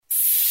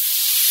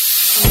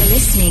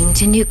listening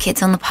to New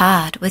Kids on the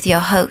Pod with your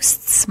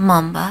hosts,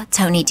 Mamba,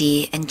 Tony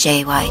D, and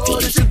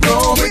JYD.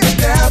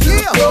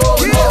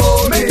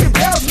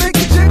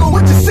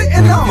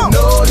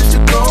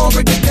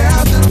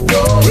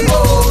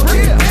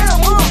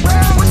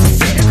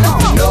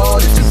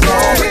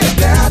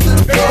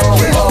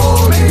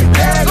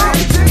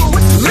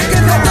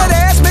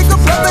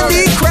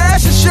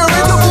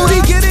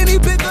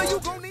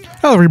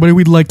 Hello, everybody.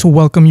 We'd like to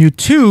welcome you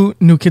to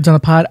New Kids on the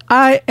Pod.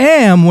 I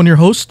am one of your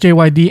hosts,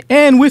 JYD,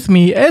 and with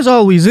me, as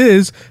always,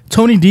 is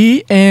Tony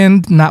D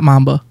and not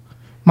Mamba.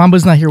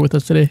 Mamba's not here with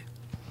us today.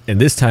 And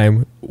this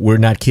time, we're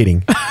not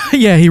kidding.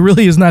 Yeah, he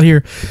really is not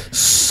here.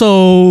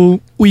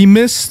 So we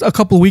missed a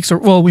couple of weeks,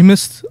 we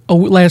missed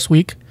last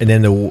week. And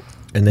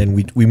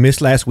then we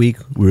missed last week.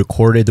 We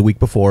recorded the week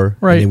before,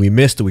 right? And then we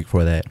missed the week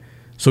before that.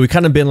 So we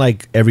kind of been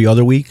like every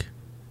other week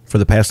for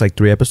the past like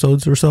 3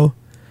 episodes or so.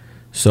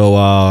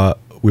 So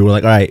we were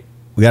like, all right,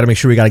 we got to make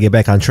sure we got to get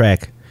back on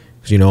track.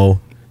 Because, you know,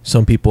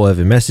 some people have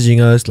been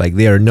messaging us like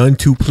they are none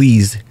too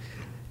pleased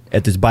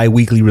at this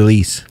bi-weekly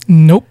release.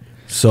 Nope.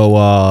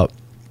 So,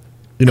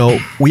 you know,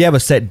 we have a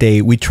set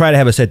day. We try to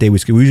have a set day. We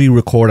usually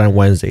record on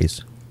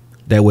Wednesdays.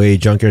 That way,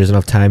 Junkyard has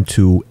enough time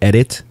to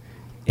edit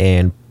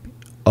and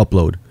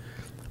upload.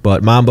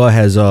 But Mamba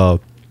has a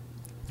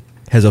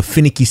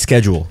finicky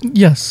schedule.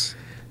 Yes.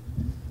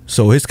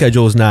 So his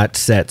schedule is not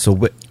set.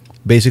 So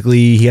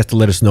basically, he has to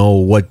let us know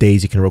what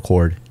days he can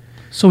record.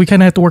 So we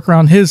kind of have to work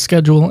around his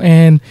schedule.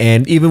 And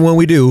even when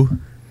we do,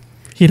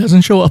 he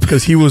doesn't show up.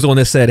 Because he was the one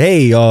that said,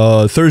 hey,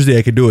 Thursday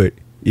I could do it.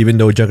 Even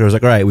though Junker was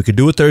like, all right, we could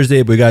do it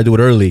Thursday, but we got to do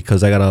it early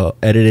because I got to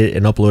edit it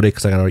and upload it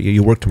because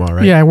you work tomorrow,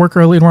 right? Yeah, I work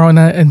early tomorrow.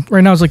 And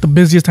right now is like the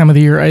busiest time of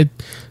the year. I'm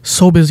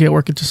so busy at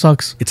work. It just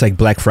sucks. It's like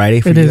Black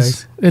Friday for you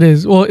guys? It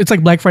is. Well, it's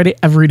like Black Friday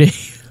every day.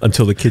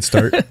 Until the kids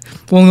start?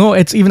 Well, no,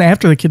 it's even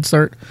after the kids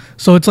start.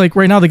 So it's like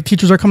right now the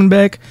teachers are coming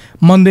back.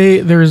 Monday,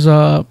 there's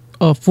a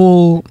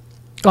full...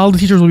 All the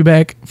teachers will be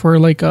back for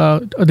like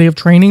a day of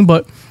training,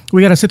 but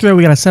we got to sit there.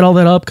 We got to set all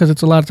that up because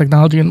it's a lot of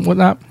technology and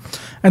whatnot.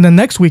 And then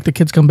next week, the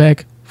kids come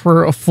back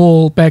for a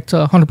full back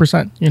to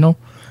 100%, you know?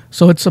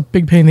 So it's a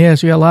big pain in the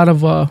ass. You got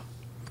a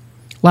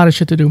lot of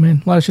shit to do,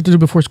 man. A lot of shit to do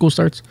before school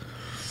starts.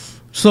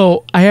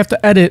 So I have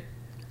to edit.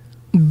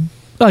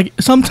 Like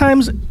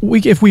sometimes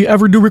if we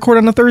ever do record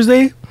on a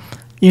Thursday,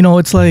 you know,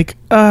 it's like,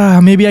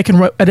 maybe I can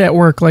edit at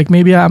work. Like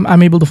maybe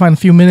I'm able to find a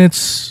few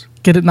minutes,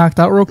 get it knocked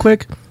out real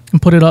quick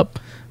and put it up.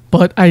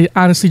 But I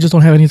honestly just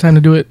don't have any time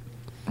to do it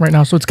right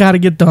now. So it's got to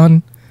get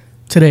done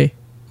today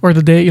or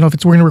the day, you know, if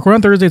we're going to record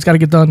on Thursday, it's got to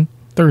get done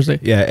Thursday.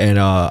 Yeah, and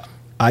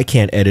I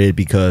can't edit it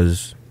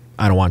because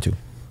I don't want to.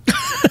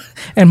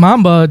 And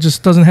Mamba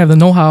just doesn't have the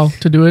know-how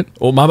to do it.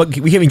 Well, Mamba, we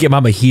can't even get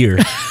Mamba here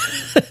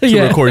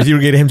to record.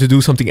 You get him to do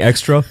something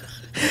extra.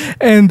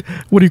 And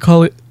what do you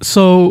call it?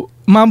 So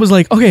Mamba's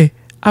like, okay,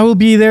 I will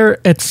be there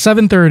at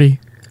 7:30.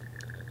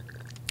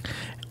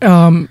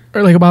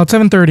 Or like about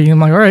 7:30. I'm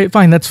like, all right,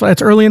 fine.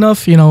 That's early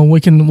enough. You know,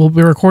 we'll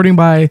be recording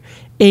by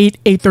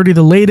 8:30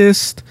 the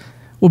latest.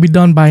 We'll be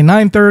done by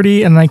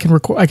 9:30, and I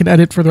can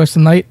edit for the rest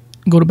of the night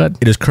and go to bed.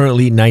 It is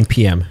currently 9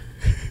 p.m.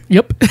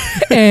 Yep.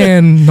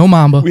 And no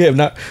Mamba. We have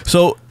not.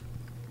 So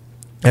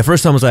at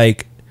first I was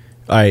like,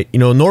 all right, you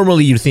know,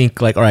 normally you'd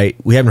think like, all right,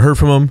 we haven't heard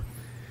from him.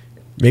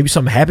 Maybe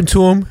something happened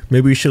to him.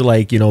 Maybe we should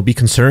like, you know, be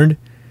concerned.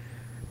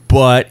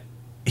 But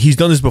he's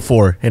done this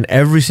before, and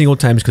every single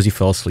time it's because he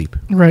fell asleep.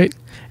 Right.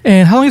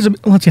 And how long has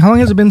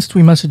it been since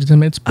we messaged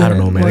him? It's been, I don't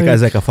know, man. That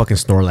guy's like a fucking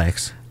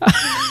Snorlax.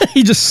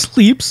 He just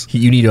sleeps.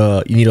 You need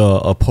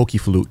a pokey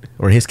flute,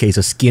 or in his case,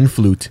 a skin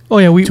flute. Oh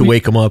yeah, to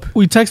wake him up.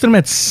 We texted him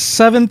at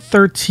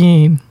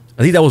 7:13.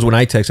 I think that was when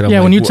I texted him.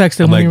 Yeah, when you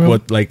texted him. I'm like,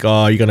 what? Like,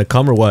 you gonna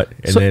come or what?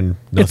 And then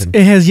nothing.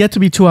 It has yet to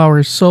be 2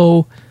 hours,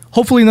 so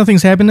hopefully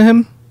nothing's happened to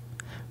him.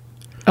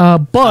 But I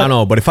don't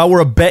know. But if I were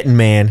a betting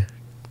man,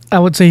 I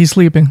would say he's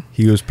sleeping.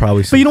 He was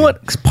probably sleeping. But you know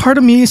what? Part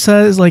of me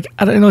says, like,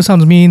 I don't know, it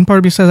sounds mean. Part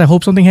of me says I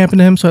hope something happened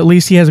to him, so at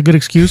least he has a good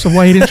excuse of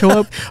why he didn't show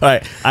up. All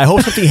right. I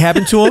hope something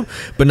happened to him,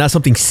 but not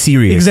something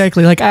serious.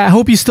 Exactly. Like, I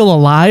hope he's still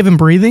alive and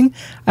breathing.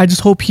 I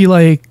just hope he,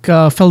 like,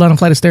 fell down a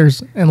flight of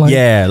stairs and, like...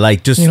 Yeah,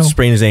 like, just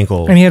sprained his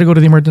ankle. And he had to go to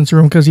the emergency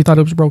room because he thought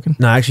it was broken.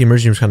 No, actually,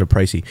 emergency room was kind of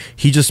pricey.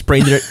 He just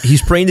sprained it. He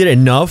sprained it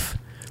enough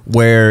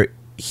where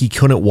he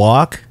couldn't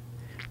walk,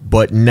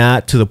 but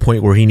not to the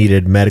point where he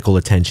needed medical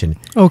attention.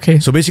 Okay.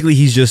 So basically,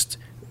 he's just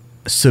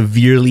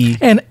severely...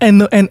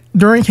 And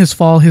during his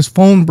fall, his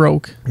phone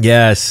broke.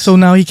 Yes. So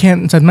now he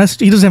can't send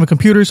messages. He doesn't have a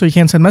computer, so he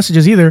can't send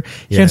messages either.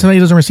 He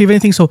doesn't receive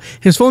anything. So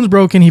his phone's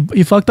broken.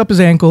 He fucked up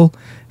his ankle.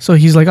 So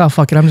he's like, oh,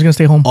 fuck it. I'm just going to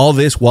stay home. All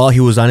this while he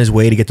was on his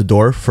way to get the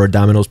door for a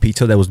Domino's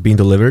pizza that was being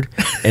delivered.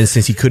 And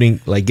since he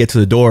couldn't like get to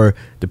the door,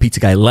 the pizza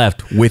guy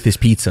left with his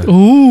pizza.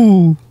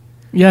 Ooh.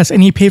 Yes,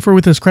 and he paid for it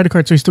with his credit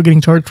card, so he's still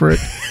getting charged for it.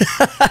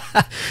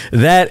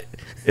 That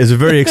is a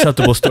very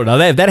acceptable story. Now,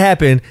 if that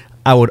happened,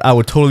 I would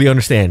totally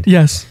understand.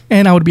 Yes,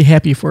 and I would be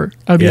happy for it.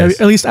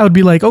 At least I would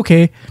be like,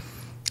 okay,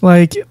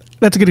 like,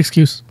 that's a good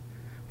excuse.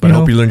 But I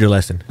hope you learned your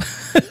lesson.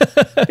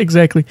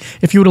 Exactly.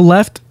 If you would have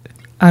left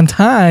on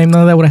time,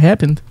 none of that would have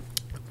happened.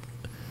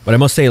 But I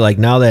must say, like,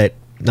 now that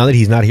now that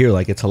he's not here,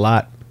 like it's a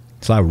lot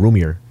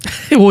roomier.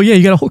 Well, yeah,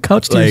 you got a whole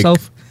couch to Like-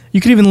 yourself. You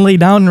could even lay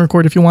down and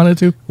record if you wanted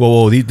to.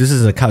 Whoa, this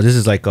isn't a couch. This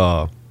is like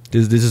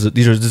this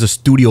is a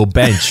studio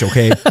bench.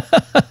 Okay.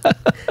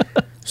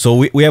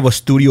 So we have a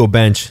studio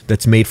bench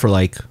that's made for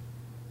like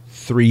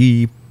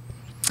three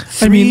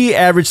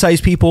average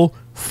sized people,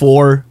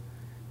 4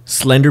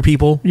 slender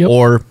people, Yep.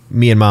 or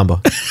me and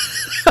Mamba.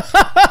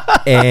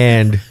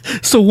 And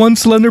So one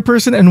slender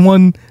person and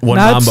one One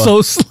not Mamba.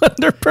 so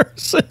slender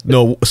person.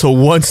 no, so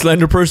one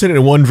slender person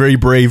and one very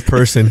brave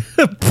person.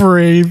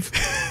 Brave.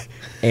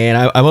 And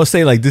I must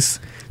say, like this,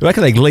 I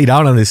could like lay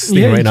down on this thing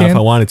Yeah, you right now if can.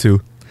 I wanted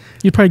to.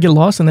 You'd probably get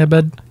lost in that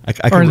bed. I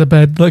or could- the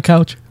bed, the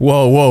couch.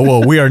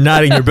 Whoa! We are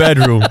not in your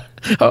bedroom,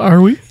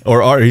 Are we?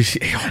 or are you?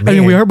 I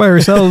mean, we are by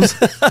ourselves.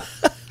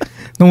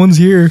 No one's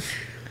here.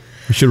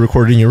 We should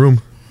record it in your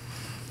room.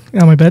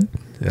 On my bed.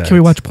 Yeah, Can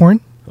we watch porn?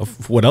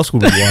 What else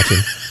would we be watching?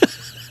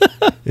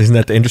 Isn't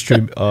that the industry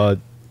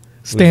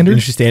Standard?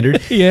 Industry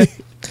standard. Yeah.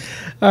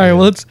 All right.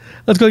 Well,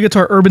 let's go get to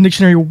our Urban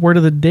Dictionary word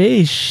of the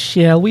day,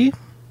 shall we?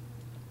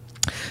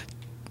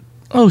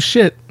 Oh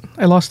shit!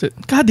 I lost it.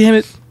 God damn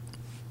it!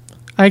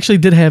 I actually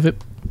did have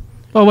it.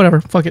 Oh, whatever.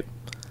 Fuck it.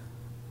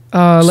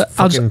 I'll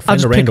fucking find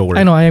just a pick. random word.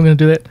 I know I am going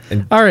to do that.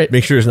 And All right.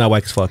 Make sure it's not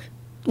whack as fuck.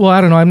 Well, I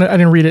don't know. I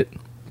didn't read it.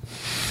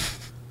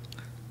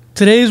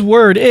 Today's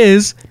word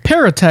is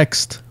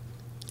paratext.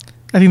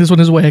 I think this one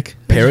is whack.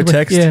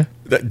 Paratext. Yeah.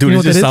 Dude, You know it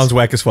what just that sounds is?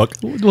 whack as fuck.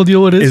 We'll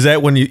deal with it. Is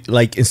that when you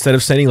like instead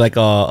of sending like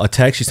a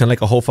text, you send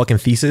like a whole fucking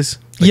thesis?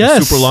 Like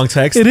yes. A super long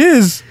text. It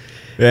is.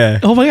 Yeah.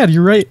 Oh my god,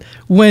 you're right.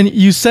 When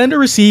you send or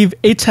receive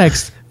a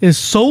text is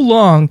so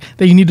long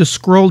that you need to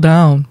scroll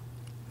down.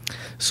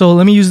 So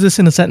let me use this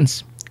in a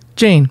sentence.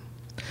 Jane.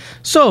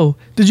 So,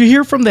 did you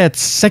hear from that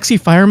sexy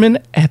fireman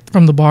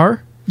from the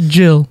bar?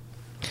 Jill.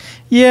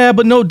 Yeah,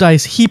 but no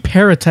dice. He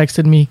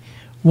paratexted me.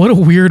 What a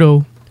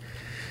weirdo.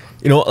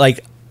 You know,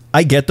 like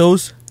I get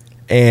those,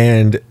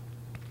 and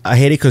I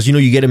hate it because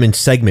you get them in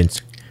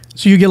segments.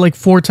 So you get like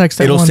 4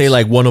 texts at It'll once. say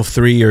like 1 of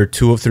 3 or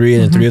 2 of 3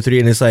 and then 3 of 3,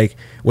 and it's like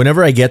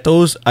whenever I get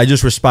those, I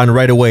just respond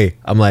right away.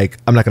 I'm like,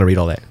 I'm not gonna read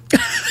all that.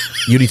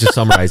 You need to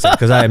summarize it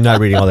because I am not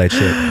reading all that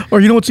shit. Or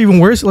you know what's even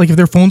worse? Like if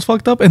their phone's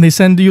fucked up and they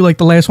send you like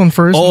the last one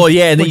first. Oh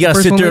yeah, and then like you gotta the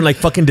first sit one there and was-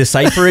 like fucking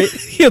decipher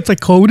it. yeah, it's like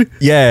code.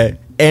 Yeah,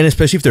 and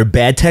especially if they're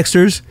bad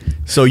texters,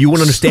 so you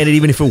wouldn't understand it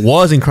even if it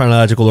was in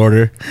chronological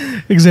order.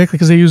 Exactly,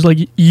 because they use like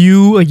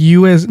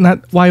you as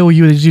not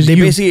YOU. They just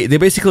use you. They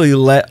basically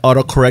let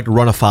autocorrect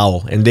run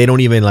afoul, and they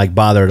don't even like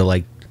bother to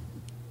like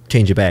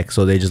change it back.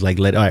 So they just like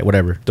all right,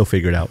 whatever, they'll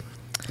figure it out.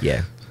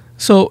 Yeah.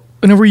 So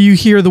whenever you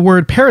hear the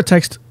word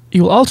paratext,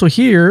 you will also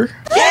hear.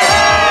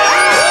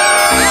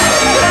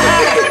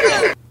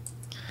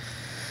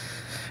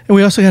 And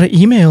we also got an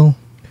email.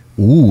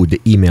 Ooh, the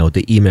email.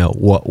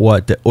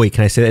 What? Wait,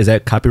 can I say that? Is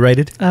that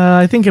copyrighted?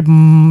 I think it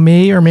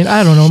may or may not.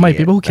 I don't know. It might be,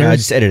 Shit. but who cares? I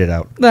just edit it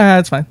out. Nah,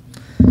 that's fine.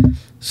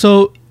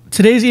 So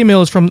today's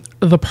email is from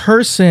the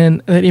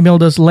person that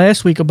emailed us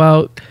last week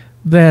about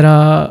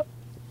that.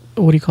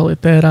 What do you call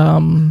it? That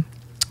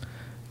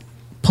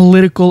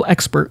political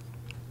expert.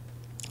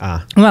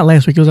 Ah, Well, not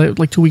last week. It was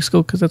like 2 weeks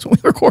ago because that's when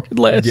we recorded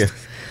last. yeah.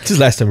 This is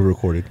last time we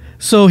recorded.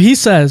 So he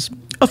says,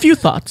 a few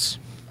thoughts.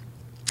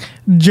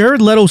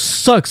 Jared Leto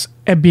sucks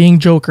at being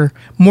Joker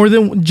more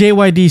than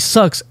JYD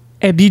sucks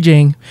at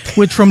DJing,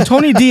 which from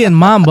Tony D and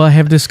Mamba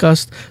have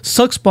discussed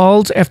sucks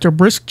balls after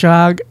brisk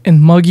jog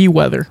and muggy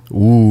weather.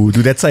 Ooh,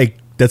 dude,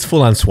 that's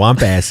full on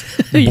swamp ass,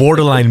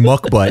 borderline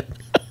muck butt.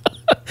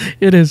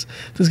 It is.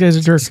 This guy's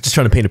a jerk. Just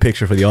trying to paint a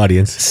picture for the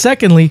audience.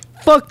 Secondly,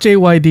 fuck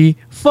JYD,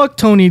 fuck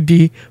Tony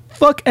D,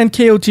 fuck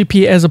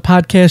NKOTP as a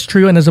podcast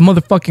trio and as a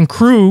motherfucking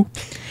crew.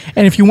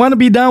 And if you want to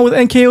be down with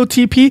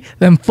NKOTP,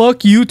 then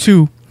fuck you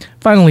too.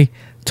 Finally,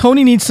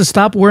 Tony needs to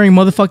stop wearing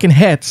motherfucking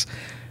hats.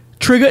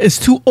 Trigger is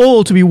too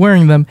old to be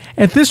wearing them.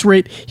 At this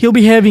rate, he'll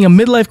be having a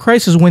midlife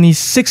crisis when he's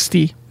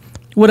 60.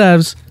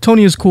 Whatevs,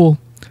 Tony is cool.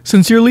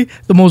 Sincerely,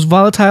 the most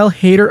volatile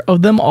hater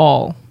of them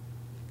all.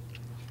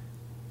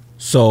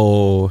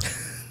 So,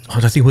 I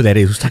think who that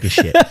is. Who's talking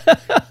shit?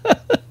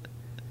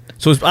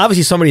 So it's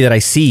obviously somebody that I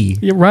see.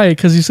 You're right,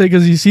 because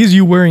he sees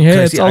you wearing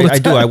hats all the time. I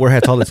do. I wear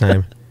hats all the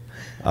time.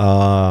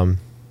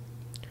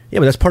 Yeah,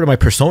 but that's part of my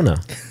persona.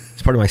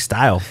 It's part of my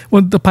style.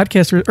 Well, the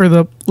podcasters or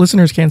the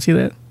listeners can't see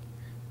that.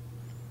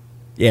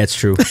 Yeah, it's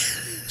true.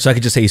 So I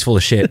could just say he's full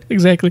of shit.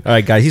 Exactly. All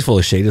right, guys, he's full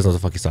of shit. He doesn't know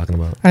what the fuck he's talking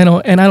about. I know,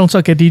 and I don't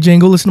suck at DJing.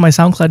 Go listen to my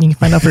SoundCloud and you can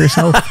find out for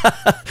yourself.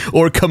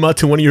 Or come out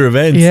to one of your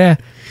events. Yeah.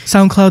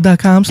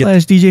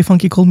 SoundCloud.com/DJ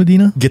Funky Cold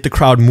Medina. Get the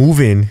crowd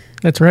moving.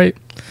 That's right.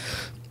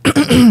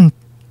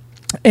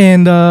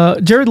 And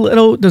Jared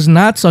Leto does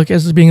not suck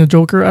as being a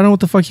Joker. I don't know what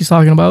the fuck he's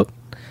talking about.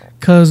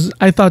 Because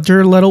I thought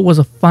Jared Leto was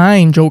a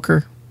fine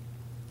Joker.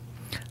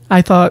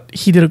 I thought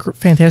he did a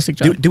fantastic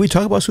job. Did we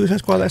talk about Suicide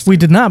Squad last time? We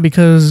did not,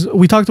 because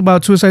we talked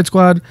about Suicide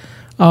Squad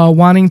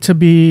wanting to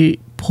be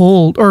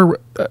pulled, or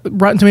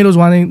Rotten Tomatoes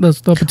wanting the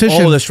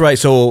petition. Oh, that's right.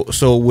 So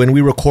when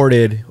we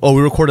recorded,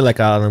 we recorded like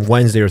on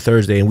Wednesday or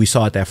Thursday, and we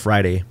saw it that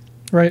Friday.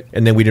 Right.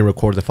 And then we didn't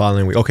record the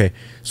following week. Okay,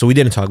 so we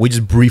didn't talk. We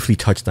just briefly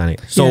touched on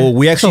it. So Yeah.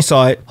 we actually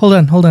saw it. Hold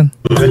on.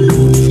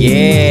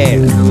 Yeah.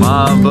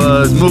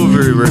 Mamba's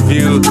movie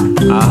review.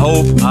 I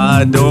hope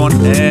I don't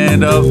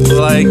end up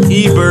like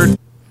Ebert.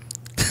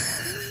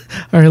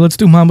 All right, let's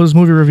do Mamba's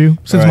movie review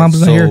since All right,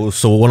 Mamba's not here.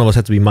 So one of us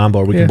has to be Mamba,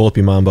 or we Yeah. can both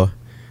be Mamba. All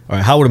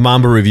right, how would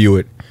Mamba review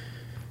it?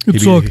 It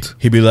sucked.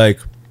 He'd be like,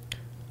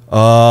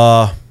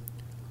 all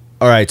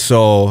right,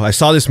 so I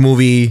saw this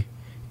movie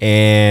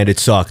and it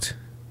sucked.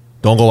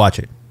 Don't go watch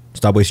it.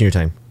 Stop wasting your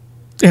time.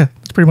 Yeah,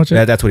 that's pretty much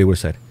it. That's what he would have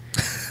said.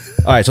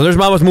 All right, so there's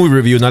Mamba's movie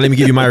review. Now let me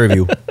give you my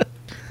review.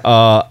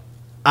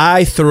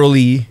 I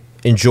thoroughly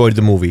enjoyed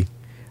the movie.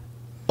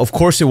 Of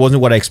course, it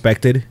wasn't what I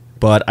expected,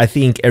 but I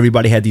think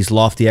everybody had these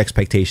lofty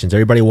expectations.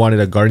 Everybody wanted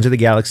a Guardians of the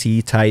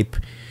Galaxy type,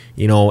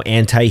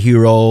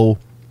 anti-hero.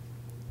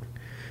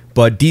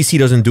 But DC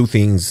doesn't do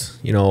things,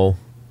 the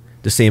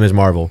same as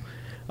Marvel.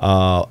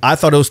 I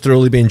thought it was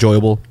thoroughly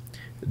enjoyable.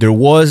 There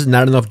was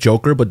not enough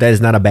Joker, but that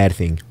is not a bad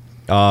thing.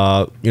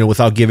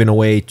 Without giving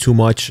away too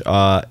much,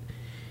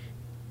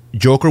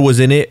 Joker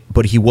was in it,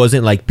 but he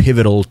wasn't like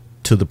pivotal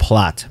to the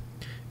plot.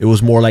 It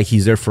was more like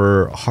he's there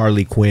for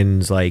Harley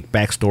Quinn's like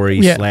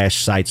backstory /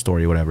 side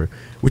story, whatever,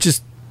 which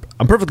is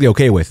I'm perfectly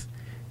okay with.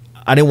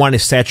 I didn't want it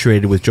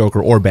saturated with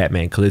Joker or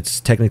Batman because it's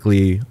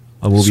technically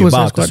a movie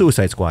about the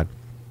Suicide Squad.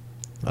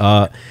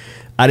 I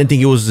didn't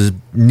think it was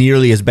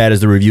nearly as bad as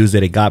the reviews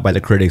that it got by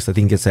the critics. I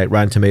think it's at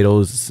Rotten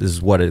Tomatoes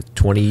is what, a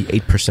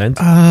 28%.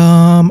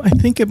 I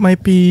think it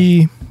might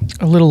be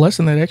a little less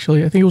than that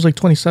actually. I think it was like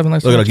 27.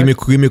 Look, give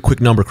me a quick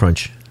number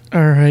crunch.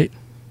 All right.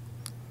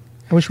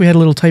 I wish we had a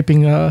little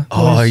typing.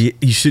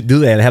 You should do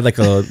that. Have like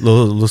a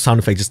little sound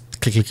effect.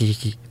 Just click, click, click,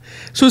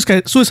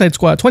 click. Suicide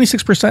Squad,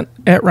 26%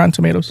 at Rotten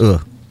Tomatoes.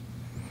 Ugh.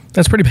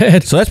 That's pretty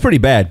bad. So that's pretty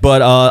bad.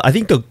 But I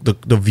think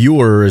the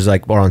viewer is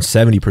like around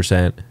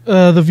 70%.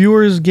 The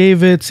viewers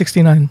gave it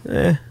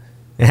 69.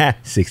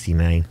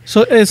 69.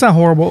 So it's not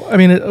horrible. I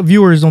mean,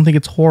 viewers don't think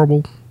it's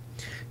horrible.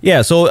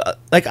 Yeah. So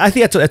I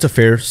think that's a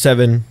fair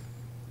 7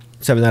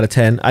 out of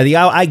 10.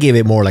 I gave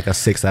it more like a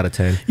 6 out of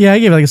 10. Yeah, I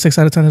gave it like a 6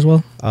 out of 10 as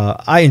well.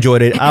 I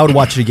enjoyed it. I would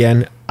watch it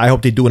again. I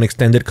hope they do an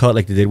extended cut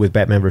like they did with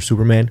Batman vs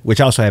Superman, which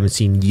I also haven't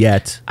seen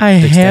yet. I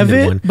have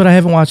it, but I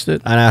haven't watched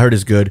it. And I heard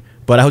it's good.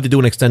 But I hope they do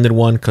an extended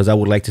one because I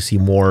would like to see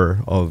more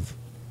of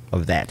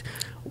that.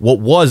 What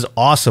was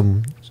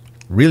awesome,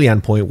 really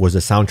on point, was the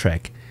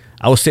soundtrack.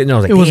 I was sitting there, I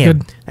was like, damn,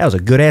 that was a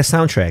good ass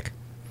soundtrack.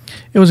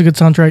 It was a good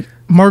soundtrack.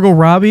 Margot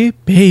Robbie,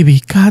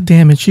 baby, god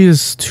damn it, she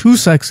is too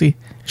sexy.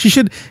 She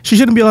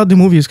shouldn't be allowed to do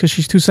movies because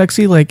she's too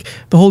sexy. Like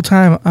the whole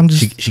time, I'm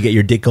just. She get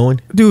your dick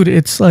going, dude.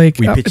 It's like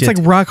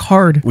rock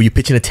hard. Were you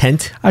pitching a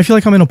tent? I feel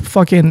like I'm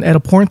in at a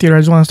porn theater. I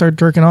just want to start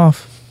jerking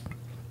off,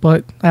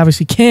 but I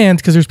obviously can't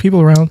because there's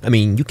people around. I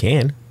mean, you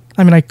can.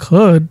 I mean, I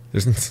could,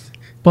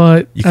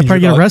 but I'd probably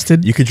get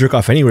arrested. You could jerk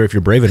off anywhere if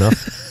you're brave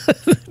enough.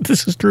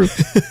 This is true.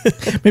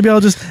 Maybe I'll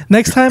just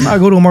next time I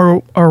go to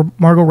a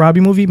Margot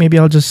Robbie movie. Maybe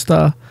I'll just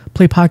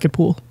play pocket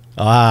pool.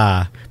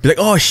 Be like,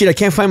 oh shit, I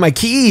can't find my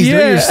keys. Yeah.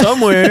 They're here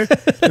somewhere.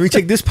 Let me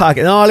check this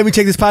pocket. No, let me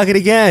check this pocket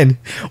again.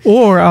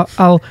 Or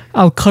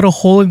I'll cut a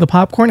hole in the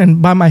popcorn and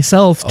by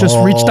myself just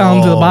reach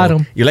down to the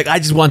bottom. You're like, I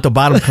just want the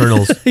bottom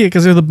kernels. Yeah,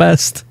 because they're the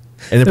best.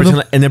 And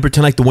then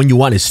pretend like the one you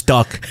want is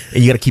stuck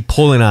and you got to keep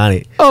pulling on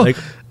it. Oh, like,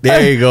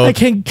 there you go. I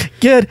can't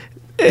get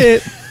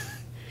it.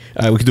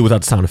 We can do it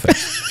without the sound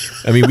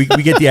effects. I mean, we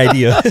get the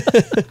idea.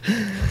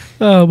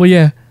 But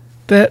yeah,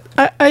 that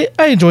I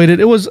enjoyed it.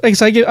 It was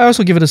like I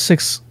also give it a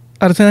 6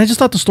 out of 10. I just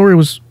thought the story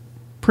was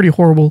pretty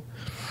horrible.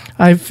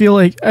 I feel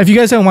like if you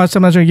guys haven't watched it,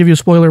 I'm not going to give you a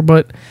spoiler,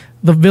 but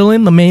the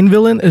main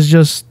villain is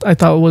just, I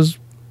thought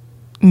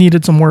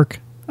needed some work.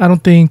 I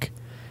don't think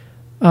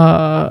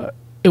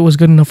it was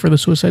good enough for the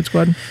Suicide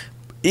Squad.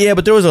 Yeah,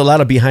 but there was a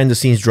lot of behind the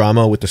scenes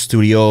drama with the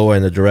studio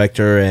and the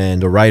director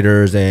and the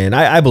writers, and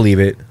I believe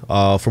it.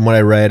 From what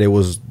I read,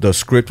 the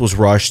script was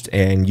rushed,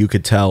 and you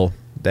could tell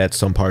that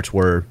some parts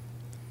were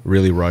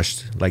really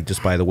rushed, like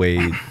just by the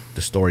way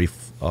the story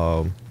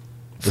flowed.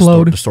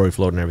 The story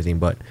flowed and everything,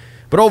 but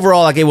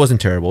overall, like, it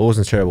wasn't terrible. It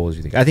wasn't as terrible as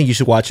you think. I think you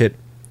should watch it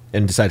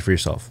and decide for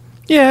yourself.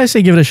 Yeah, I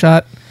say give it a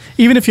shot,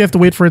 even if you have to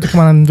wait for it to come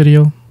on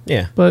video.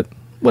 Yeah, but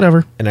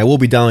whatever. And I will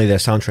be downloading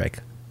that soundtrack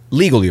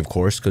legally, of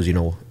course, because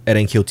at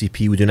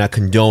NQTP we do not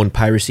condone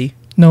piracy.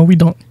 No, we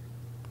don't.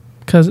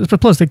 Because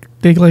plus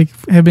they like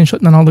have been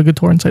shutting down all the good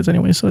torrent sites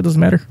anyway, so it doesn't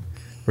matter.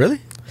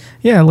 Really?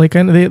 Yeah, like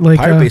they like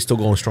Pirate Bay's still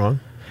going strong.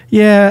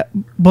 Yeah,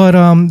 but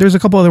there's a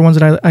couple other ones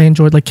that I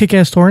enjoyed, like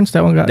Kick-Ass Torrents.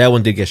 That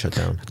one did get shut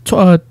down.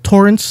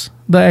 Torrents,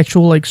 the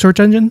actual like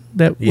search engine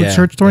that would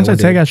search torrent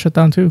sites, that got shut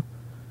down too.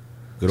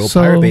 Good old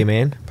Pirate Bay,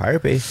 man.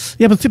 Pirate Bay.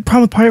 Yeah, but the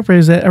problem with Pirate Bay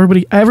is that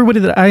everybody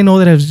that I know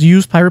that has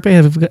used Pirate Bay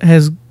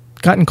has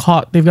gotten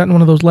caught. They've gotten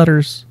one of those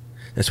letters.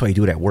 That's why you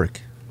do it at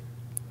work.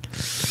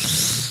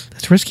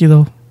 That's risky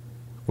though.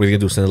 What are you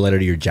gonna do? Send a letter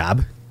to your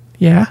job?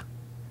 Yeah.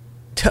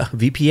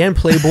 VPN,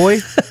 playboy.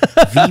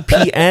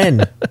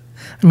 VPN.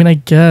 I mean, I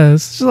guess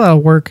it's just a lot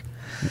of work.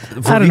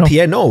 For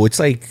VPN, no, it's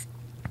like,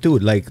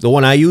 dude, like the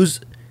one I use.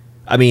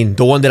 I mean,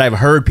 the one that I've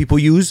heard people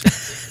use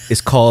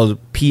is called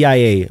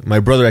PIA. My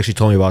brother actually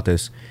told me about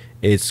this.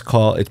 It's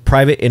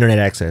private internet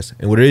access,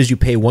 and what it is, you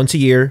pay once a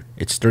year.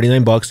 It's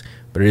 $39,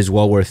 but it is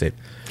well worth it.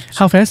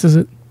 How fast is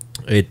it?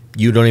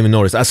 You don't even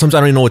notice. Sometimes I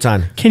don't even know what's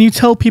on. Can you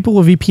tell people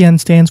what VPN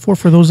stands for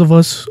those of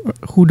us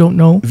who don't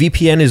know?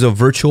 VPN is a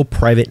virtual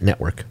private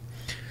network.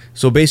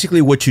 So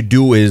basically what you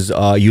do is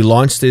you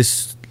launch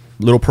this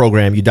little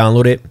program, you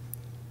download it,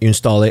 you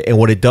install it, and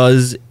what it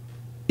does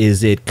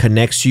is it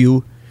connects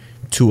you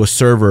to a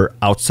server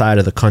outside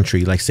of the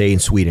country, like say in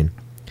Sweden.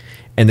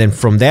 And then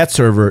from that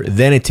server,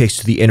 then it takes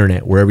you to the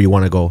internet, wherever you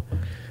want to go.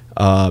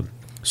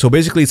 So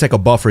basically it's like a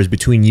buffer is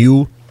between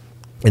you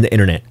and the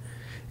internet.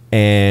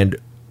 And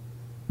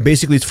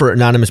basically it's for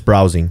anonymous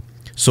browsing.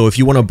 So if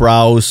you want to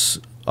browse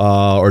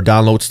or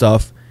download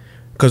stuff,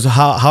 because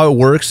how it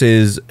works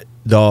is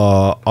the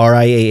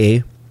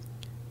RIAA,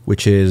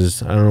 which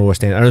is, I don't know what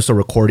stands. I don't know, it's the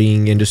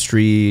Recording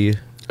Industry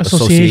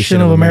Association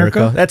of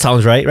America. That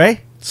sounds right?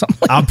 Something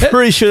like I'm that.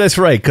 pretty sure that's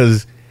right,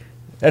 because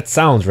that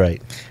sounds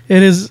right.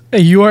 It is.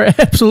 You are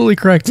absolutely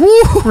correct.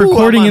 Woo-hoo,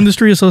 Recording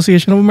Industry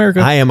Association of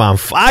America. I am on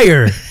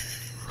fire.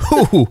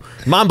 Who?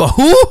 Mamba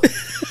who?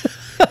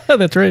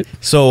 That's right.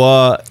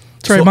 So,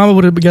 That's right. Mama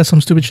would have guessed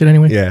some stupid shit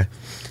anyway. yeah.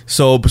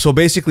 So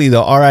basically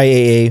the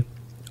RIAA,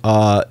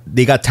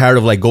 they got tired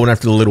of like going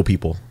after the little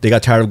people. They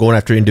got tired of going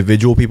after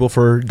individual people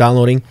for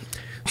downloading.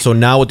 So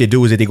now what they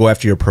do is that they go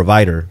after your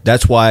provider.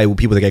 That's why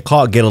people that get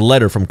caught get a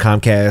letter from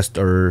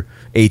Comcast or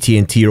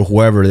AT&T or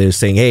whoever. They're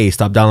saying, hey,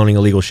 stop downloading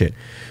illegal shit.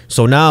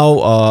 So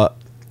now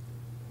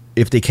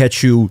if they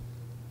catch you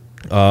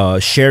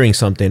sharing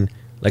something,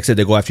 like I said,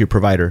 they go after your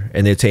provider.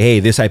 And they'd say, hey,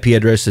 this IP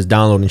address is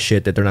downloading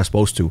shit that they're not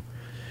supposed to.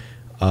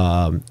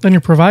 Then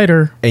your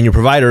provider. And your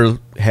provider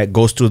has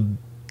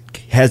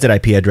that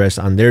IP address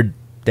on their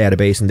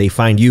database, and they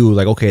find you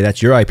like, okay,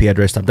 that's your IP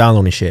address, stop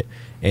downloading shit.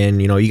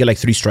 And you know, you get like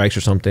 3 strikes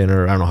or something,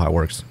 or I don't know how it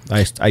works.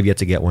 I've yet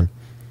to get one.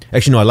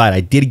 Actually, no, I lied.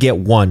 I did get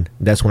one.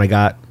 That's when I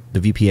got the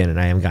VPN, and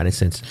I haven't gotten it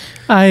since.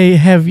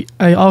 I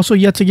also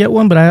yet to get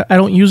one, but I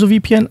don't use a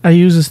VPN. I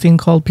use this thing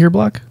called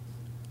PeerBlock.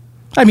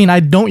 I mean, I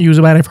don't use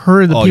it, but I've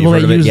heard the people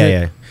that use it.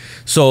 Yeah.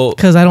 So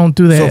because I don't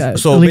do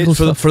that. Illegal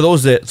stuff. For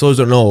those that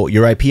don't know,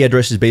 your IP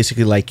address is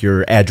basically like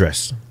your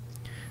address.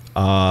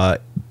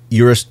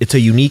 It's a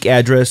unique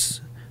address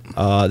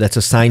that's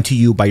assigned to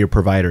you by your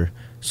provider.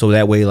 So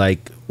that way,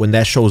 like when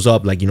that shows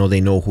up, like, you know,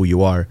 they know who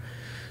you are.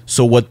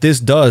 So what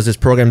this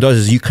program does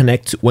is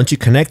once you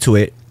connect to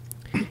it,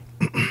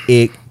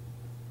 it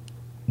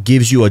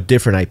gives you a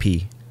different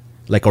IP,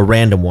 like a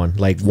random one,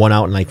 like one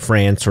out in like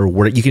France or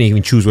where you can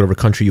even choose whatever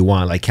country you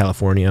want, like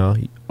California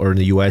or in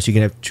the US. You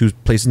can choose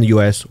places in the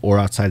US or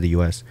outside the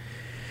US.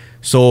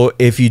 So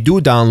if you do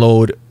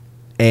download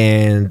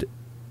and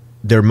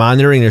they're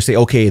monitoring, they say,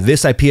 okay,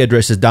 this IP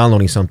address is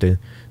downloading something.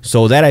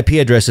 So that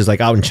IP address is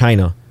like out in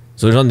China.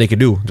 So there's nothing they can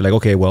do. They're like,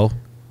 okay, well,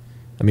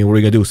 I mean, what are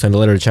we gonna do? Send a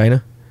letter to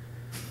China?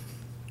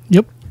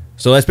 Yep.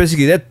 So that's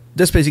basically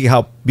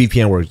how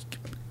VPN works.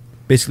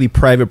 Basically,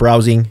 private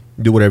browsing,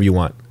 do whatever you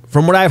want.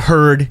 From what I've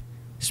heard,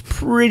 it's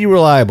pretty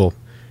reliable.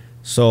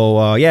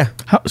 So yeah.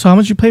 So how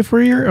much you pay for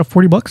a year?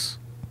 $40?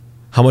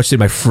 How much did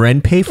my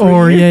friend pay for?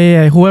 Or a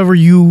year? yeah, whoever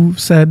you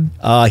said.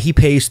 He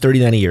pays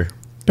 $39 a year.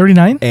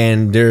 39?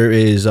 And there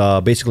is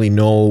basically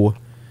no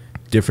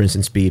difference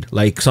in speed.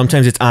 Like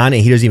sometimes it's on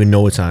and he doesn't even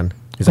know it's on.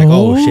 He's like,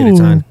 oh shit, it's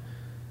on.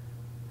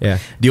 Yeah.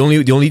 The only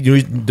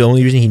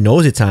reason he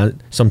knows it's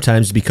on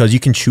sometimes is because you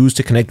can choose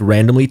to connect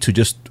randomly to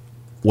just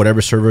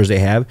whatever servers they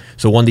have.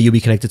 So one day you'll be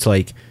connected to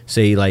like,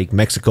 say like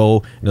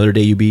Mexico, another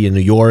day you'll be in New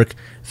York,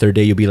 third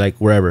day you'll be like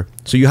wherever.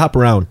 So you hop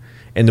around.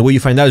 And the way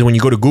you find out is when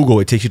you go to Google,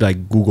 it takes you to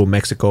like Google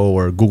Mexico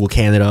or Google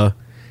Canada.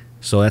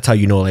 So that's how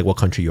you know like what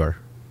country you are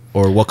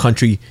or what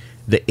country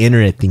the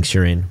internet thinks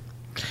you're in.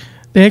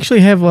 They actually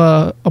have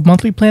a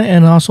monthly plan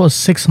and also a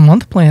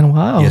 6-month plan.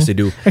 Wow. Yes, they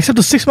do. Except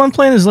the 6-month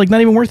plan is like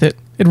not even worth it.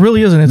 It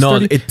really isn't. It's No,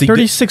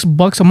 36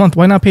 bucks a month.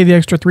 Why not pay the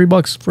extra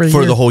 $3 for a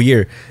year? The whole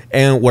year?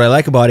 And what I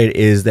like about it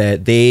is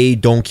that they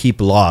don't keep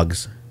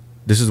logs.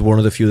 This is one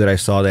of the few that I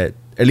saw that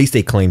at least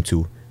they claim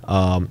to.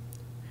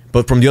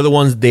 But from the other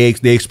ones, they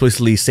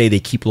explicitly say they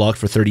keep logs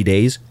for 30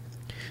 days.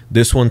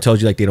 This one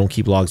tells you like they don't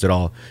keep logs at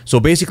all. So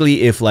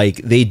basically, if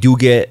like they do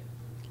get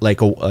like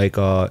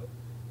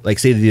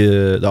say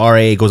the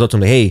RA goes up to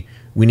them like, hey,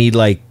 we need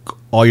like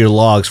all your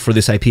logs for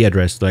this IP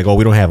address. They're like, oh,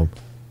 we don't have them.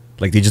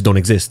 Like they just don't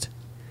exist.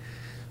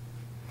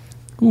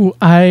 Ooh,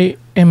 I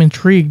am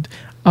intrigued.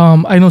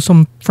 I know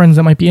some friends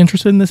that might be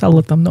interested in this. I'll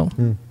let them know.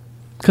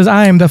 Because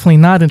I am definitely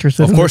not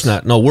interested Of course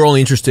not. No, we're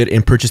only interested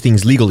in purchasing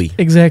things legally.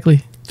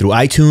 Exactly. Through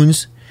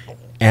iTunes,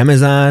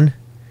 Amazon,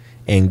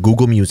 and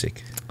Google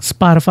Music.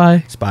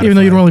 Spotify. Even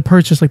though you don't really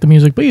purchase like the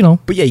music, but you know.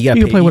 But yeah,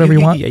 you can play whatever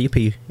you want. Yeah, you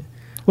pay.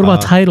 What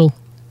about Tidal?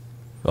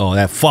 Oh,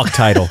 that fuck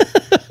Tidal.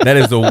 That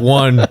is the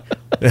one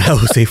that I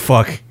would say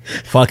fuck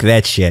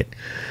that shit.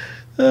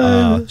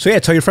 So yeah,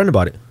 tell your friend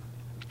about it.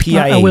 PIA,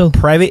 I will.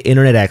 Private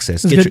Internet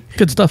Access.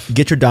 Good stuff.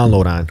 Get your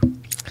download on.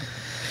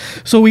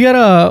 So we got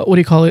a, what do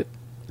you call it?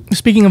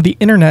 Speaking of the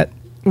internet,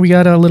 we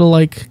got a little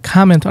like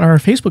comment on our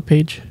Facebook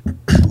page.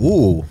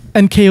 Ooh.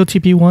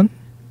 NKOTP1.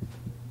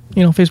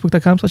 You know,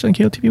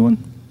 facebook.com/NKOTP1.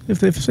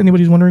 If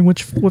anybody's wondering what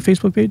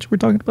Facebook page we're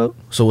talking about.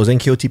 So was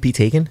NKOTP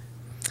taken?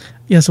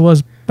 Yes, it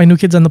was by New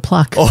Kids on the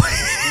Block. Oh,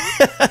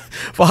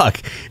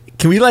 fuck.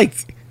 Can we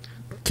like,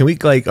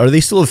 are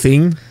they still a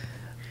thing?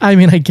 I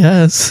mean, I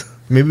guess.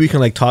 Maybe we can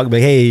like talk,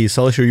 like, hey,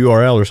 sell us your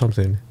URL or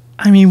something.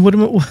 I mean,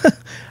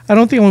 I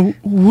don't think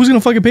who's gonna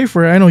fucking pay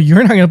for it. I know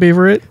you're not gonna pay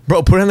for it.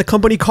 Bro, put it on the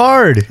company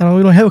card. I don't.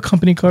 We don't have a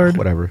company card.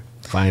 Whatever.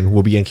 Fine.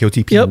 We'll be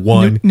NKOTP Yep.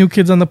 1. New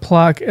Kids on the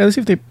Block. Let's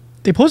see if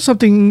they posted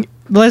something.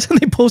 The last time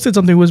they posted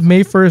something was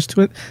May 1st,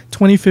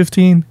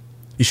 2015.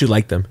 You should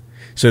like them.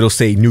 So it'll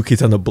say New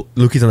Kids on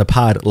the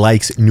Pod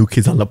likes New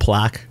Kids on the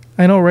Block.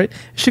 I know, right?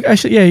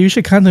 You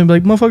should contact them. Be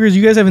like, motherfuckers,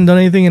 you guys haven't done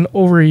anything in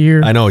over a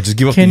year. I know. Just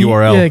give up the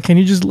URL. Yeah. Can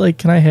you just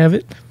can I have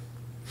it?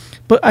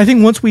 But I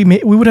think once we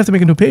would have to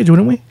make a new page,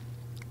 wouldn't we?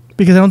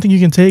 Because I don't think you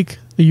can take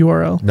the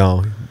URL.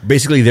 No.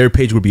 Basically, their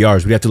page would be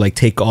ours. We'd have to like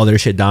take all their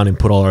shit down and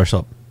put all ours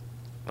up.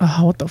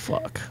 Oh, what the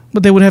fuck?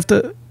 But they would have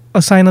to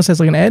assign us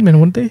as like an admin,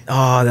 wouldn't they?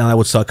 Oh, then that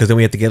would suck because then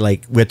we have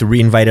to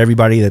re-invite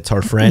everybody that's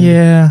our friend.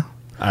 Yeah.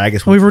 I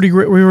guess We've already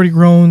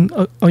grown.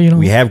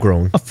 we have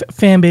grown. A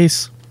fan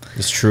base.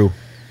 It's true.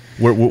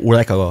 We're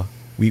like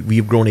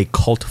we've grown a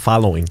cult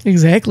following.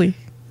 Exactly.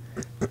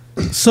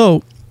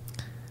 So,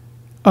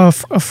 a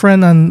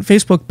friend on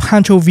Facebook,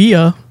 Pancho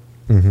Villa,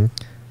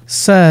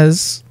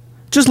 says,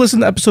 just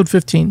listen to episode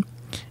 15.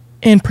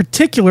 In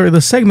particular, the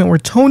segment where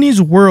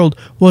Tony's world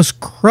was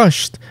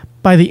crushed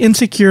by the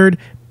insecure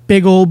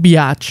big old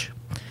biatch.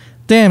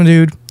 Damn,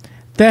 dude.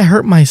 That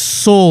hurt my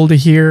soul to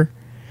hear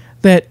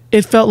that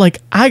it felt like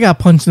I got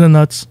punched in the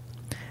nuts.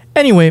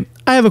 Anyway,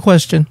 I have a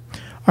question.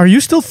 Are you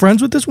still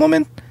friends with this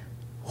woman?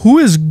 Who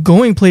is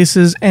going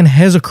places and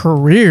has a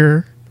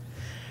career?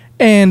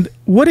 And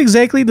what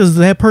exactly does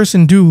that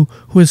person do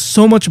who is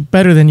so much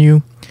better than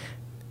you?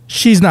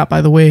 She's not,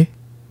 by the way.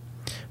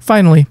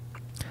 Finally,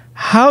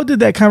 how did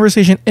that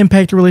conversation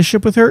impact your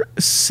relationship with her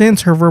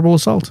since her verbal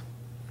assault?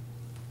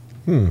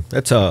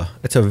 That's a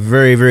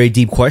very, very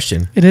deep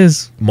question. It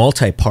is.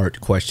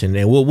 Multi-part question,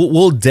 and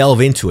we'll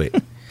delve into it.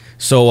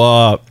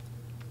 So,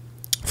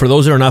 for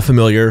those that are not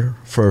familiar,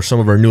 for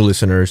some of our new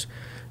listeners,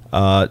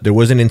 there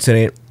was an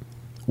incident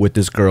with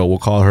this girl. We'll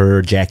call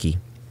her Jackie.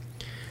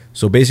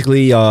 So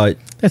basically, that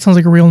sounds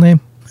like a real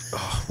name.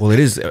 Well, it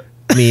is.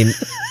 I mean,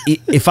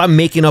 if I'm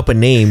making up a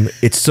name,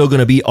 it's still going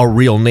to be a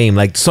real name.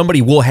 Like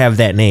somebody will have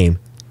that name.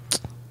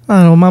 I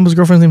don't know. Mama's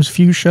girlfriend's name is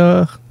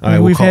Fuchsia. All right,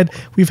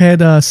 we've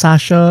had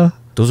Sasha.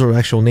 Those are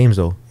actual names,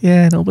 though.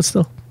 Yeah, no, but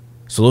still,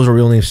 So those are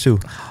real names too.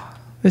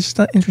 it's just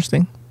not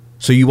interesting.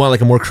 So you want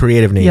like a more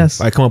creative name?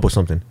 Yes. I come up with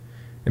something.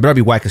 It better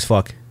be whack as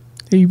fuck.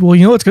 Hey, well,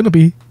 you know what it's gonna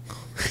be.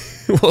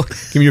 Well,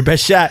 give me your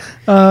best shot.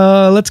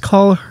 Let's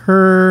call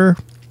her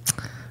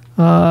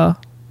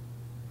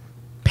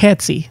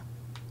Patsy.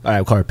 All right,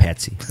 we'll call her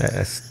Patsy.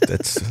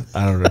 That's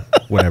I don't know,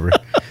 whatever.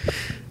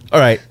 All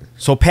right,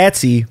 so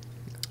Patsy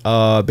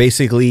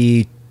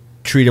basically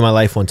treated my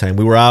life one time.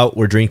 We were out,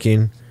 we're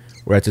drinking,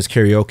 we're at this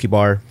karaoke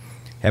bar,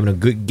 having a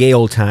good gay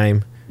old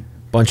time,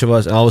 bunch of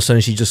us, and all of a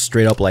sudden she just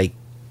straight up like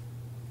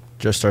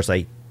just starts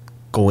like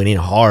going in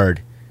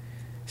hard,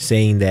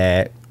 saying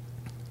that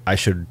I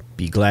should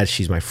be glad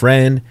she's my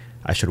friend,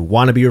 I should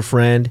want to be her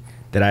friend,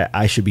 that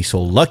I should be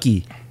so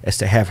lucky as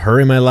to have her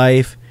in my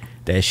life,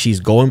 that she's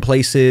going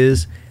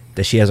places,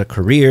 that she has a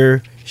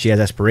career, she has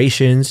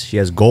aspirations, she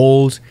has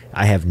goals,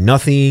 I have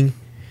nothing.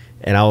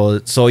 And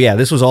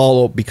this was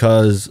all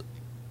because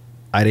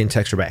I didn't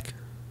text her back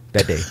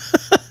that day.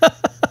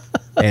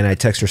 And I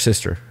text her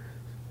sister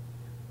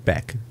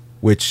back,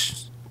 which,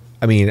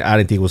 I mean, I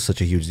didn't think it was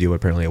such a huge deal, but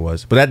apparently it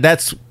was. But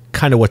that's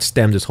kind of what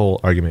stemmed this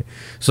whole argument.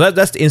 So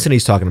that's the incident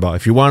he's talking about.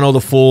 If you want to know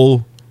the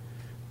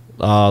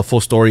full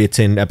story, it's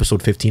in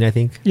episode 15, I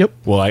think. Yep.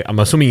 Well, I'm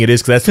assuming it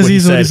is because that's what he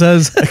what he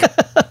said. says.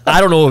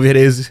 I don't know if it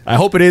is. I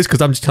hope it is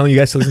because I'm just telling you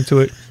guys to listen to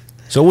it.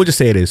 So we'll just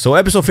say it is. So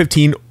episode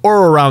 15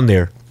 or around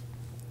there,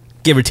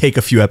 give or take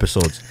a few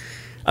episodes.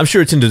 I'm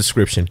sure it's in the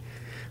description.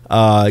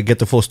 Get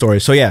the full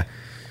story. So yeah.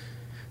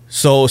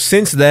 So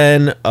since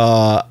then,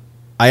 I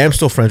am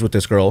still friends with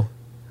this girl.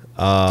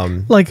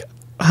 Like,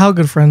 how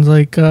good friends?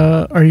 Like,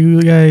 are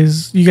you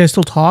guys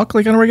still talk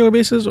like on a regular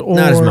basis? Or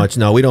Not as much.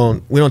 No, we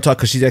don't talk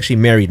because she's actually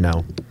married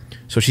now.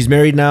 So she's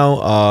married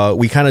now.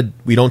 We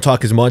don't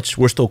talk as much.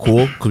 We're still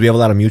cool because we have a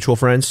lot of mutual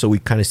friends. So we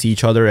kind of see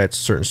each other at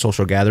certain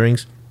social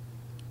gatherings.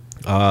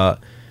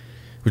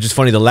 Which is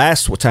funny. The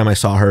last time I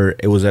saw her,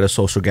 it was at a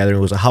social gathering.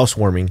 It was a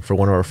housewarming for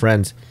one of our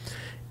friends,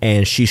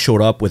 and she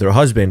showed up with her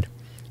husband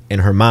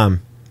and her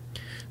mom.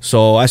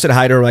 So I said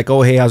hi to her, like,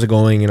 "Oh, hey, how's it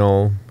going?" You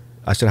know,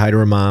 I said hi to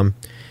her mom,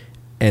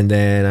 and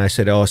then I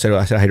said hi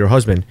to her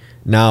husband.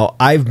 Now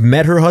I've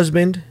met her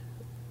husband,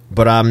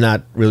 but I'm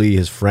not really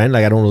his friend.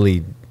 Like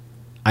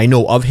I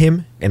know of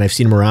him and I've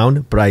seen him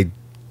around, but I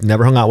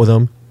never hung out with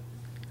him.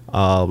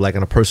 Like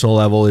on a personal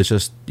level, it's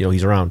just, you know,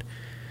 he's around.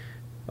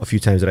 A few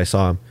times that I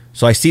saw him.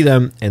 So I see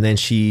them, and then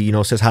she, you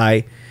know, says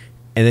hi,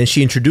 and then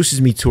she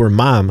introduces me to her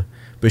mom,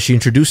 but she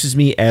introduces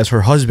me as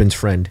her husband's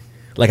friend.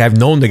 Like I've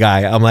known the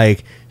guy. I'm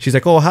like, she's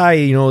like, "Oh, hi,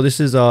 you know, this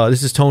is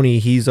Tony.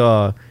 He's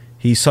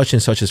such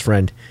and such's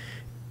friend."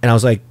 And I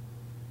was like,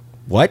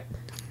 "What?"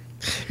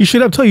 You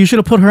should have told. You should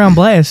have put her on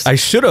blast. I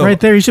should have. Right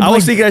there. You should. I be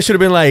was like, thinking I should have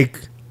been like,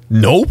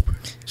 nope.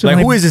 Should Like,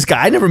 like- who is this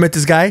guy? I never met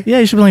this guy. Yeah,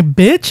 you should be like,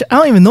 bitch. I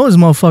don't even know this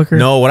motherfucker.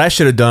 No, what I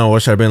should have done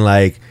was I should have been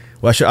like,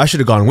 well, I should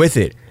have gone with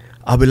it.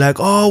 I'll be like,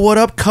 oh, what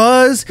up,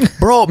 cuz?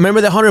 Bro, remember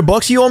that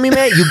 $100 you owe me,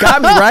 man? You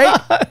got me, right?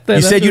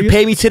 You said you'd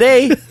pay me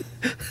today.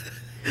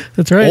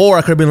 That's right. Or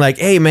I could have been like,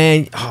 hey,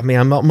 man, oh,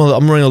 man, I'm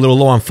running a little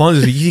low on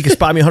funds. You can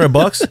spot me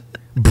 $100,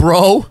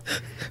 bro,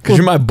 because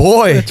you're my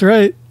boy. That's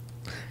right.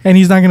 And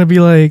he's not gonna be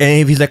like,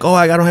 And if he's like, oh,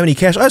 I don't have any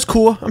cash, oh, that's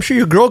cool. I'm sure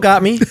your girl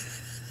got me.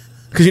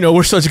 Because,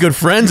 we're such good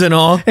friends and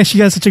all. and she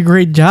got such a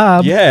great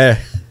job. Yeah.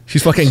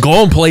 She's fucking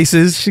going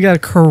places. She got a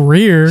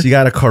career. She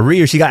got a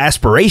career. She got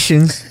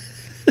aspirations.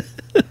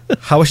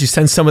 How about she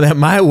send some of that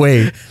my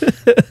way?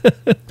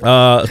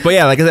 But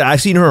yeah, like I said,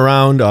 I've seen her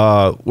around.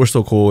 We're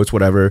so cool. It's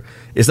whatever.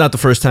 It's not the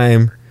first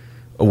time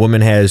a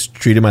woman has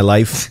treated my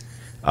life.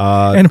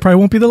 and it probably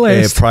won't be the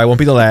It last. probably won't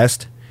be the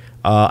last.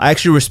 I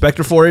actually respect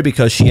her for it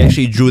because she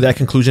actually drew that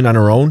conclusion on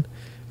her own.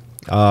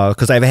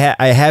 Because I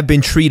have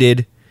been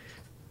treated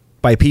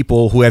by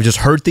people who have just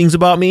heard things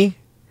about me.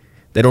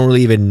 They don't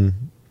really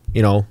even,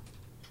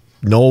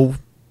 know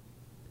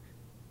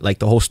like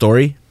the whole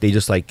story. They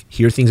just like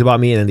hear things about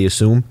me and then they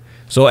assume.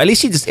 So at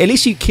least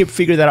she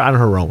figured that out on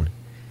her own.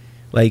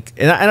 Like,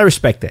 and I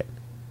respect that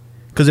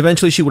because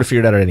eventually she would have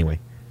figured that out anyway.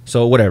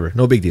 So whatever,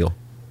 no big deal.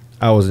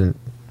 I wasn't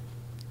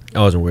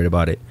worried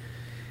about it.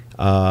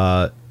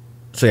 So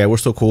yeah, we're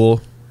still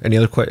cool. Any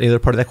other part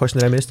of that question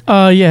that I missed?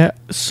 Yeah.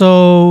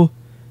 So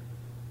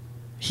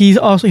he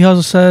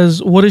also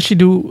says, what does she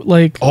do?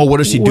 Like, Oh, what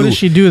does she do? What does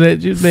she do?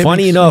 That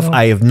Funny makes, enough,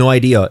 I have no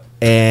idea.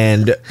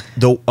 And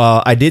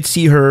I did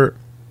see her.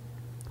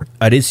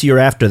 I did see her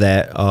after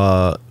that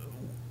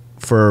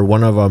for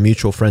one of our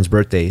mutual friends'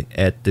 birthday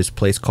at this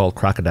place called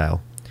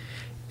Crocodile.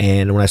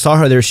 And when I saw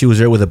her there, she was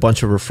there with a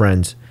bunch of her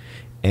friends.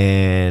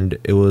 And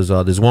it was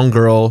this one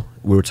girl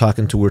we were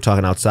talking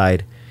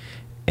outside.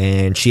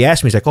 And she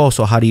asked me, she's like, oh,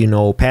 so how do you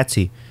know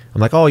Patsy?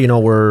 I'm like, oh, I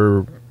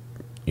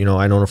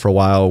know her for a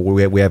while.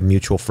 We have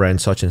mutual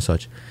friends, such and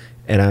such.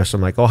 And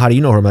I'm like, oh, how do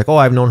you know her? I'm like, oh,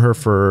 I've known her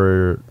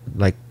for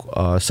like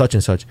such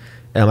and such.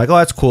 And I'm like, oh,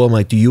 that's cool. I'm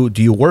like, do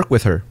you work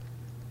with her?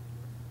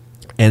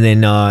 And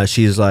then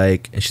she's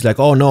like,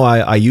 oh no,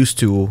 I used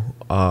to,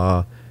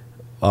 a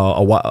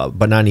while,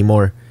 but not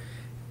anymore.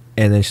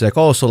 And then she's like,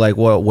 oh, so like,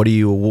 what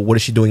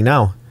is she doing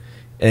now?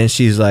 And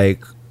she's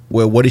like,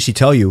 well, what did she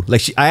tell you?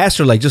 Like, I asked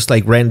her, like, just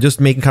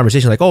making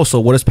conversation, like, oh, so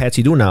what does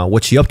Patsy do now?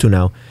 What's she up to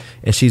now?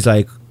 And she's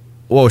like,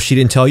 well, she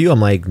didn't tell you? I'm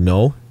like,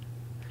 no.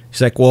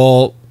 She's like,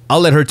 well, I'll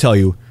let her tell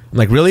you. I'm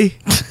like, really?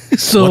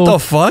 So What the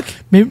fuck?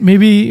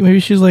 Maybe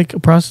she's like a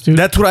prostitute.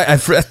 That's what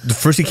the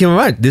first thing came to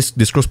my mind. This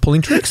girl's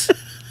pulling tricks.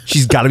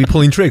 She's got to be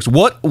pulling tricks.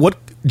 What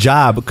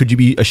job could you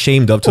be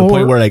ashamed of to the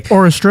point where like,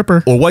 or a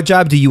stripper. or what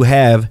job do you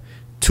have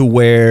to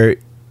where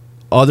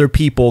other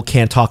people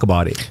can't talk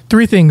about it?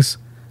 3 things: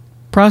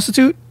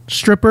 prostitute,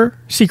 stripper,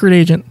 secret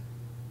agent.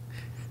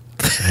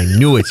 I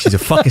knew it. She's a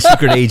fucking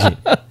secret agent.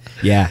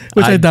 Yeah,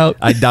 Which I doubt.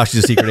 I doubt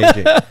she's a secret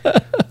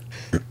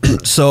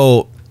agent.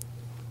 So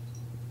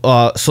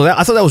I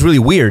thought that was really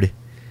weird.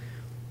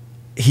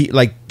 She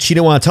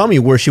didn't want to tell me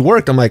where she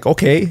worked. I'm like,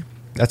 okay,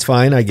 that's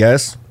fine. I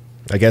guess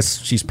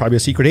she's probably a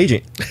secret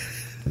agent,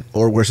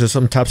 or works at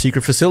some top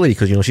secret facility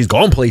because she's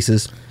going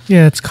places.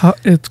 Yeah, it's called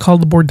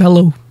the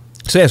bordello.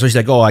 So yeah, so she's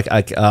like, oh,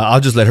 I'll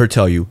just let her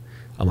tell you.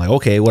 I'm like,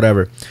 okay,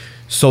 whatever.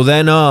 So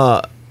then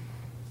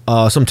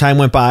some time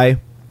went by,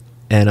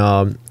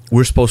 and we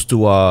were supposed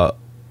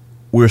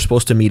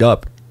to meet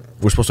up.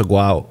 We're supposed to go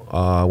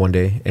out one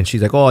day, and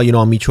she's like, oh,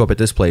 I'll meet you up at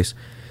this place.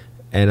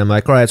 And I'm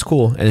like, all right, it's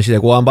cool. And then she's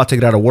like, well, I'm about to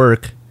get out of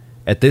work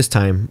at this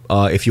time.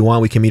 If you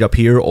want, we can meet up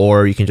here,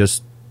 or you can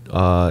just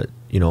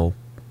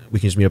we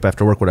can just meet up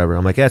after work, whatever.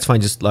 I'm like, yeah, it's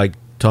fine. Just like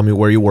tell me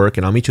where you work,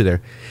 and I'll meet you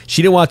there.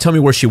 She didn't want to tell me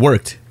where she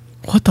worked.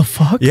 What the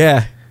fuck?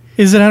 Yeah.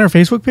 Is it on her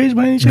Facebook page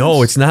by any chance?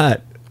 No, it's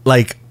not.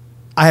 Like,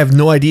 I have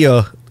no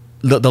idea.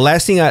 The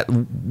last thing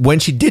when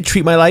she did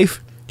treat my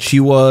life, she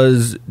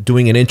was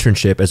doing an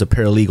internship as a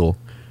paralegal.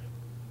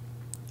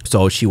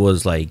 So she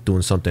was like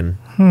doing something.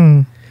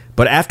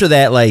 But after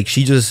that, like,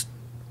 she just,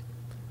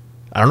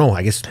 I don't know,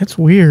 I guess. That's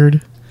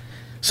weird.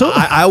 So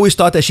I always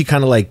thought that she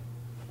kind of like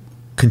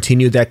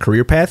continued that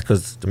career path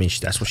because, I mean,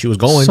 that's where she was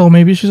going. So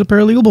maybe she's a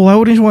paralegal, but why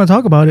wouldn't you want to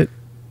talk about it?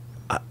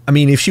 I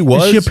mean, if she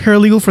was. Is she a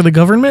paralegal for the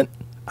government?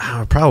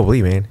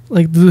 Probably, man.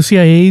 Like, do the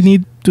CIA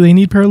do they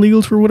need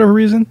paralegals for whatever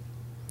reason?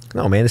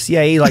 No, man. The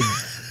CIA, like,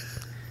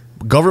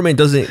 the government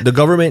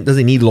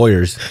doesn't need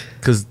lawyers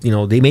because,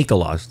 they make the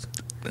laws.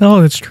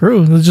 Oh, that's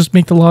true. Let's just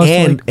make the laws.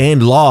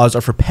 And laws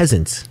are for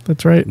peasants.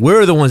 That's right.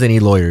 We're the ones that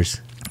need lawyers.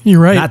 You're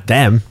right. Not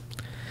them.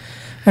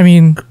 I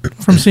mean,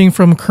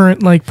 from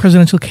current like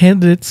presidential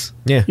candidates,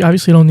 Yeah. you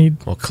obviously don't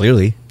need Well,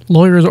 clearly.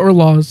 lawyers or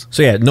laws.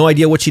 So yeah, no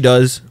idea what she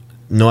does.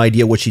 No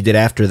idea what she did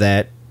after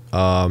that.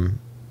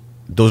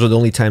 Those are the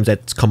only times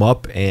that's come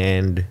up,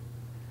 and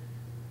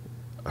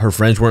her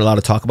friends weren't allowed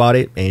to talk about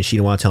it, and she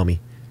didn't want to tell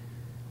me.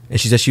 And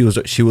she said she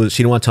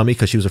didn't want to tell me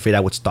because she was afraid I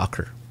would stalk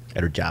her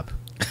at her job.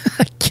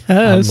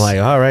 Yes. I'm like,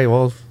 all right,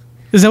 well,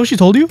 Is that what she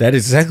told you? That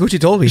is exactly what she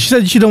told me. She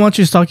said she don't want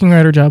you stalking her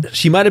at her job.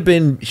 She might have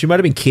been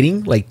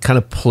kidding, like kind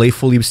of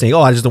playfully saying,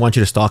 "Oh, I just don't want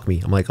you to stalk me."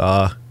 I'm like,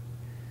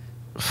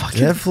 Fucking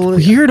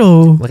definitely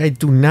weirdo. like I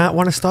do not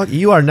want to stalk you.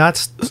 You are not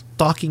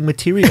stalking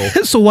material.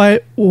 So why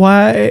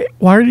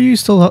do you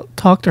still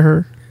talk to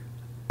her?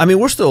 I mean,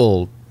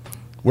 we're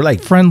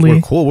like Friendly.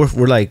 We're cool.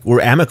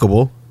 We're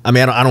amicable. I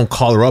mean, I don't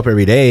call her up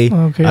every day.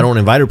 Okay. I don't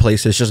invite her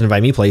places. She doesn't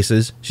invite me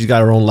places. She's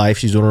got her own life.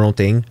 She's doing her own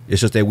thing. It's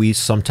just that we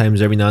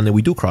sometimes, every now and then,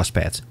 we do cross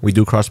paths.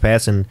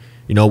 And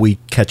we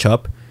catch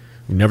up.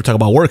 We never talk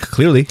about work.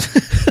 Clearly.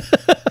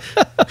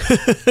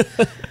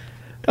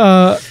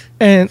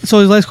 And so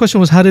his last question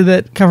was, how did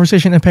that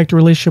conversation impact your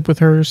relationship with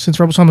her? Since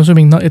so I'm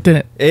assuming it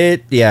didn't.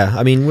 Yeah.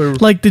 I mean, we're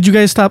Like, did you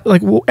guys stop?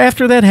 Like,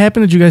 after that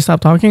happened, did you guys stop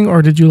talking,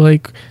 or did you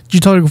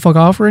tell her to go fuck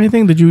off or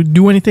anything? Did you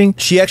do anything?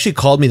 She actually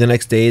called me the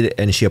next day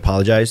and she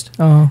apologized.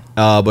 Oh,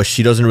 But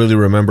she doesn't really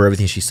remember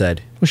everything she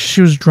said.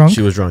 she was drunk.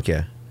 She was drunk,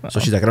 yeah. So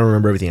she's like, I don't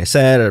remember everything I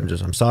said.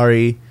 I'm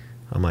sorry.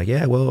 I'm like,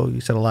 yeah, well, you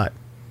said a lot.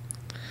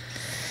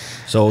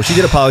 So she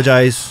did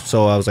apologize.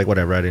 So I was like,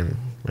 whatever. I don't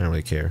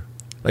really care.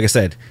 Like I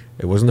said,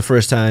 it wasn't the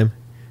first time.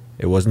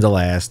 It wasn't the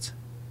last.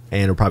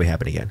 And it'll probably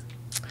happen again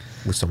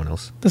with someone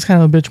else. That's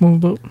kind of a bitch move,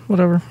 but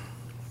whatever.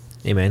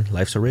 Hey, man,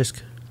 life's a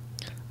risk.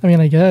 I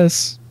mean, I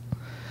guess.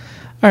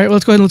 All right,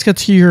 let's go ahead and let's get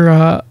to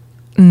your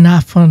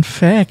not fun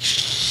facts,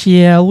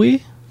 shall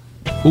we?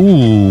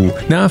 Ooh,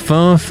 not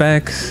fun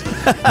facts.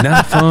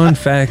 Not fun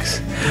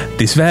facts.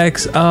 These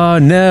facts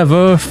are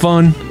never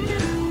fun.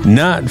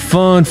 Not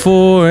fun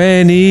for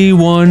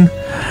anyone.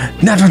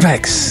 Not fun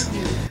facts.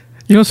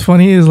 You know what's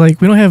funny is, like,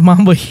 we don't have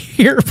Mamba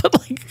here, but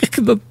like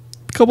the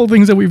couple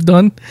things that we've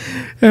done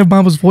have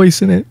Mamba's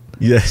voice in it.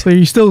 Yes. So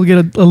you still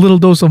get a little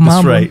dose of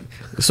Mamba. That's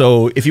right.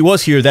 So if he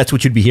was here, that's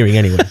what you'd be hearing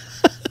anyway.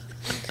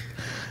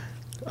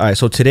 All right,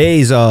 so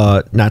today's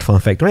not fun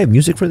fact. Do I have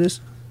music for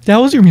this? That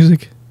was your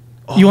music.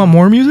 You want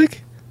more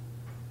music?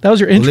 That was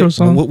your intro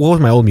song. What was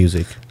my old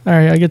music? All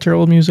right, I get your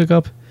old music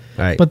up.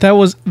 All right. But that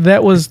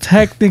was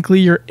technically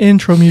your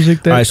intro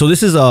music. All right, so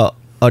this is a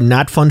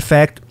not fun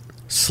fact /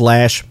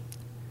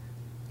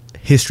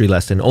 history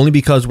lesson. Only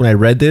because when I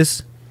read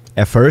this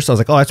at first, I was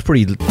like, oh, that's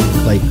pretty,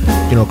 like,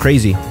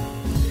 crazy.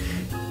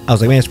 I was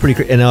like, man, it's pretty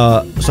crazy. And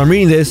so I'm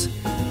reading this,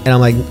 and I'm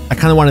like, I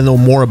kind of want to know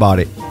more about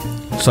it.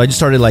 So I just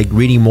started, like,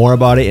 reading more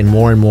about it and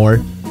more. And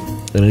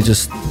it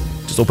just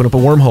opened up a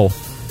wormhole.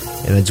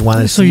 And I just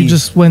wanted to see. So you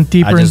just went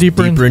deeper and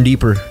deeper. Deeper and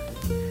deeper.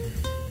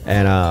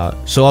 And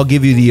so I'll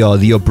give you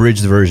the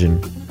abridged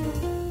version.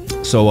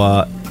 So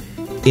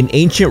in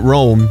ancient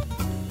Rome,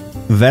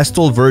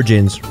 Vestal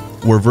virgins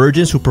were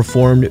virgins who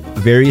performed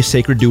various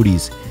sacred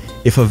duties.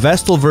 If a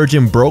Vestal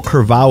virgin broke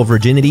her vow of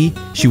virginity,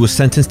 she was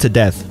sentenced to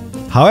death.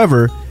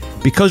 However,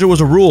 because there was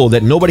a rule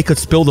that nobody could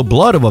spill the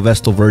blood of a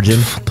Vestal virgin,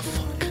 What the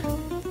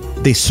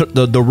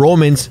fuck? the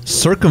Romans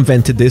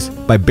circumvented this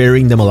by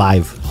burying them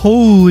alive.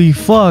 Holy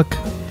fuck.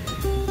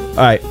 All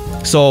right,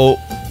 so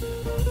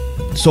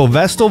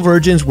Vestal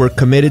virgins were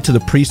committed to the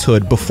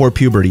priesthood before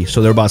puberty,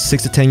 so they're about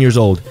 6 to 10 years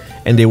old,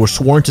 and they were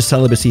sworn to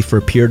celibacy for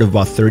a period of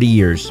about 30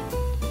 years.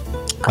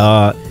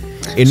 So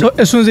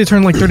as soon as they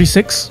turn like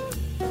 36,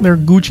 they're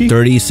Gucci.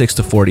 36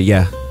 to 40,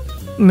 yeah.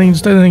 And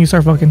then you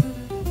start fucking.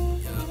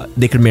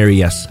 They could marry,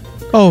 yes.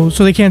 Oh,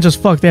 so they can't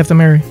just fuck. They have to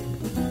marry.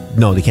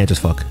 No, they can't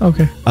just fuck.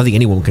 Okay. I don't think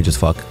anyone can just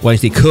fuck. Well,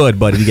 they could,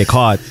 but if you get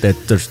caught, that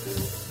there's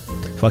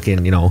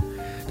fucking,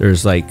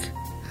 there's like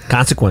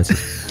consequences.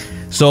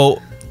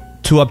 So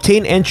to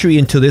obtain entry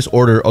into this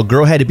order, a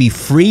girl had to be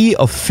free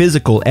of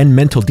physical and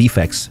mental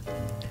defects.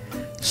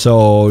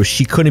 So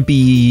she couldn't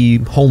be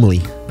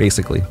homely,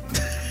 basically.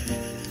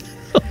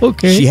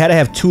 Okay. She had to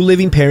have 2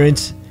 living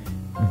parents,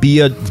 be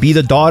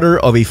the daughter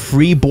of a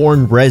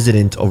freeborn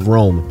resident of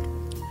Rome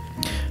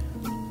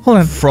Hold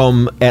on.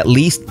 from at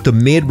least the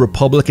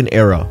mid-Republican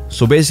era.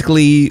 So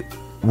basically,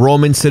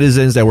 Roman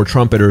citizens that were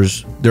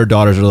trumpeters, their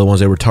daughters are the ones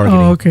they were targeting.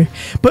 Oh, okay.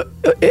 But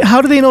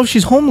how do they know if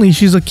she's homely?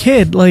 She's a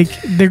kid. Like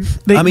they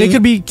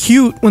could be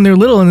cute when they're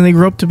little, and then they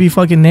grow up to be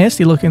fucking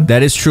nasty looking.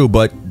 That is true,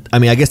 but I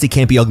mean, I guess they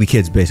can't be ugly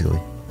kids, basically.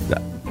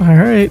 All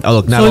right. Oh,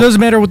 look, now- so it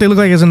doesn't matter what they look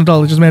like as an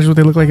adult. It just matters what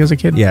they look like as a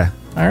kid. Yeah.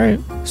 All right.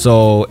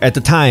 So at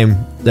the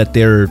time that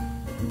they're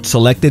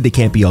selected, they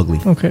can't be ugly.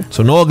 Okay.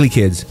 So no ugly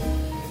kids,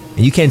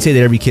 and you can't say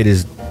that every kid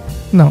is,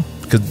 No.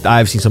 because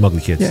I've seen some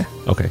ugly kids. Yeah.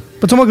 Okay.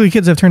 But some ugly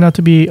kids have turned out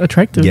to be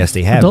attractive. Yes,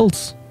 they have.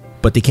 Adults.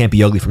 But they can't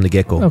be ugly from the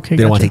get-go. Okay,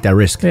 They don't want to gotcha. take that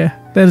risk. Yeah,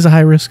 that is a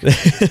high risk.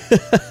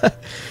 All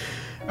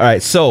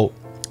right, so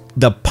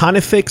the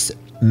Pontifex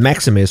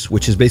Maximus,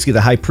 which is basically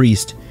the high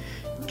priest,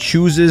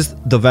 chooses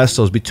the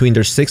Vestals between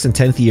their 6th and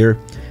 10th year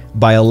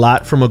by a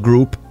lot from a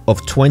group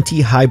of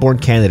 20 highborn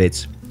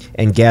candidates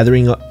and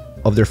gathering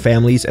of their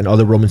families and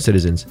other Roman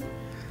citizens.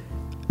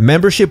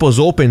 Membership was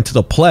open to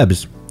the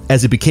plebs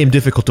as it became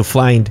difficult to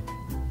find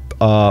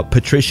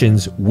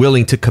patricians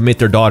willing to commit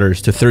their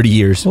daughters to 30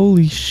 years.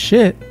 Holy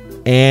shit.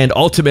 And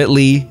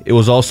ultimately, it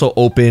was also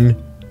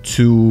open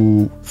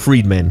to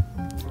freedmen.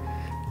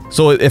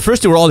 So at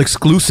first, they were all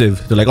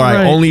exclusive. They're like, all right,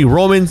 Right. only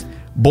Romans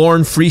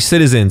born free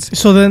citizens.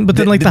 So then, but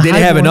then like they didn't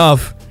have highborn-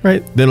 enough.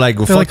 Right. They're like,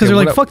 well, They're like- 'cause it. they're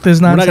like, We're fuck this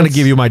We're not going to nonsense.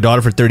 give you my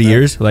daughter for 30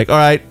 years. Like, all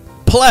right,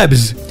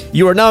 plebs,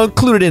 you are now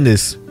included in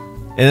this.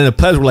 And then the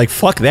plebs were like,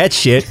 fuck that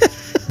shit.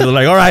 They're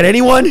like, all right,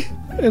 anyone?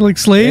 And like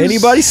slaves.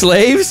 Anybody?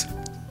 Slaves?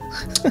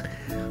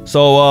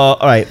 So, all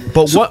right.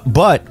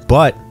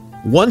 But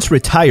once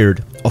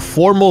retired, a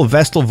formal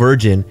Vestal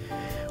Virgin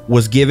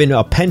was given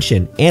a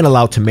pension and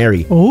allowed to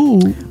marry. Oh.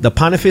 The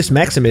Pontifex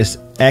Maximus,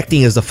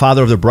 acting as the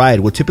father of the bride,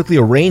 would typically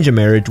arrange a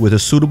marriage with a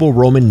suitable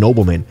Roman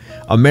nobleman.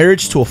 A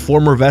marriage to a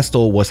former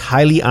Vestal was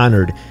highly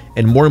honored,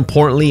 and more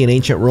importantly in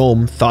ancient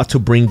Rome, thought to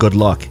bring good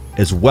luck,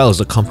 as well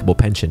as a comfortable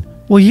pension.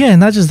 Well, yeah,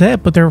 not just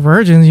that, but they're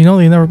virgins. You know,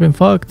 they've never been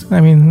fucked.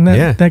 I mean,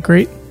 that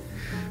great.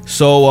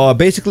 So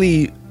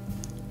basically,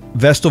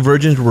 Vestal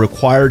virgins were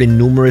required in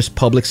numerous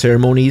public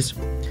ceremonies,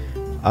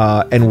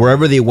 and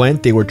wherever they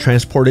went, they were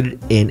transported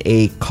in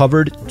a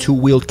covered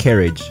two-wheeled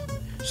carriage.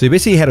 So they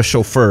basically had a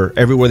chauffeur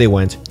everywhere they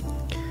went,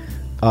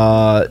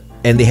 and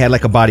they had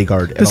like a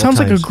bodyguard. This sounds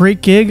like a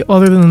great gig,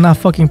 other than the not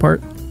fucking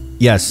part.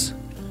 Yes.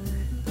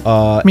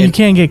 I mean, you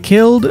can't get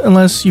killed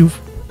unless you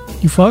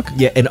fuck.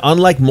 Yeah, and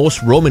unlike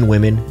most Roman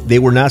women, they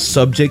were not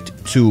subject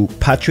to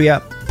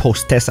patria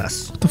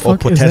potestas the or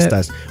fuck is that?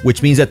 potestas,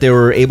 which means that they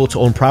were able to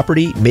own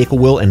property, make a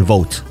will, and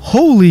vote.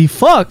 Holy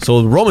fuck!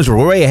 So the Romans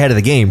were way ahead of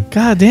the game.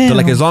 God damn. They're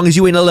like, as long as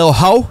you ain't a little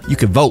hoe, you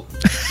can vote.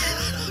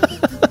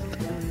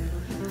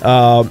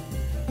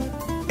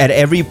 At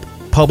every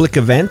public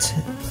event,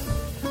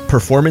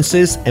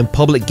 performances, and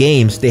public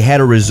games, they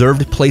had a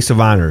reserved place of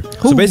honor. So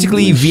Holy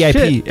basically, VIP.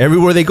 shit.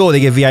 Everywhere they go, they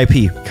get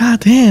VIP. God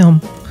damn.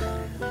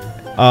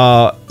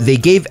 They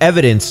gave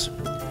evidence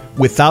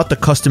without the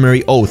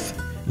customary oath,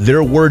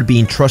 their word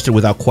being trusted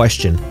without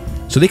question.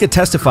 So they could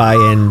testify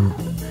and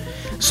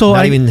So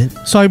Not I'd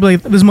be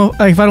like,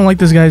 if I don't like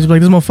this guy, I'd be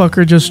like, this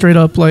motherfucker just straight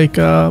up like,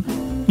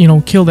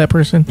 kill that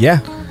person. yeah,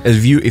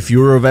 if you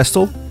were a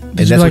Vestal, and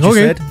Just that's be what like,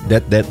 you okay.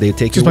 said, that they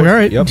take Just your like, word. all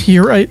right, Yep.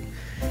 you're right.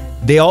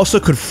 They also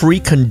could free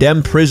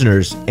condemned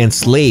prisoners and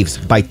slaves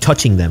by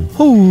touching them.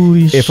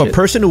 Holy shit. If a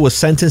person who was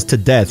sentenced to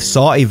death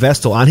saw a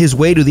Vestal on his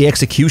way to the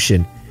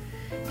execution,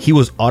 he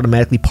was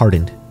automatically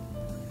pardoned.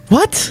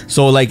 What?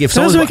 So like if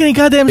That doesn't make any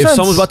goddamn if sense.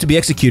 someone's about to be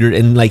executed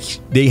and like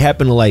they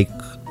happen to like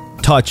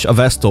touch a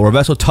Vestal or a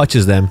Vestal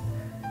touches them,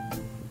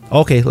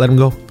 okay, let them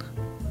go.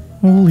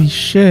 Holy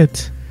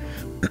shit.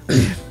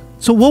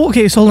 So what?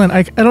 Okay, so hold on.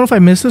 I don't know if I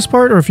missed this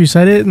part or if you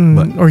said it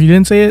or you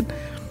didn't say it.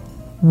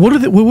 What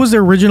was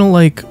their original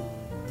like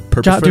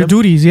Purpose for their them?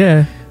 duties?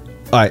 Yeah.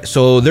 All right,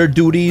 so their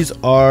duties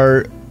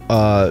are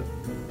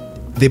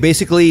they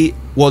basically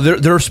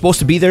they're supposed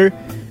to be there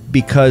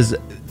because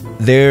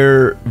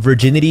their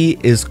virginity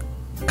is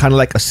kind of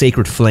like a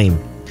sacred flame,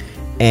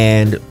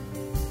 and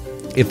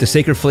if the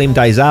sacred flame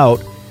dies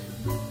out,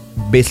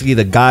 basically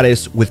the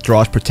goddess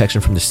withdraws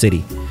protection from the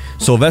city.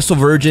 So Vestal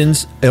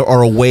virgins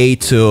are a way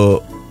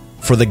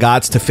for the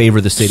gods to favor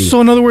the city.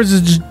 So in other words,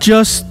 it's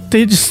just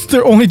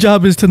their only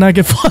job is to not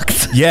get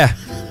fucked. Yeah,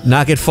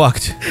 not get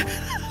fucked.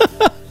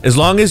 As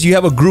long as you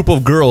have a group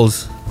of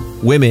girls,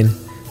 women,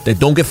 that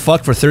don't get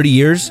fucked for 30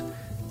 years,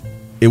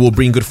 it will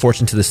bring good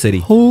fortune to the city.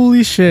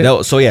 Holy shit.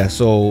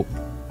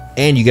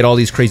 And you get all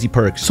these crazy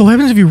perks. So what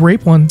happens if you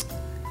rape one?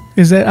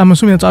 I'm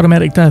assuming that's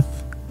automatic death.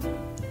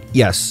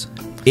 Yes,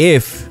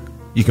 if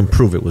you can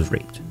prove it was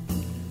raped.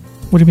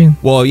 What do you mean?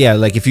 Well, yeah,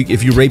 like if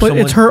you rape But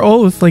someone, it's her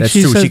oath. Like That's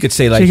she true. said, She could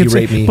say, like, "You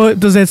raped me." But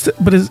does that?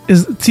 But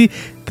see,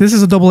 this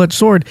is a double-edged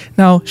sword.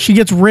 Now she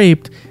gets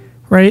raped,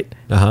 right?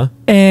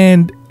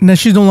 And now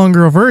she's no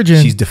longer a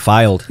virgin. she's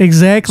defiled.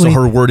 Exactly.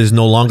 So her word is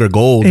no longer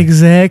gold.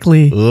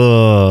 Exactly.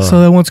 Ugh.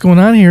 So then what's going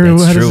on here?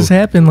 That's How true. does this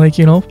happen? Like,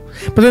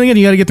 But then again,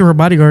 you got to get through her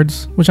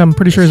bodyguards, which I'm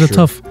pretty sure is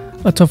That's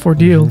a tough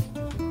ordeal.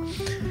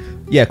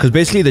 Yeah, because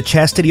basically the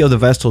chastity of the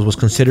Vestals was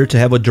considered to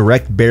have a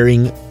direct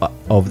bearing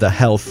of the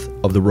health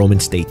of the Roman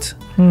state.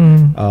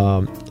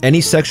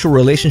 Any sexual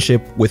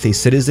relationship with a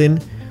citizen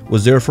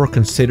was therefore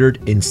considered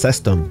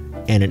incestum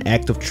and an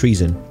act of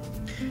treason.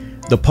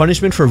 The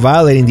punishment for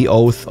violating the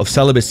oath of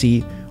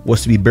celibacy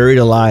was to be buried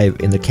alive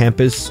in the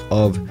campus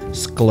of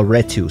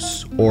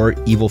Scleretus, or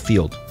evil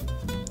field.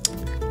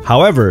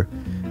 However,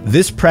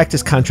 this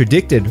practice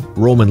contradicted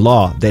Roman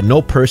law that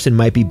no person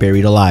might be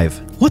buried alive.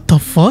 What the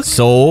fuck?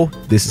 So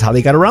this is how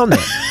they got around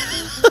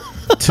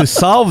that. To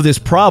solve this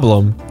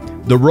problem,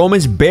 the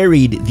Romans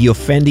buried the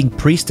offending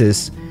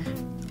priestess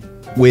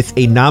with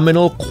a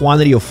nominal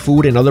quantity of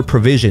food and other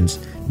provisions,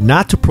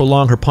 not to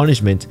prolong her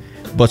punishment,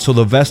 but so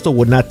the Vestal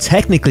would not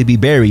technically be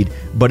buried,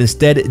 but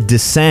instead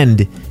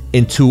descend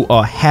into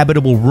a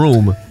habitable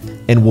room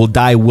and will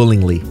die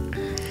willingly.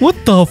 What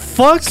the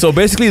fuck? So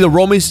basically the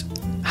Romans,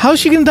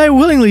 How's she gonna die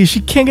willingly? She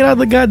can't get out of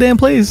the goddamn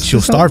place.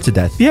 she'll starve to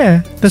death.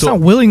 Yeah, that's So-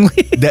 not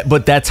willingly.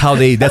 But that's how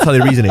they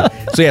reason it.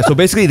 So yeah, so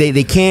basically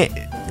they can't,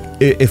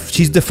 if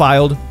she's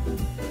defiled,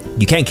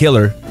 you can't kill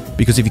her,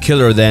 because if you kill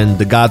her, then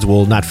the gods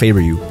will not favor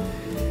you.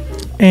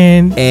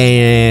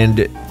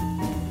 And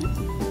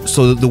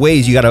So the way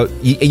is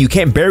you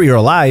can't bury her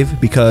alive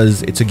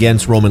because it's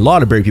against Roman law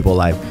to bury people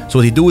alive. So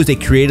what they do is they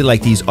created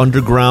like these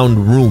underground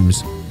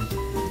rooms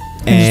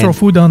just throw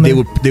food down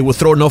there. They would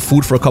throw enough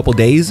food for a couple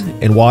days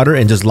and water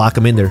and just lock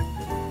them in there.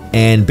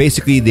 And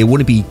basically, they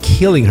wouldn't be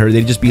killing her.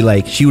 They'd just be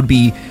like, she would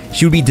be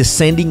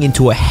descending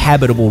into a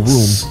habitable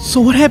room. So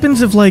what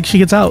happens if like she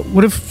gets out?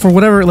 What if for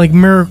whatever like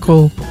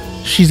miracle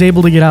she's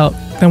able to get out?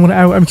 Then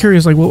I'm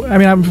curious. Like, well, I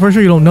mean, I'm pretty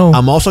sure you don't know.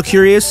 I'm also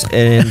curious,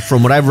 and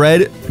from what I've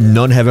read,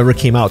 none have ever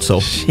came out. So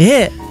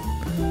shit,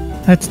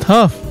 that's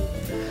tough.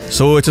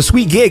 So it's a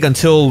sweet gig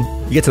until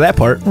you get to that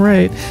part.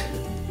 Right,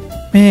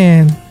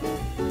 man.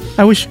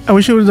 I wish I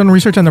would have done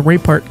research on the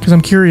rape part because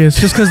I'm curious.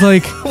 Just because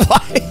like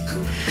why?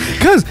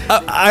 Because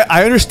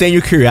I understand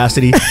your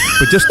curiosity,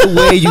 but just the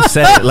way you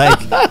said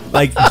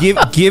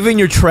it, given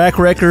your track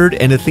record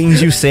and the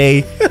things you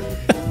say,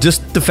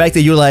 just the fact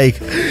that you're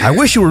like, I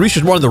wish you would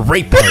research more on the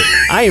rape part.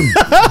 I am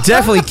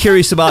definitely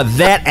curious about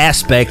that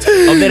aspect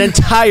of that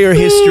entire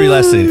history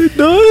lesson.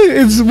 No,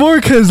 it's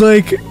more because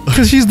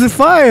she's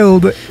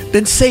defiled.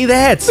 Then say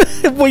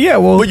that. Well, yeah,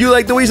 well, but you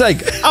like the way he's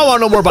like, I want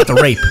to know more about the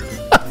rape.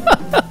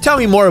 Tell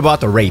me more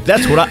about the rape.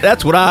 That's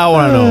what I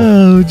want to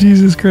know. Oh,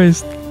 Jesus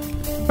Christ.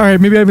 All right,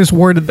 maybe I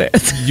misworded that.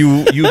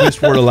 You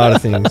misworded a lot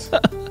of things.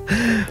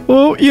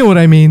 Well, you know what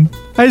I mean.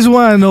 I just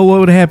want to know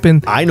what would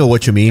happen. I know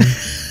what you mean,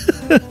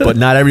 but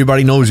not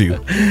everybody knows you.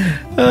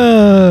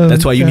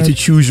 That's why you need to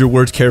choose your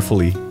words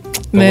carefully.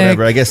 But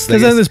whatever, I guess.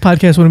 Because then this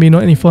podcast wouldn't be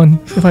any fun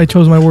if I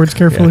chose my words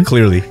carefully. Yeah,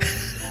 clearly.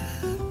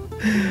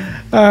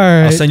 All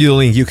right. I'll send you the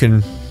link. You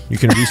can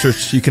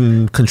research. You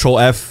can Control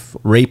F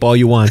rape all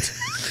you want.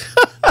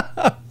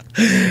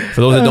 For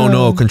those that don't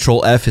know,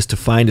 Control F is to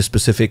find a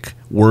specific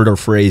word or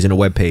phrase in a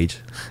web page.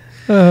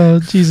 Oh,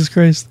 Jesus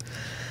Christ.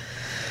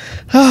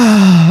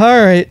 All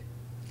right.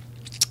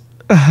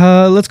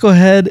 Let's go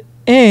ahead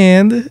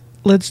and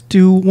let's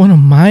do one of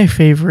my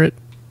favorite.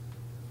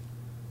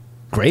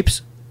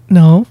 Grapes?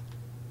 No.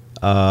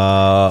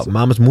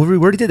 Mama's Movie?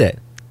 We already did that.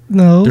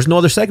 No. There's no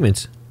other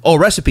segments. Oh,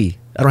 recipe.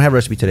 I don't have a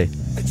recipe today.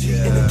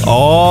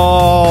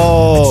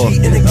 Oh,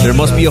 there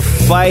must be a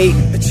fight.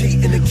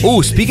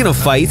 Oh, speaking of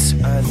fights,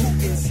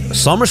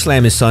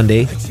 SummerSlam is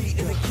Sunday.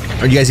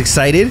 Are you guys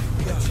excited?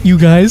 You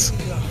guys?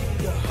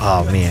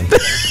 Oh, man.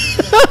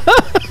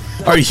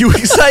 Are you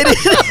excited?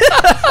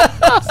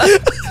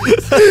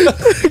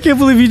 I can't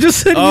believe you just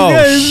said you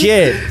guys. Oh,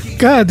 shit.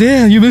 God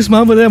damn, you miss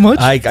Mama that much?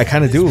 I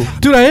kind of do.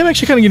 Dude, I am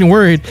actually kind of getting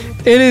worried.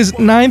 It is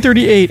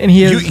 9:38 and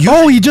he has...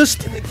 he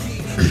just...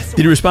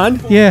 Did you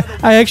respond? Yeah,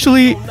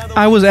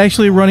 I was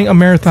actually running a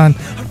marathon.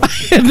 I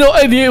had no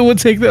idea it would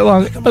take that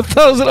long.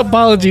 1,000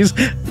 apologies.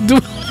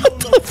 Dude, what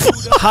the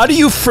fuck? How do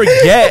you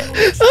forget?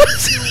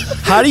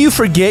 How do you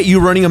forget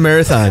you running a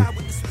marathon?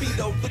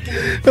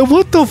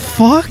 What the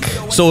fuck?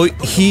 So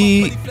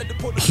he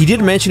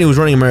did mention he was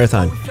running a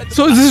marathon.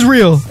 So this is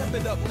real.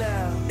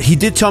 He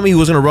did tell me he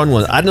was going to run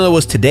one. I didn't know it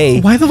was today.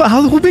 Who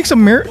makes a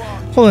marathon?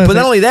 Hold on. But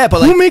not only that,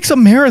 but who makes a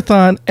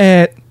marathon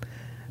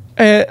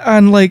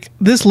on like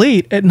this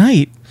late at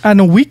night on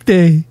a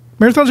weekday?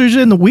 Marathons are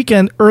usually in the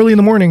weekend, early in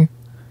the morning.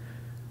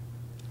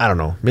 I don't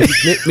know. Maybe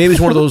it's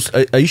one of those.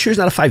 Are you sure it's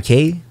not a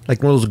 5K?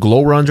 Like one of those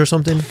glow runs or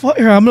something?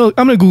 Here, I'm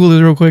gonna Google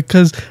this real quick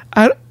because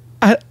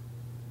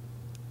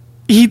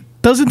he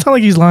doesn't sound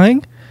like he's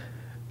lying,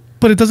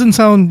 but it doesn't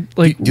sound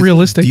like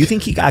realistic. Do you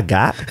think he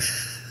got?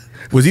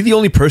 Was he the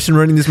only person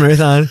running this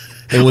marathon?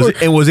 And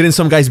was it in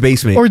some guy's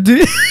basement? Or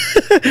did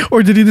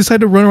he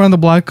decide to run around the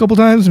block a couple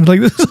times and be like,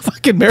 this is a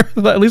fucking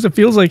marathon? At least it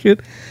feels like it.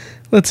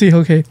 Let's see.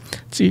 Okay.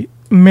 Let's see.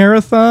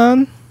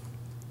 Marathon.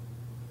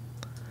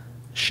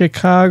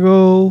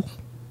 Chicago.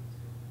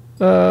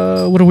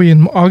 What are we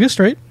in? August,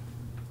 right?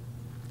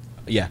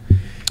 Yeah.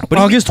 But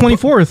August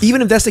 24th.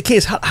 Even if that's the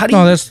case, how do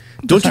you... No,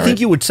 don't you think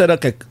you would set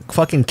up a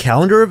fucking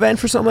calendar event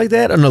for something like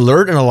that? An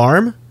alert, an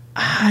alarm?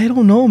 I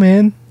don't know,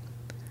 man.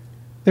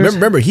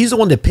 Remember, he's the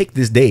one that picked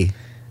this day.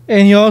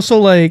 And he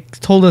also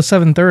told us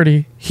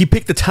 7:30. He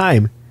picked the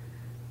time.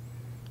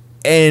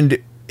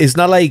 And it's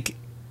not like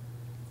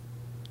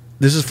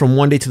this is from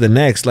one day to the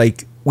next.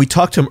 Like, we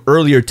talked to him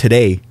earlier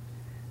today.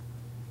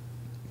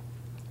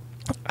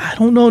 I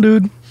don't know,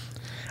 dude.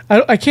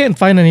 I can't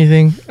find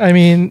anything. I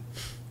mean,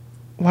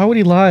 why would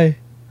he lie?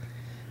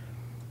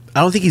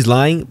 I don't think he's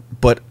lying,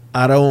 but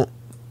I don't...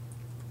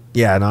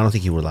 Yeah, no, I don't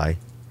think he would lie.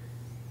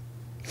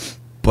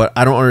 But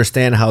I don't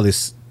understand how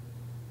this...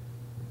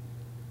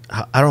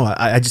 I don't know.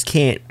 I just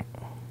can't...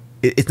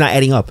 It's not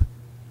adding up.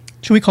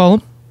 Should we call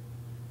him?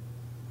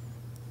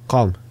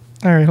 Call him.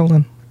 All right, hold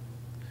on.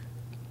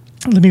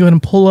 Let me go ahead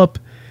and pull up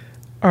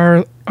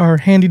our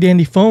handy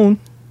dandy phone.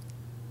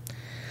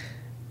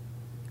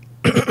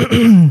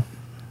 I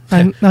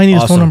need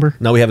his phone number.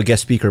 Now we have a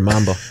guest speaker,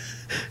 Mamba.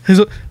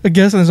 A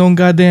guest on his own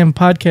goddamn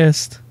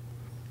podcast.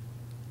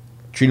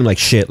 Treat him like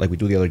shit, like we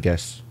do the other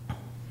guests.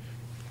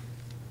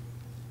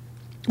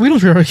 We don't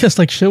treat our guests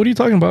like shit. What are you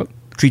talking about?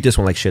 Treat this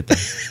one like shit, then.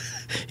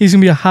 He's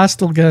gonna be a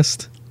hostile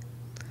guest.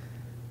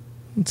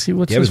 Let's see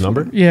what's. Do you have his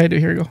number? Yeah, I do.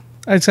 Here we go.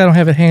 I don't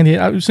have it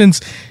handy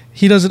since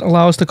he doesn't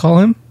allow us to call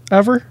him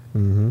ever.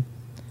 Mm-hmm.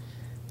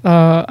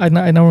 I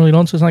normally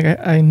don't, so it's not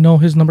like I know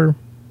his number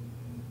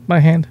by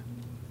hand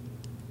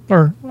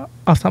or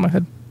off the top of my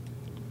head.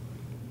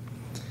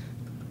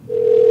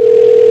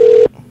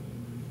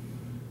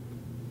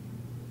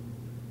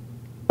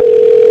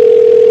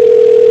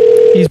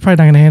 probably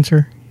not going to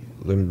answer.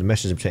 Let me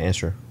message him to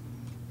answer.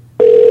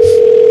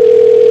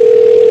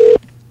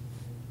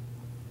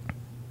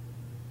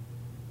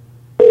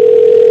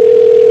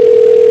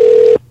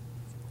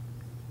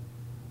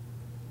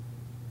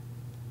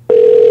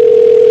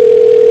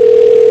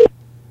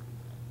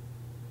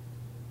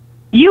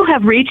 You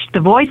have reached the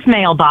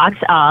voicemail box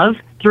of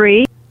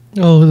 3.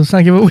 Oh, let's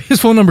not give away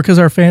his phone number because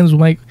our fans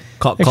might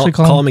Call actually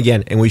call him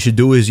again. And what you should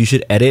do is you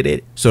should edit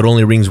it so it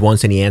only rings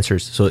once and he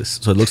answers. So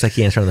it looks like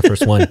he answered on the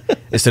first one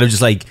instead of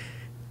just like,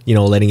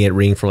 letting it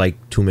ring for like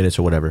 2 minutes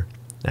or whatever.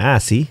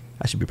 See?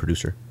 I should be a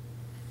producer.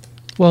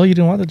 Well, you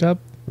didn't want the job.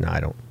 No, I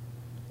don't.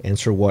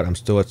 Answer what? I'm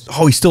still at...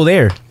 Oh, he's still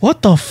there.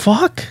 What the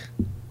fuck?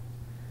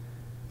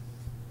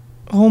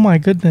 Oh my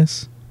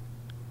goodness.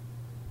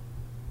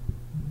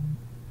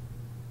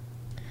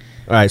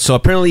 All right, so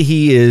apparently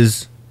he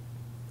is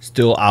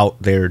still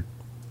out there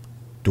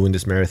doing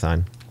this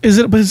marathon. Is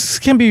it? But this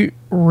can't be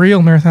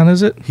real marathon,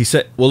 is it? He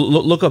said, well,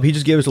 look up. He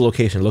just gave us a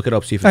location. Look it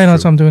up, see if it's I know true.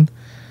 that's what I'm doing.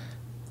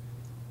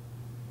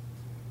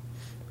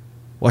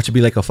 Watch it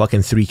be like a fucking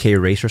 3K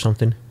race or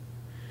something.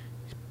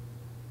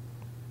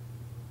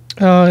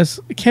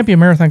 It can't be a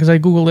marathon because I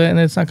Googled it and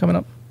it's not coming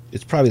up.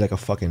 It's probably like a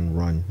fucking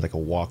run, like a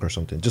walk or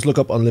something. Just look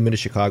up Unlimited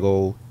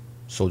Chicago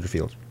Soldier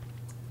Field.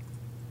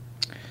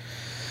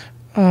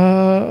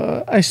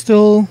 I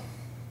still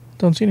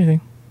don't see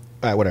anything.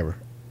 All right, whatever.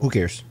 Who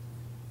cares?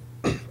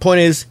 Point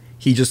is,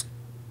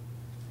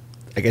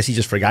 I guess he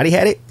just forgot he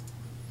had it.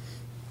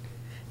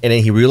 And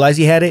then he realized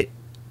he had it.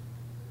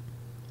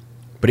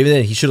 But even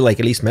then, he should have like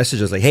at least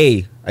messaged us like,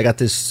 hey, I got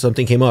this,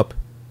 something came up.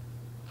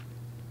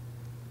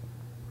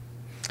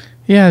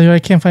 Yeah, dude, I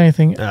can't find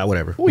anything.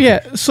 Whatever. Well,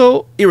 yeah,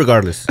 so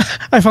Irregardless.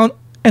 I found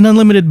an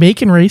unlimited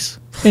bacon race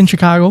in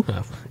Chicago.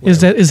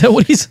 Is that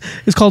what it's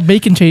called?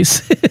 Bacon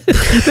chase.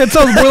 That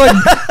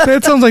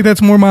sounds like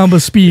that's more Mamba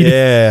speed.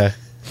 Yeah.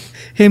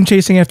 Him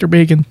chasing after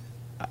bacon.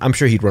 I'm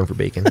sure he'd run for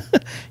bacon.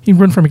 He'd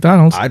run for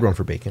McDonald's. I'd run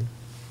for bacon.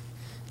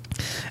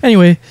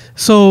 Anyway,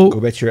 so Go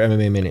bet your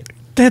MMA minute.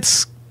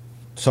 that's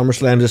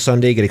SummerSlam this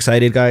Sunday. Get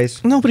excited,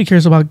 guys. nobody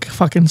cares about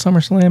fucking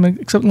SummerSlam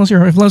except unless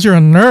you're a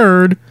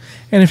nerd.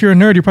 And if you're a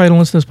nerd, you probably don't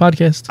listen to this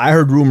podcast. I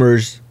heard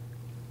rumors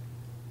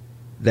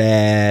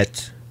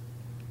that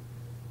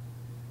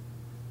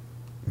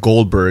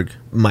Goldberg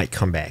might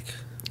come back.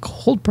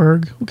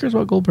 Goldberg? Who cares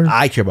about Goldberg?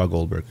 I care about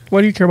Goldberg.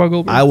 Why do you care about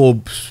Goldberg? I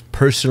will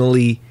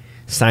personally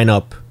sign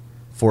up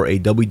for a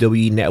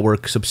WWE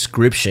Network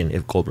subscription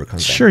if Goldberg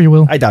comes back. Sure you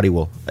will. I doubt he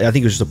will. I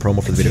think it was just a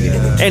promo for the video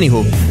game.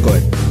 Anywho, go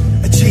ahead.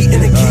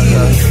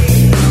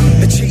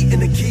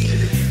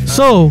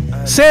 So,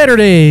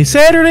 Saturday,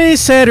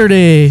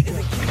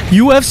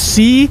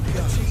 UFC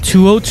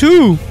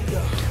 202,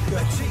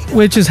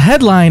 which is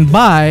headlined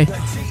by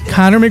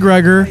Conor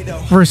McGregor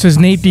versus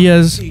Nate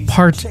Diaz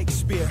Part 2.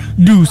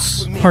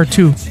 Part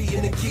 2.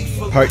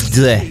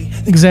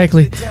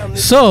 Exactly.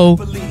 So,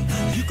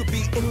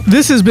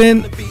 this has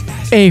been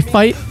a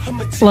fight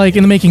like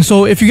in the making.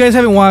 So, if you guys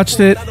haven't watched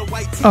it,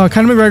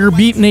 Conor McGregor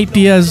beat Nate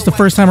Diaz the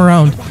first time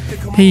around.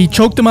 He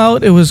choked him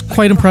out. It was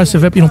quite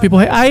impressive.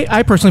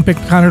 I personally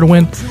picked Conor to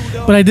win,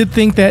 but I did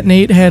think that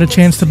Nate had a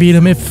chance to beat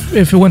him if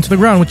it went to the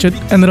ground, which it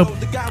ended up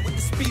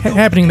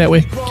happening that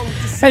way.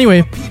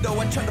 Anyway,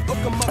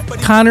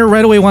 Conor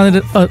right away wanted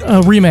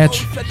a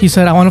rematch. He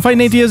said, I want to fight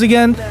Nate Diaz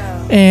again,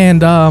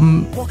 and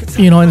and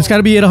it's got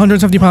to be at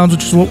 170 pounds,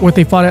 which is what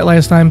they fought at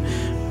last time.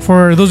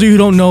 For those of you who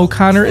don't know,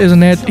 Conor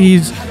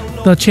he's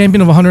the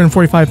champion of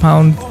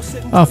 145-pound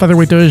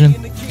featherweight division.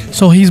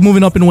 So he's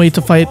moving up in weight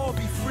to fight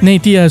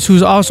Nate Diaz,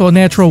 who's also a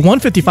natural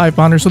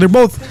 155-pounder. So they're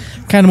both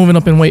kind of moving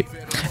up in weight.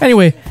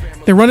 Anyway,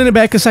 they're running it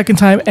back a second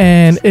time,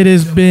 and it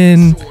has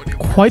been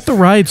quite the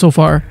ride so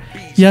far.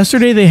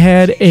 Yesterday they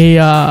had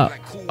a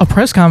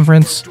press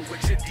conference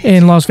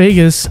in Las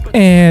Vegas,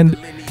 and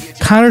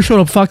Conor showed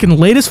up fucking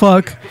late as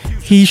fuck.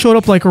 He showed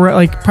up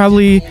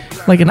probably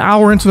an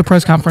hour into the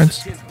press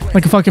conference,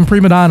 like a fucking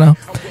prima donna.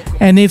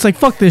 And Nate's like,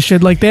 fuck this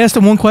shit. Like, they asked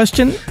him one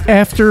question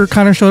after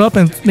Conor showed up,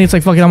 and Nate's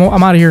like, fuck it, I'm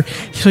out of here.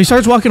 So he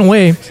starts walking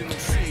away,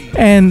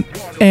 and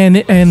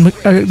they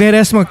had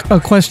asked him a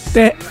question.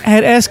 They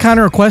had asked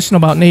Conor a question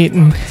about Nate,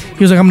 and he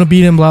was like, I'm gonna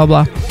beat him, blah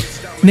blah.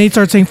 Nate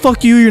started saying,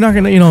 fuck you, you're not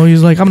gonna,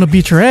 he's like, I'm gonna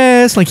beat your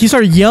ass. Like, he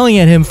started yelling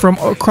at him from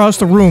across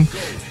the room.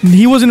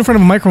 He wasn't in front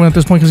of a microphone at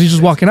this point because he's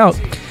just walking out.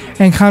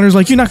 And Conor's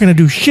like, you're not gonna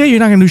do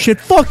shit,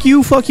 fuck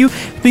you.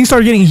 Things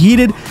started getting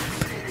heated.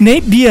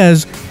 Nate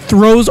Diaz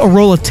throws a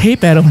roll of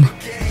tape at him.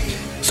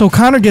 So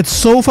Conor gets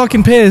so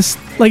fucking pissed.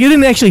 Like, it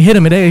didn't actually hit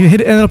him. It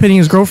ended up hitting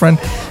his girlfriend.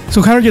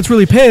 So Conor gets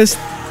really pissed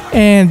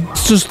and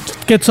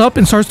just gets up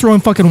and starts throwing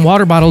fucking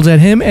water bottles at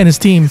him and his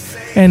team.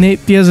 And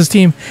Nate Diaz's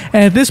team.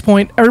 And at this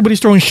point, everybody's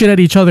throwing shit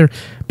at each other.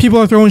 People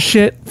are throwing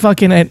shit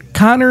fucking at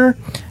Conor.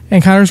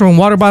 And Conor's throwing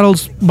water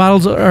bottles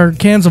or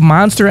cans of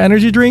Monster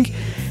energy drink.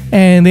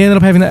 And they ended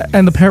up having to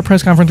end the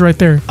press conference right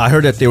there. I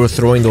heard that they were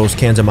throwing those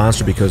cans of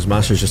Monster because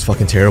Monster is just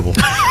fucking terrible.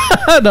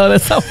 No,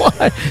 that's not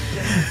why.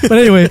 But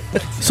anyway,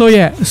 so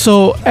yeah.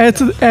 So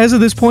as of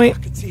this point,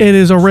 it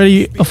is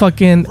already a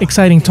fucking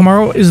exciting.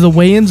 Tomorrow is the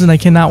weigh-ins, and I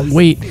cannot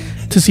wait.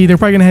 to see. They're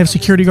probably gonna have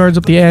security guards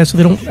up the ass so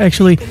they don't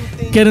actually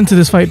get into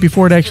this fight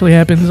before it actually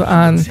happens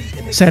on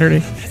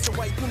Saturday.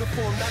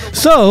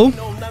 So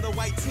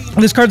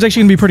this card's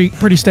actually gonna be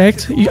pretty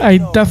stacked. I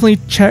definitely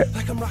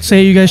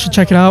say you guys should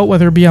check it out,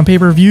 whether it be on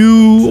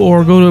pay-per-view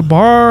or go to a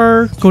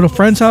bar, go to a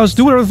friend's house,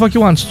 do whatever the fuck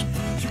you want.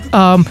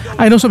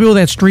 I know some people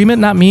that stream it,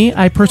 not me.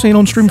 I personally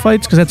don't stream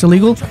fights because that's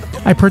illegal.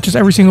 I purchase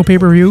every single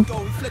pay-per-view,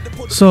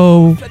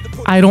 so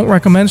I don't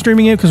recommend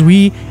streaming it because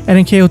we at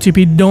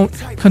NKOTP don't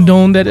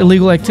condone that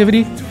illegal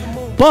activity.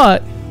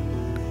 But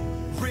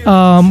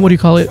what do you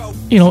call it?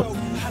 You know,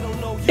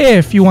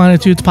 if you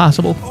wanted to, it's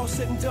possible.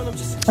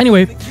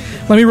 Anyway,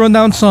 let me run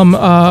down some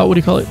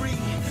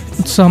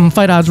some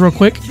fight odds real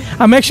quick.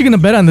 I'm actually gonna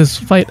bet on this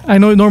fight. I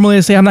know normally I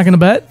say I'm not gonna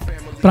bet,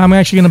 but I'm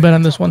actually gonna bet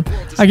on this one.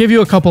 I'll give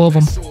you a couple of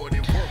them.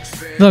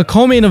 The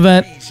co-main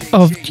event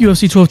of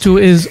UFC 202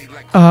 is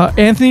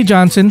Anthony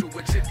Johnson,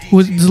 who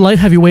is light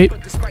heavyweight,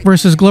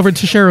 versus Glover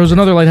Teixeira, who's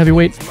another light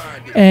heavyweight.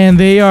 And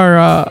they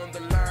are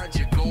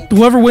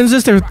whoever wins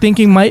this, they're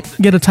thinking might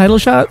get a title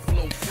shot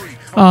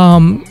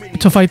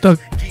to fight the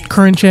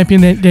current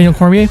champion Daniel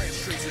Cormier.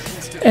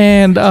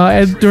 And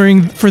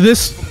the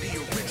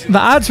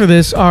odds for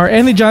this are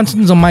Anthony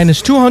Johnson's a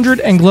 -200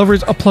 and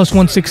Glover's a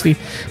 +160.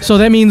 So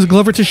that means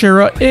Glover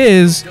Teixeira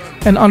is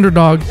an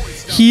underdog.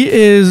 He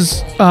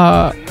is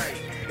what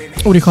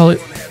do you call it?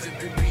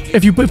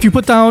 If you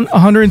put down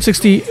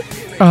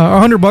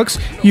 $100,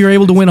 you're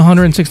able to win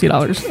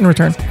 $160 in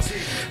return.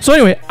 So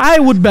anyway, I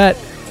would bet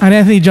on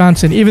Anthony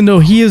Johnson, even though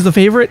he is the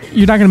favorite.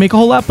 You're not gonna make a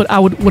whole lot, but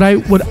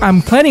what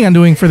I'm planning on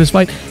doing for this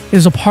fight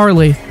is a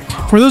parlay.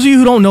 For those of you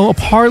who don't know, what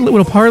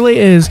a parlay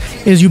is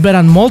you bet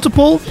on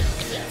multiple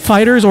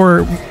fighters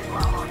or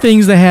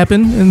things that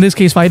happen, in this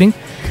case fighting,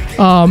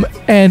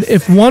 and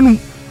if one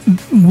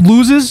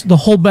loses, the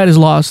whole bet is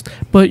lost,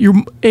 but you're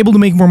able to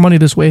make more money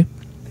this way.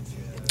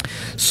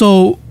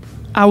 So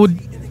I would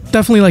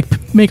definitely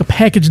make a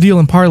package deal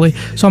and parlay.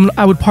 So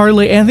I would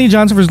parlay Anthony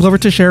Johnson versus Glover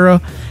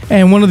Teixeira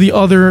and one of the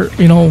other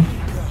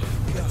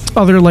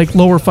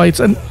lower fights,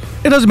 and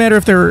it doesn't matter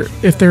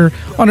if they're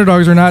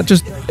underdogs or not.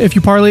 Just if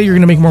you parlay, you're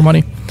gonna make more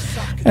money.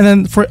 And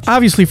then for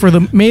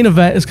the main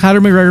event is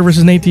Conor McGregor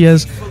versus Nate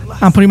Diaz.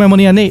 I'm putting my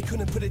money on Nate.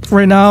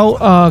 Right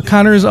now,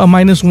 Conor's a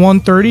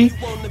 -130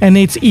 and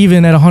Nate's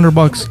even at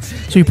 $100.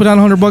 So you put down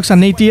 $100 on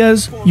Nate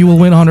Diaz, you will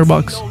win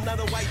 $100.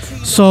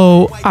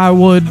 So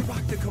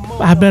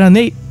I bet on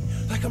Nate.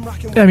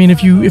 I mean,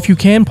 if you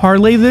can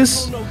parlay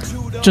this,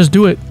 just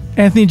do it.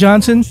 Anthony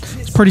Johnson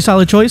is a pretty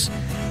solid choice,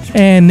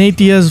 and Nate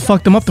Diaz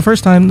fucked him up the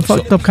first time.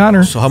 Fucked up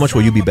Conor. So how much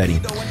will you be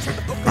betting?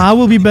 I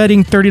will be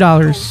betting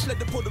 $30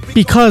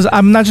 because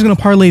I'm not just gonna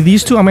parlay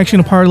these two. I'm actually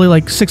gonna parlay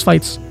like 6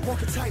 fights.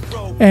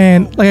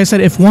 And like I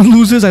said, if one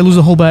loses, I lose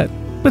the whole bet.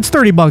 It's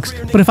 $30.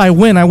 But if I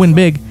win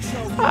big.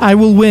 I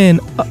will win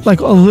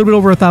like a little bit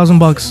over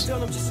 $1,000.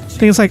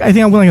 I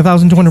think I'll win like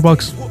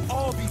 $1,200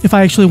 if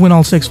I actually win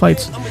all 6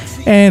 fights.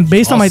 And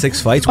based on my 6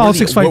 fights, all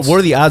 6 fights. What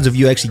are the odds of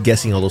you actually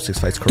guessing all those 6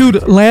 fights correct?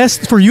 Dude,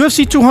 for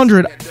UFC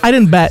 200, I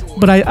didn't bet,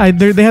 but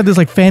they had this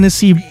like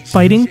fantasy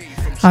fighting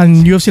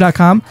on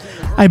UFC.com.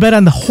 I bet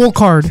on the whole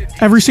card,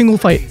 every single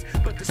fight.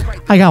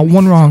 I got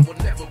one wrong.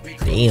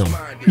 Damn.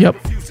 Yep.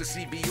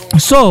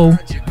 So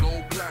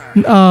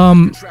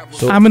I'm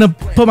gonna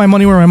put my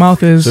money where my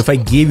mouth is. So if I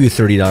gave you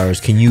 $30,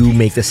 can you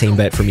make the same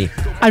bet for me?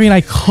 I mean, I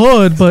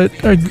could, but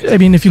I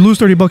mean, if you lose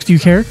 $30, do you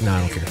care? No,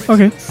 I don't care.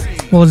 Okay,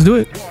 well, let's do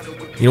it.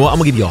 You know what? I'm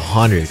gonna give you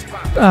 100.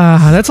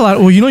 That's a lot.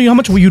 Well, you know how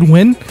much you'd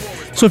win.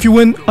 So if you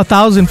win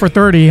 1,000 for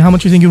 30, how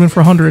much do you think you'd win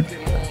for 100?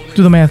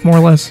 Do the math, more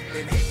or less.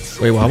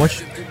 Wait, well, how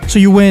much? So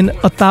you win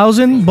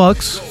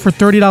 $1,000 for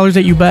 $30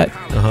 that you bet.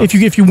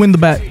 If you win the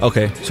bet.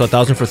 Okay, so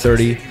 1,000 for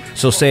 30.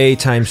 So say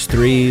times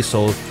 3.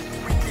 So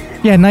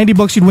yeah,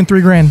 $90 you'd win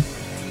 $3,000.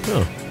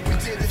 Oh.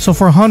 So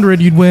for 100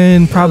 you'd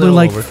win probably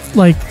like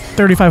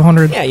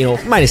 3,500. Yeah,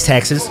 minus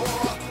taxes.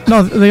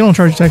 No, they don't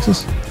charge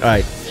taxes. All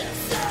right.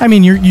 I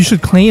mean, you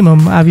should claim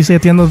them obviously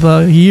at the end of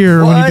the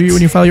year when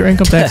you file your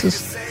income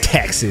taxes.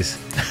 Taxes.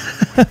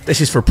 That's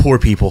just for poor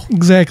people.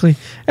 Exactly.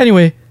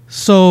 Anyway,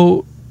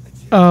 so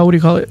what do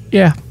you call it?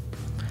 Yeah,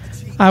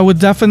 I would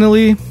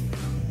definitely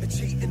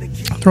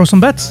throw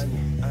some bets,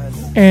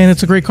 and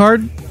it's a great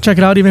card. Check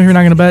it out. Even if you're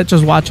not going to bet,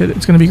 just watch it.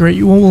 It's going to be great.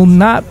 You will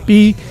not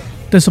be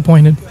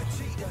disappointed.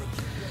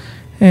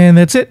 And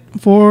that's it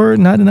for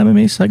Not an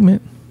MMA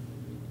segment.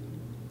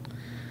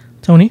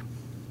 Tony,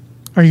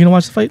 are you going to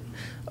watch the fight?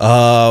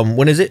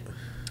 When is it?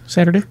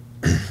 Saturday.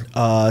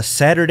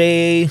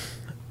 Saturday.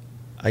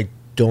 I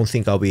don't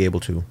think I'll be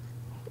able to.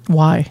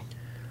 Why?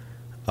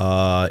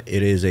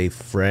 It is a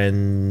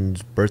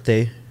friend's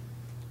birthday,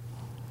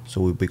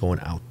 so we'll be going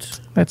out.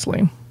 That's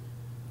lame.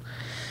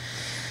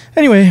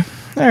 Anyway,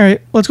 all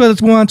right, let's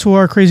move on to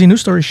our crazy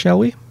news stories, shall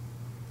we?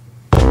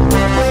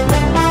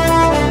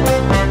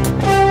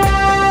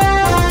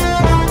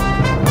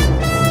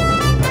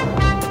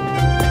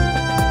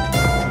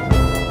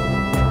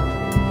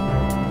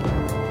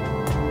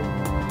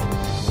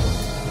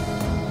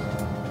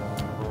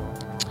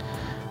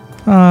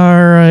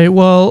 All right.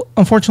 Well,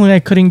 unfortunately, I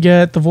couldn't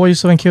get the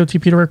voice of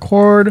NKOTP to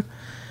record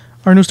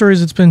our news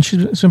stories, it's been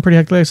pretty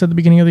hectic, like I said at the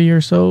beginning of the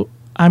year, so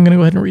I'm going to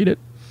go ahead and read it.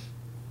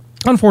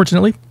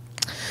 Unfortunately.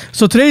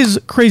 So today's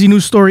crazy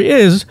news story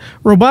is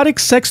robotic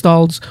sex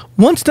dolls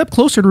one step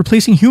closer to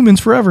replacing humans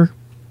forever.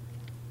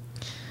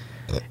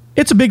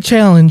 It's a big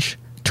challenge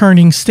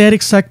turning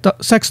static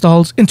sex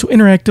dolls into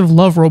interactive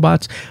love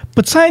robots,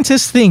 but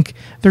scientists think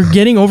they're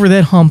getting over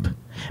that hump.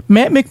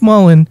 Matt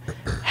McMullen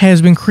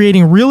has been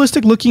creating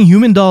realistic-looking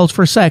human dolls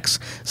for sex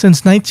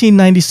since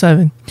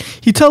 1997.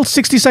 He tells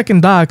 60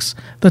 Second Docs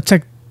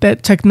that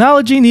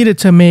technology needed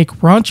to make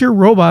raunchier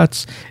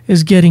robots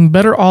is getting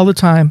better all the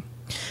time.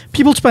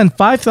 People spend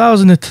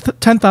 $5,000 to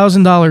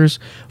 $10,000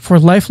 for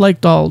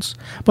lifelike dolls,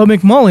 but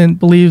McMullen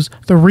believes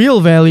the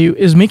real value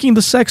is making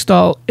the sex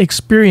doll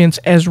experience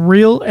as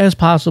real as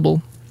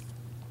possible.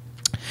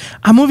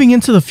 I'm moving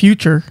into the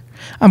future.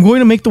 I'm going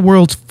to make the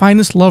world's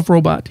finest love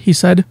robot, he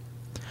said.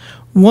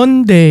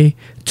 One day,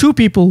 two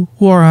people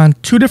who are on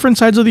two different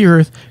sides of the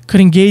earth could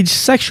engage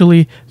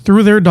sexually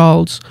through their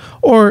dolls,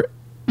 or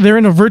they're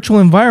in a virtual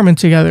environment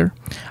together.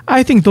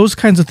 I think those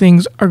kinds of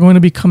things are going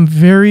to become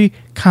very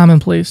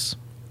commonplace.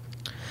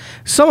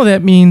 Some of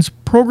that means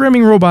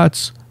programming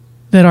robots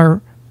that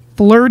are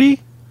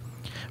flirty.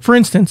 For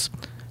instance,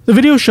 the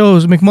video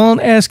shows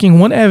McMullen asking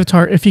one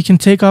avatar if he can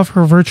take off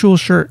her virtual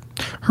shirt.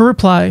 Her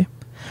reply,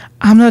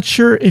 "I'm not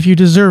sure if you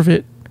deserve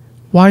it.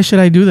 Why should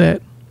I do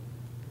that?"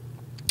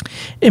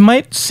 It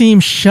might seem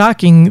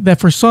shocking that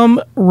for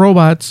some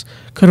robots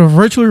could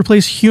virtually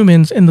replace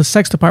humans in the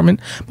sex department,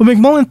 but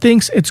McMullen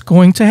thinks it's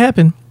going to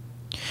happen.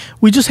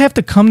 We just have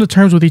to come to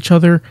terms with each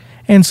other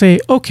and say,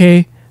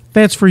 okay,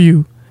 that's for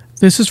you.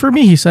 This is for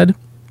me, he said.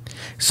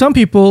 For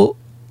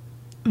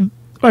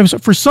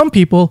some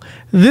people,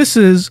 this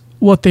is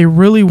what they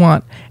really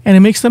want, and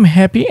it makes them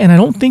happy, and I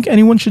don't think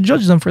anyone should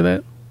judge them for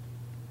that.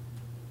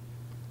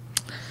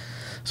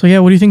 So yeah,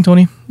 what do you think,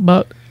 Tony,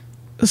 about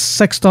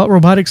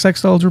robotic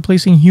sex dolls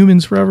replacing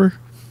humans forever?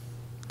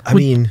 I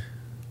mean,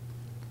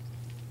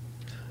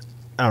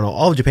 I don't know.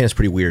 All of Japan is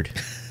pretty weird.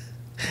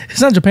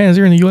 It's not Japan, it's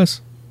here in the U.S.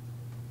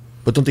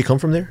 But don't they come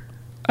from there?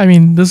 I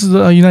mean, this is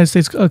a United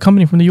States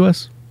company from the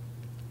U.S.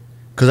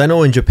 Because I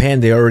know in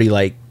Japan they already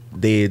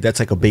that's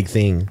like a big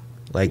thing.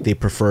 Like they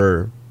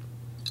prefer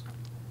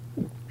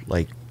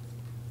like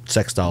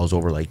sex dolls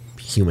over like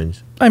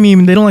humans. I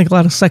mean, they don't like a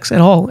lot of sex at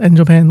all in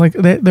Japan. Like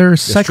their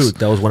That's sex. true.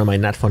 That was one of my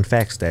not fun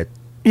facts. That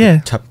Yeah.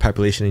 the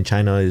population in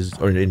China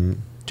or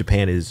in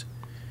Japan is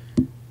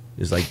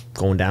like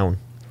going down.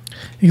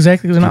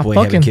 Exactly, because they're not People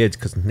ain't having fucking. kids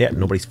because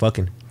nobody's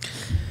fucking.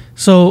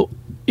 So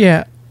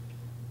yeah,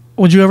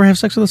 would you ever have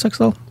sex with a sex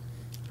doll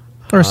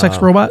or a sex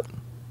robot?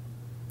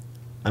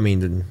 I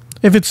mean,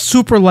 If it's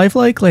super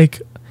lifelike,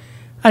 like,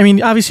 I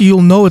mean, obviously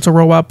you'll know it's a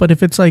robot, but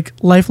if it's like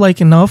lifelike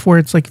enough where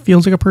it's like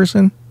feels like a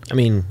person.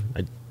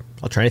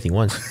 I'll try anything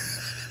once.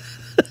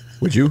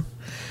 Would you?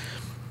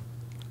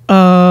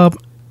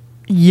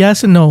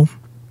 Yes and no.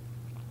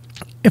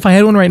 If I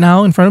had one right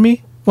now in front of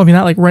me, well, I mean,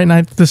 not like right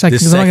now, the second.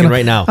 This 'cause I'm not second gonna,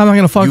 right now. I'm not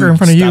gonna fuck her in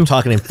front of you. Stop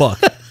talking and fuck.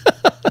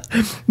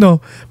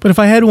 No, but if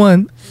I had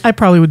one, I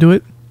probably would do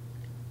it.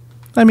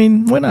 I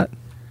mean, why not?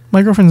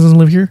 My girlfriend doesn't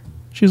live here.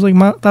 She's like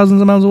thousands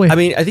of miles away. I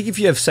mean, I think if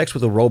you have sex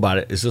with a robot,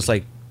 it's just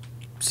like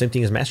same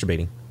thing as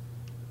masturbating.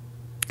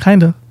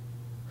 Kinda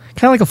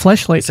like a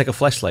fleshlight, It's like a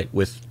fleshlight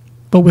with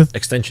but with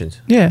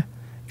extensions. yeah.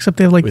 Except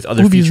they have like With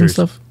other movies and features.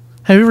 stuff.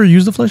 Have you ever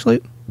used a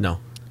fleshlight? No,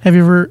 Have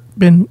you ever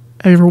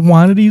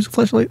wanted to use a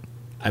fleshlight?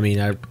 I mean,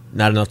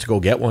 not enough to go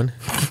get one.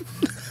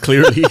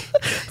 Clearly,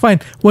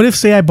 Fine. What if,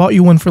 say, I bought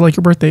you one for like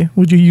your birthday?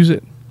 Would you use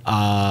it?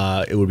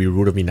 it would be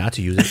rude of me not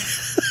to use it.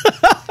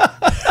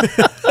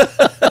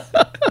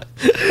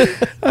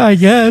 I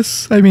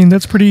guess. I mean,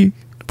 that's pretty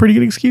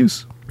good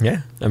excuse.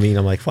 Yeah, I mean,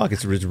 I'm like, fuck,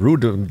 it's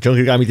rude.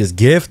 Junkie got me this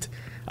gift.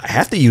 I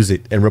have to use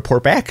it and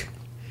report back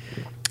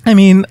I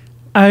mean,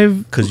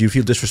 because you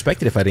feel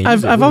disrespected if I didn't.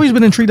 use it. I've always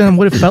been intrigued on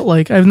what it felt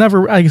like. I've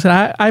never, like I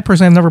said, I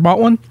personally have never bought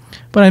one,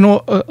 but I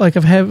know like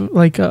I've had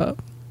like a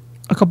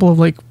couple of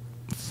like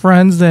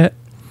friends that,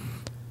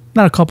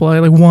 not a couple,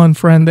 like one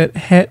friend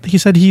that he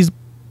said he's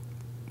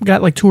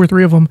got like 2 or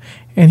 3 of them,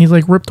 and he's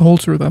like ripped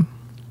holes through them.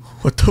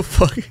 What the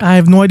fuck? I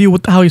have no idea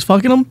how he's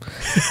fucking them,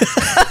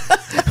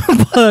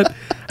 but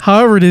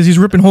however it is, he's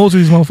ripping holes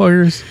through these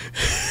motherfuckers.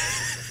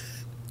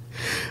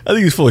 I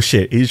think he's full of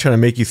shit. He's trying to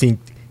make you think.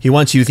 He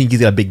wants you to think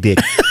he's got a big dick.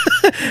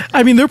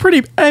 I mean,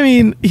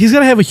 he's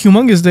gotta have a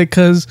humongous dick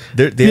because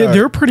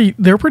they're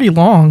pretty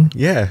long.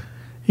 Yeah.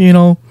 You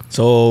know.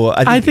 So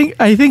I don't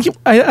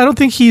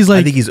think he's like.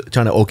 I think he's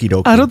trying to okey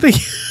doke. I don't think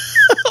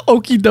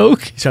okey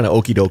doke. He's trying to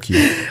okey doke you.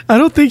 I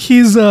don't think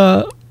he's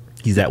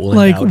He's that willing.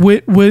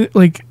 like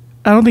like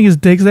I don't think his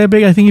dick's that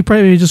big. I think he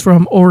probably just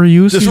from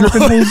overuse. Just He's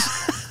ripping holes.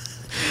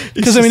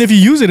 Because I mean, if you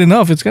use it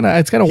enough, it's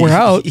gonna wear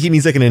out. He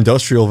needs like an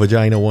industrial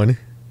vagina one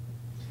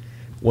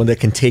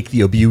that can take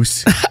the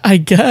abuse. I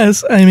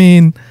guess. I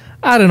mean,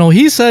 I don't know.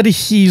 He said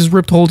he's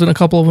ripped holes in a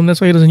couple of them. That's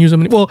why he doesn't use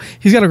them. Well,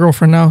 he's got a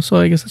girlfriend now, so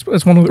I guess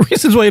that's one of the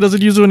reasons why he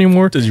doesn't use them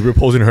anymore. Does he rip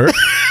holes in her?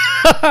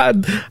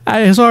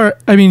 I saw her.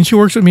 I mean, she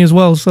works with me as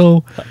well,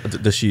 so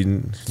Does she?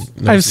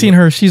 I've seen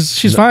her.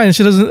 She's fine.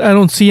 She doesn't. I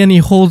don't see any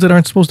holes that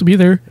aren't supposed to be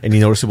there. Any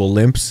noticeable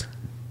limps?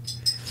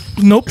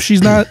 Nope,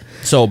 she's not.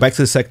 So back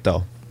to the sect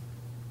though.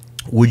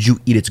 Would you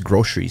eat its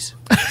groceries?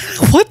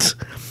 What?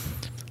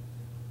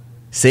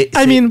 Say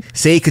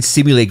it could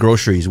simulate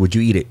groceries. Would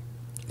you eat it?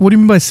 What do you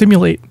mean by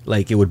simulate?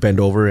 Like it would bend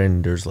over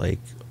and there's like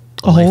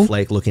A hole?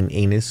 lifelike looking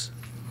anus.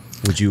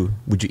 Would you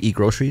eat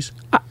groceries?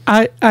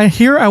 I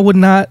hear I would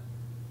not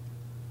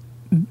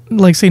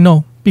like say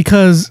no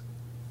because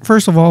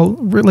first of all,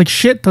 like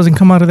shit doesn't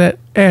come out of that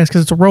ass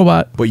because it's a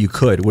robot. But you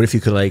could. What if you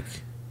could like,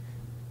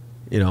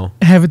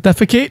 Have it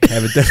defecate?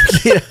 have it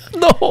defecate?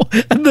 No,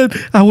 and then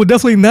I would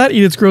definitely not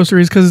eat its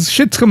groceries because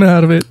shit's coming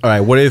out of it. All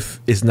right. What if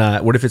it's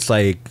not? What if it's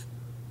like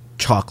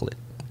chocolate?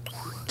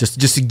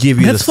 Just to give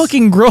you. That's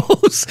fucking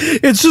gross.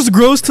 It's just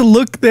gross to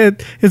look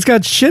that it's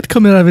got shit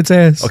coming out of its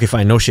ass. Okay,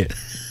 fine. No shit.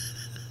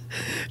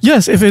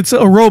 Yes, if it's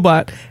a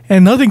robot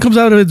and nothing comes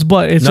out of its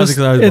butt, it's Nothing just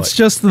comes out of its it's butt.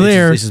 just It's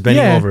there. just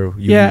bending over.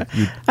 yeah.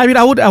 You- I mean,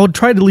 I would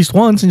try it at least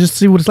once and just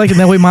see what it's like, and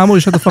that way, Mom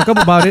would shut the fuck up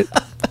about it.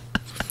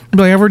 Be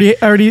like,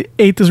 I already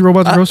ate this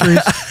robot's groceries.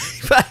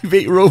 I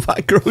ate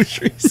robot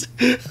groceries.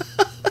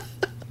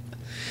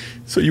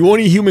 So you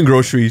won't eat human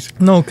groceries,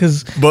 No,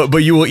 because but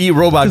you will eat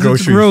robot 'Cause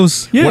it's groceries.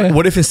 gross. Yeah.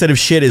 What if instead of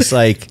shit, it's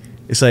like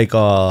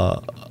I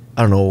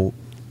don't know.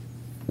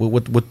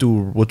 What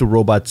do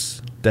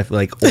robots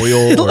definitely like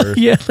oil or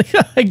yeah,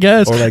 I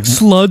guess or like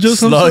sludge or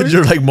something. sludge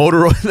or like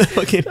motor oil?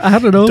 Fucking I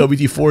don't know.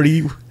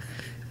 WD-40.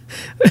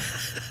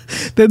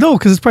 No,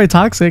 because it's probably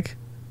toxic,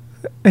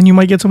 and you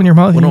might get some in your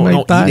mouth. Well, and you no,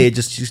 might don't die. eat it.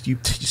 Just you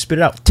spit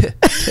it out.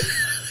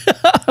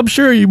 I'm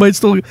sure you might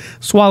still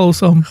swallow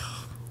some.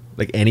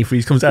 Like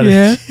antifreeze comes out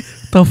Yeah. of it.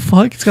 The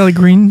fuck? It's got like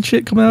green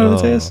shit coming out of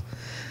its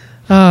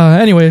Oh. ass.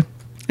 Anyway,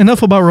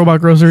 enough about robot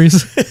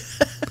groceries.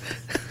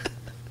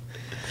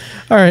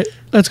 All right,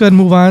 let's go ahead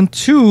and move on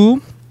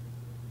to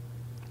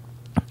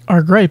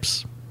our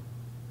gripes.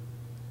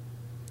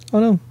 Oh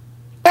no.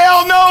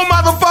 Hell no,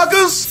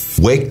 motherfuckers!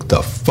 Wake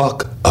the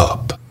fuck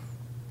up.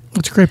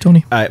 What's your gripe,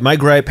 Tony? All right, my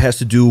gripe has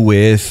to do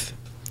with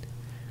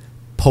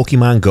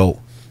Pokemon Go.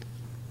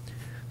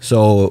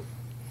 So,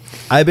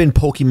 I've been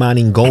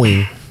Pokemoning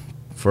going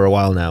for a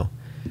while now,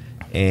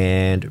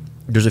 and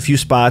there's a few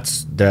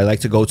spots that I like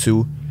to go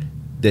to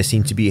that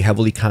seem to be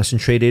heavily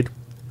concentrated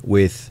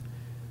with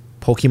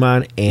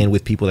Pokemon and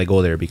with people that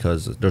go there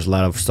because there's a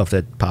lot of stuff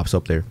that pops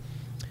up there.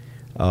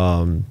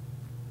 For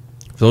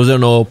those that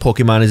don't know,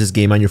 Pokemon is this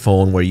game on your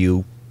phone where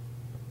you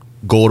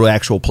go to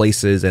actual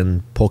places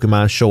and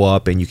Pokemon show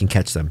up and you can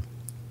catch them.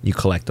 You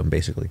collect them,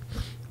 basically.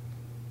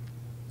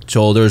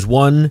 So there's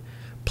one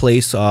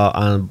place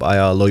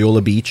by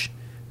Loyola Beach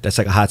that's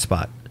like a hot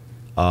spot.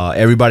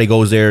 Everybody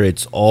goes there.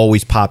 It's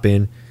always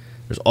popping.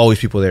 There's always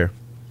people there.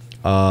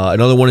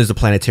 Another one is the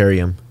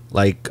planetarium.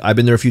 Like, I've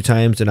been there a few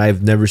times and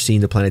I've never seen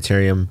the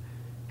planetarium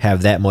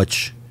have that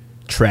much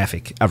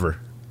traffic ever.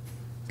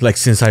 Like,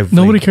 since I've...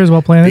 Nobody like, cares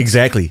about planets.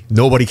 Exactly.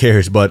 Nobody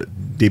cares, but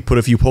they put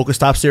a few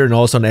Pokestops there and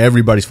all of a sudden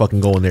everybody's fucking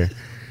going there.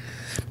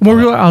 More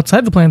people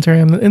outside the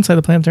planetarium than inside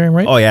the planetarium,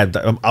 right? Oh yeah,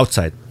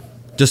 outside.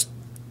 Just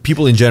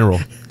people in general.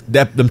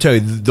 I'm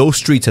telling you, those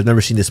streets have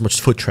never seen this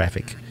much foot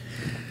traffic.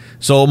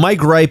 So my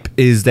gripe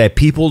is that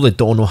people that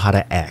don't know how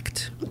to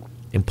act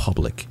in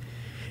public,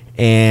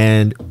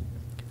 and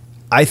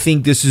I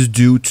think this is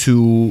due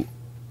to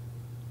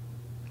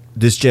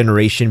this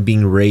generation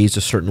being raised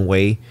a certain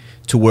way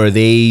to where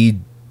they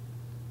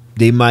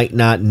might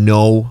not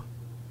know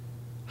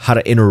how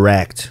to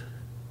interact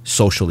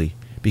socially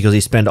because they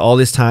spend all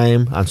this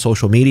time on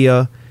social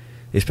media,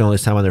 they spend all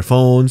this time on their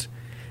phones,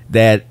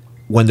 that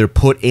when they're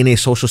put in a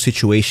social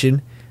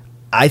situation,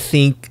 I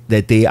think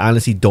that they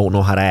honestly don't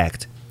know how to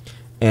act.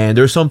 And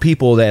there's some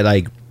people that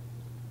like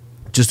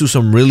just do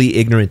some really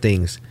ignorant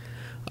things.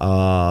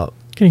 Can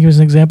you give us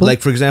an example?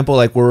 Like, for example,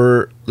 like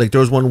there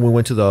was one when we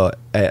went to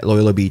at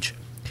Loyola Beach,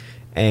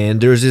 and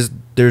there's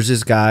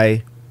this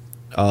guy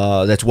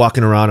that's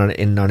walking around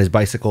on his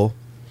bicycle,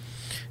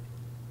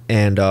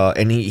 and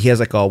he has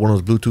like one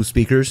of those Bluetooth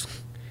speakers,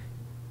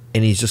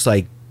 and he's just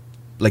like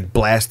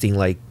blasting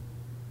like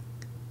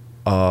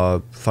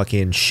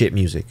fucking shit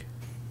music.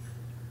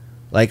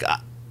 Like,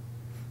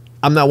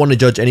 I'm not one to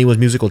judge anyone's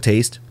musical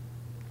taste,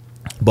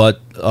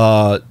 but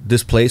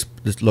this place,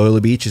 this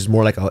Loyola Beach, is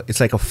more like it's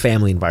like a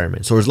family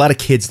environment. So there's a lot of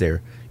kids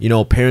there. You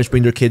know, parents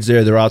bring their kids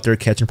there. They're out there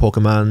catching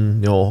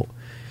Pokemon. You know,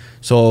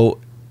 so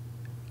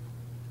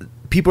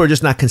people are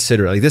just not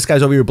considerate. Like, this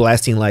guy's over here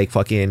blasting like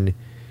fucking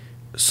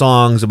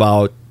songs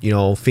about, you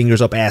know,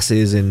 fingers up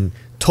asses and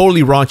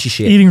totally raunchy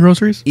shit.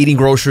 eating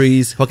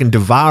groceries, Fucking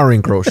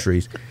devouring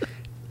groceries,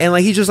 and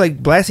like he's just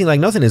like blasting like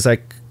nothing. It's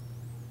like.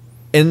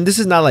 And this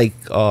is not like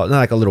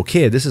a little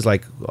kid. This is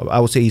like, I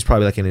would say he's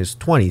probably like in his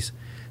 20s.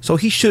 So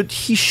he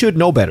should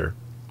know better.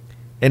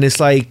 And it's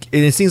like,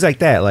 and it's things like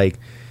that. Like,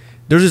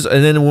 there's this,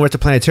 and then when we went to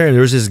planetarium,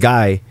 there was this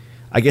guy.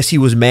 I guess he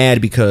was mad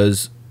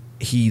because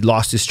he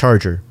lost his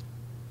charger.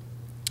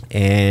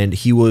 And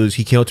he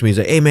came up to me. He's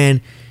like, "Hey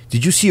man,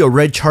 did you see a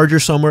red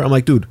charger somewhere?" I'm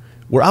like, "Dude,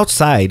 we're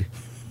outside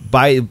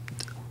by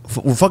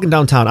we're fucking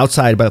downtown,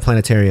 outside by the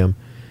planetarium.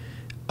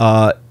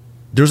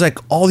 There's like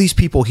all these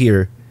people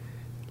here.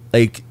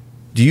 Like,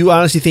 do you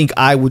honestly think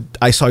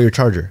I saw your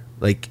charger?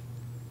 Like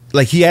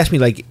he asked me,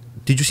 like,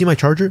 did you see my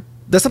charger?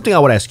 That's something I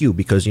would ask you,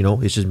 because, you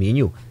know, it's just me and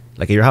you.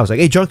 Like at your house, like,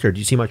 hey, Junker, do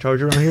you see my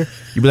charger around here?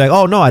 You'd be like,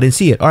 oh no, I didn't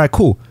see it. All right,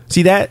 cool.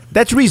 See that?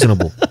 That's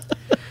reasonable.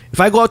 If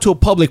I go out to a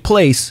public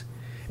place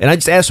and I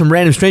just ask some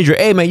random stranger,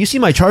 hey man, you see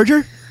my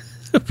charger?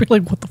 I'd be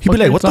like, what the fuck? He'd be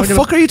like, what the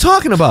fuck are you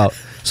talking about?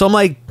 So I'm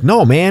like,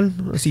 no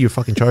man, I see your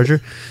fucking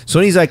charger. So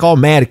then he's like all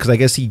mad because I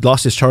guess he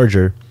lost his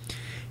charger.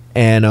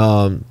 And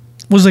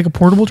was it like a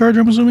portable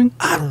charger, I'm assuming?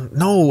 I don't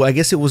know. I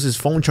guess it was his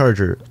phone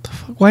charger.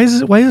 Why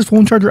is his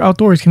phone charger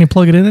outdoors? Can you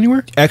plug it in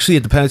anywhere? Actually,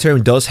 the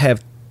planetarium does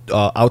have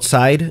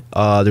outside.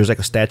 There's like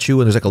a statue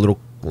and there's like a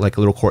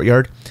little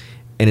courtyard,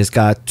 and it's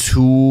got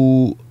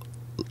two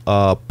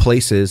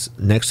places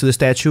next to the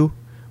statue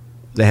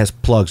that has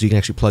plugs. You can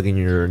actually plug in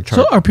your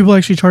charger. So are people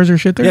actually charging their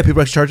shit there? Yeah, people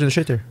are actually charging their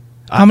shit there.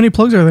 How many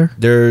plugs are there?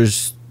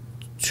 There's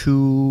 8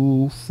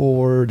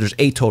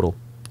 total.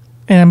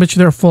 And I bet you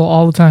they're full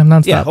all the time,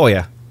 nonstop. Yeah. Oh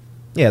yeah.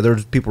 Yeah,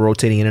 there's people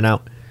rotating in and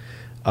out.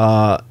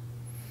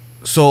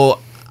 So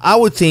I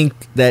would think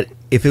that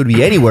if it would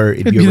be anywhere,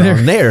 it'd be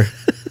around there.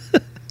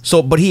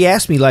 So, but he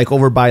asked me like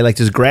over by like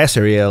this grass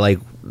area, like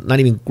not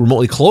even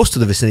remotely close to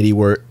the vicinity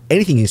where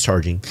anything is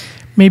charging.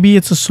 Maybe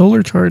it's a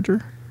solar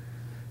charger.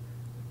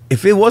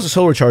 If it was a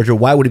solar charger,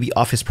 why would it be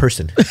off his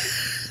person?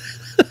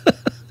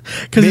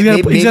 Because he's got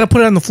to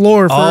put it on the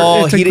floor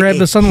to grab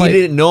the sunlight.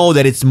 He didn't know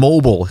that it's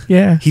mobile.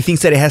 Yeah. He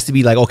thinks that it has to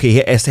be like, okay,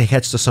 it has to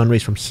catch the sun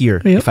rays from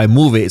here. Yep. If I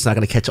move it, it's not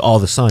going to catch all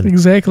the sun.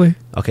 Exactly.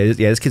 Okay,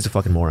 this kid's a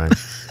fucking moron.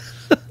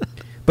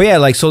 But yeah,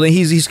 like, so then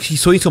he's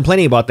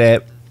complaining about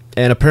that,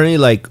 and apparently,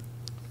 like,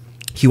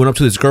 he went up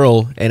to this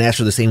girl and asked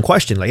her the same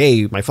question, like,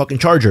 hey, my fucking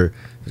charger.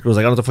 This girl's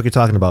like, I don't know what the fuck you're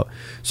talking about.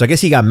 So I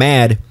guess he got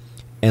mad,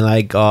 and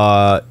like,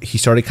 he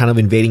started kind of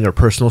invading her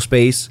personal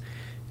space,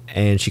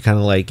 and she kind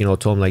of like, you know,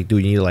 told him like,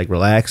 dude, you need to like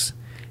relax.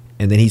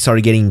 And then he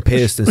started getting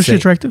pissed. Was she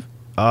attractive?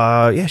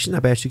 Yeah, she's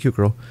not bad. She's a cute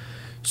girl.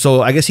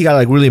 So I guess he got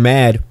like really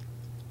mad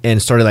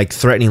and started like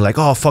threatening, like,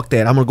 oh, fuck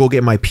that, I'm gonna go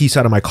get my piece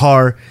out of my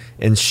car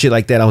and shit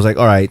like that. I was like,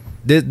 all right,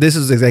 this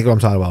is exactly what I'm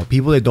talking about.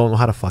 People that don't know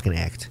how to fucking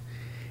act.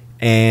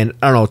 And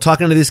I don't know,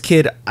 talking to this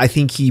kid, I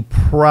think he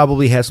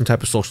probably has some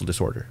type of social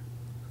disorder.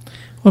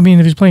 Well, I mean,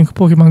 if he's playing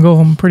Pokemon Go,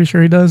 I'm pretty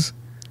sure he does.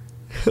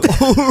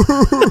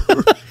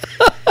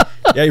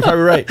 Yeah, you're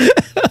probably right.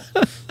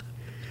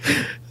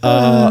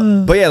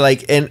 But yeah,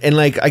 like, and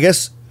like, I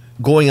guess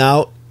going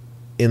out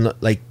in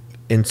like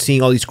and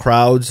seeing all these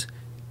crowds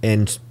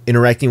and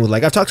interacting with,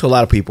 like, I've talked to a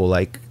lot of people,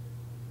 like,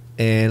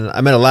 and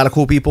I met a lot of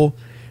cool people,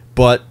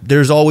 but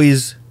there's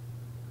always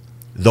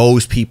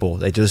those people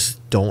that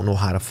just don't know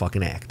how to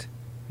fucking act.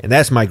 And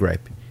that's my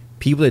gripe.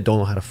 People that don't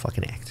know how to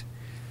fucking act.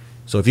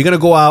 So if you're going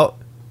to go out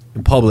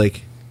in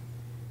public,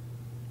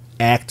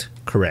 act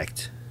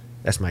correct.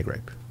 That's my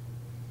gripe.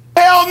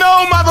 Hell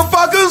no,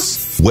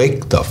 motherfuckers!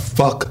 Wake the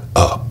fuck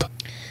up.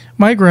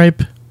 My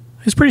gripe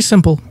is pretty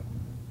simple.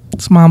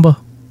 It's Mamba.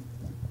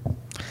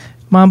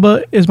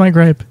 Mamba is my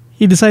gripe.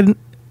 He decided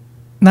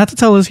not to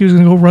tell us he was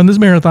going to go run this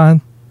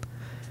marathon,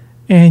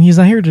 and he's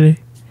not here today.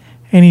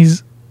 And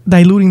he's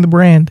diluting the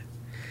brand.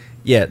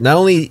 Yeah, not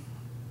only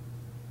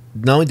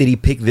did he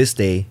pick this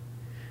day,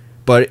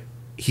 but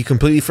he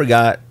completely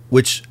forgot,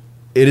 which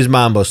it is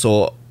Mamba,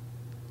 so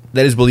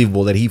that is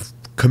believable that he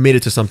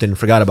committed to something and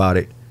forgot about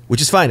it,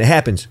 which is fine, it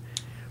happens.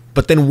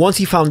 But then once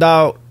he found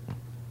out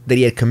that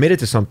he had committed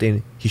to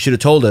something, he should have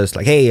told us,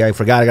 like, hey, I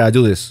forgot, I gotta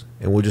do this,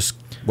 and we'll just,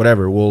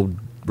 whatever, we'll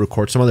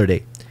record some other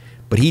day.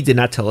 But he did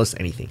not tell us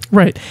anything.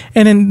 Right.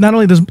 And then not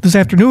only this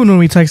afternoon when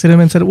we texted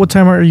him and said, what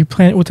time are we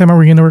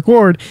going to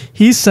record?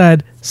 He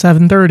said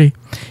 7:30.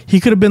 He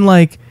could have been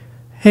like,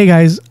 hey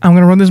guys, I'm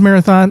going to run this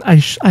marathon. I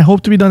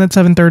hope to be done at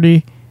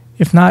 7:30.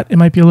 If not, it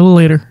might be a little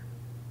later.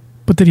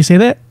 But did he say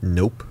that?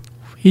 Nope.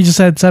 He just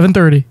said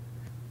 7:30.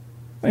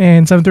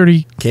 And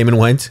 7:30 came and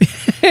went.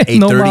 8:30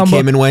 no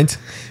came and went.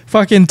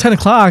 Fucking 10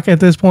 o'clock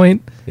at this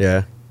point.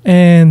 Yeah.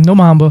 And no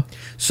Mamba.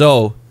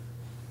 So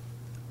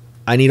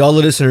I need all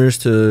the listeners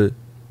to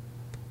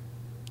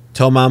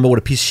tell Mamba what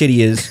a piece of shit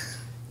he is.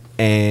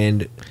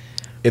 And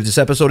if this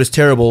episode is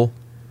terrible,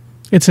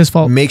 it's his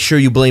fault. Make sure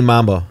you blame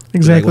Mamba.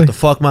 Exactly. Like, what the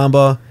fuck,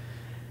 Mamba?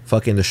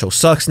 Fucking the show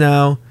sucks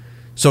now.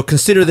 So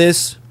consider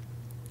this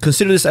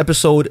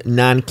episode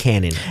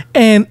non-canon.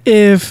 And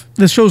if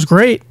the show's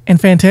great and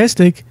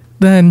fantastic,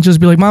 then just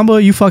be like, Mamba,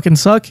 you fucking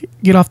suck.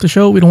 Get off the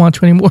show. We don't want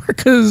you anymore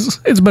because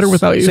it's better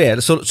without you. So yeah,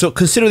 so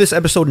consider this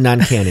episode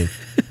non-canon,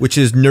 which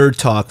is nerd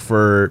talk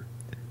for.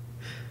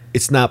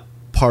 It's not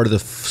part of the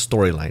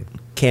storyline.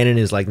 Canon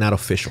is like not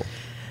official.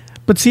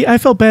 But see, I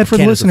felt bad for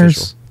the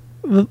listeners.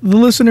 The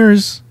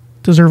listeners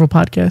deserve a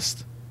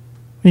podcast.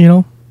 You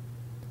know,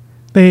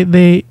 they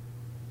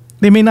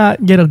may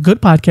not get a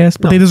good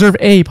podcast, but they deserve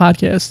a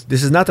podcast.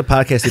 This is not the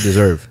podcast they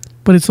deserve.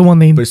 But it's the one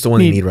they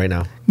need right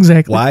now.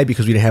 Exactly. Why?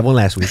 Because we didn't have one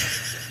last week.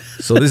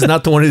 So this is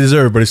not the one they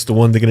deserve, but it's the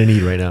one they're going to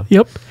need right now.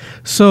 Yep.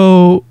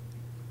 So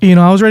You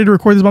know, I was ready to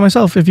record this by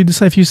myself. If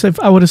you said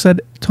I would have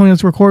said, Tony,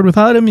 let's record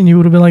without him, and you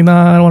would have been like,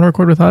 nah, I don't want to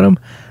record without him.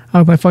 I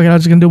was like, fuck it, I'm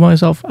just gonna do it by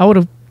myself.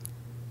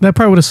 That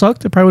probably would have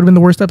sucked. It probably would have been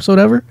the worst episode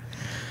ever.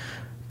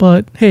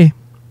 But hey,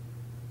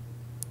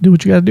 do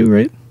what you gotta do,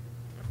 right?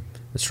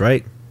 That's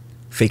right.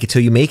 Fake it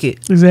till you make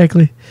it.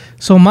 Exactly.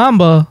 So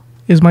Mamba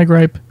is my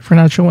gripe for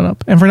not showing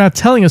up and for not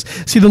telling us.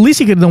 See, the least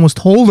he could have done was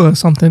told us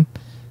something.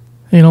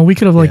 You know, we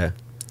could have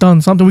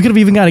done something. We could have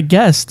even got a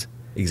guest.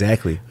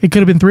 Exactly. It could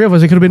have been 3 of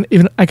us. It could have been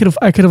even. I could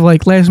have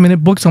like last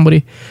minute booked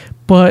somebody,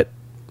 but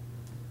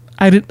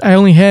I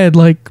only had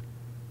 10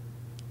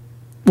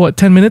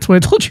 minutes when I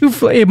told you,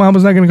 hey,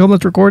 Mama's not going to come.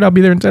 Let's record. I'll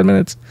be there in 10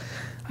 minutes.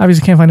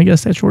 Obviously, can't find a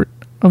guest that short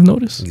of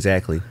notice.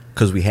 Exactly.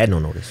 Because we had no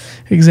notice.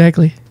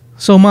 Exactly.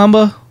 So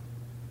Mamba,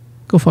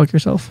 go fuck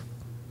yourself.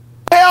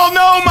 Hell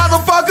no,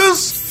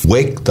 motherfuckers!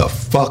 Wake the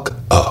fuck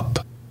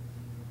up.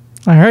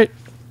 All right.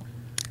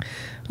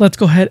 Let's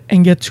go ahead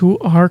and get to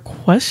our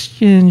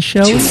question,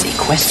 shall we? Too many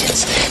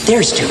questions.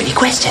 There's too many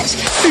questions.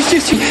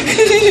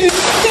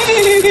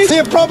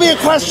 The appropriate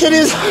question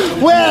is,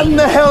 where in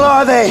the hell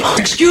are they?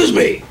 Excuse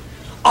me.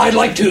 I'd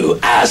like to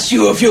ask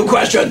you a few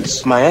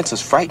questions. My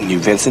answers frighten you,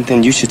 Vincent,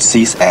 then you should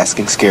cease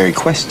asking scary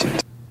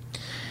questions.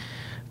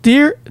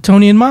 Dear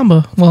Tony and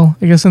Mamba, well,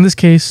 I guess in this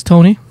case,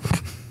 Tony.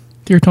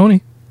 Dear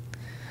Tony,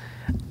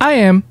 I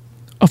am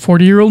a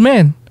 40-year-old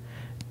man,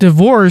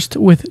 divorced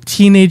with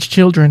teenage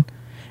children,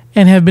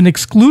 and have been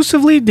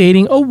exclusively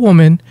dating a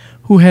woman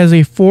who has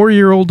a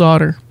 4-year-old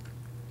daughter.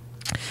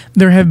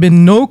 There have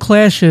been no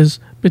clashes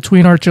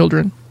between our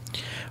children.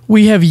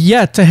 We have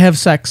yet to have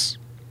sex.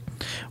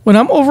 When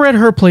I'm over at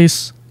her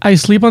place, I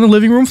sleep on the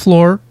living room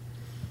floor,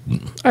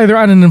 either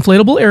on an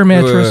inflatable air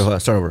mattress.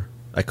 Wait, start over.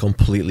 I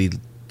completely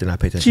did not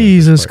pay attention.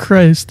 Jesus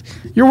Christ.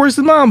 You're worse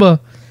than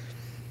Mamba.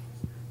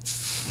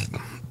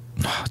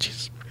 Oh,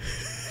 jeez.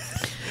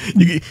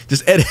 You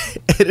just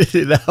edit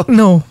it out.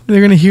 No,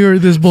 they're going to hear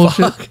this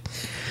bullshit. Fuck.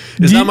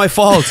 It's not my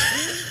fault.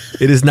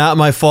 It is not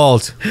my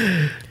fault.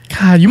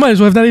 God, you might as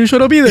well have not even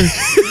showed up either.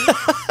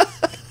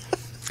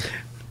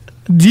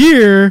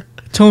 Dear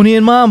Tony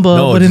and Mamba,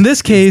 No, but in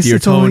this case, Dear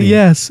it's only, Tony.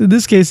 yes, in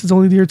this case, it's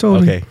only Dear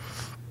Tony. Okay.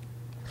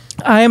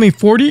 I am a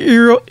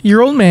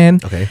 40-year-old man,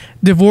 Okay.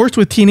 divorced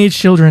with teenage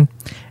children,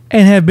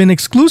 and have been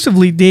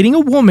exclusively dating a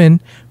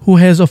woman who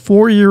has a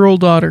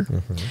 4-year-old daughter.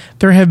 Mm-hmm.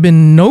 There have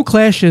been no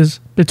clashes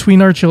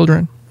between our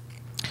children.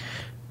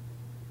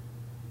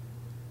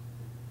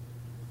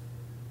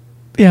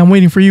 Yeah, I'm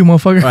waiting for you,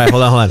 motherfucker. All right,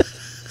 hold on.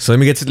 So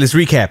let's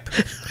recap.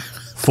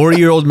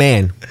 40-year-old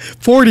man,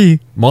 40.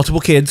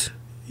 multiple kids.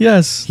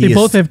 Yes, He they is-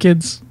 both have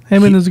kids.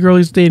 Him and his girl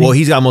he's dating. Well,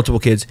 he's got multiple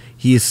kids.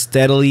 He is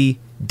steadily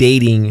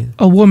dating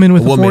a woman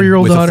with a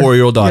 4-year-old with daughter. a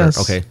 4-year-old daughter. Yes.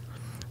 Okay.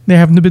 There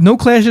have been no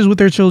clashes with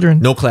their children.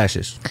 No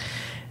clashes.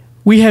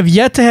 We have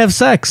yet to have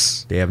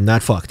sex. They have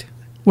not fucked.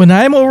 When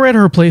I am over at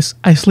her place,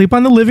 I sleep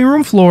on the living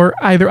room floor,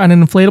 either on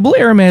an inflatable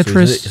air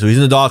mattress, So he's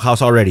in the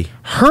doghouse already.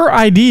 her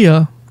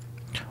idea,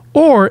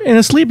 or in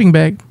a sleeping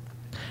bag.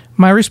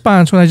 My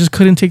response when I just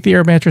couldn't take the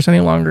air mattress any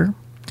longer.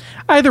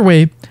 Either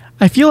way,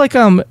 I feel like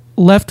I'm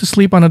left to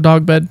sleep on a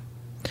dog bed.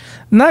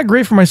 Not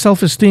great for my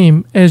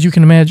self-esteem, as you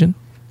can imagine.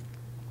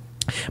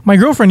 My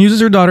girlfriend uses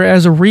her daughter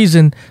as a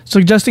reason,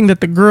 suggesting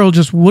that the girl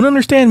just wouldn't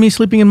understand me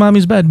sleeping in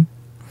mommy's bed.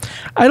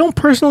 I don't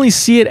personally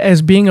see it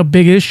as being a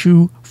big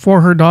issue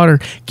for her daughter,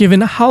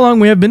 given how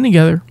long we have been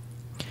together.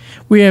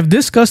 We have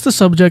discussed the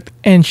subject,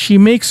 and she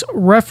makes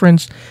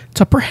reference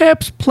to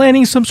perhaps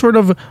planning some sort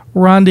of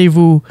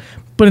rendezvous,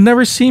 but it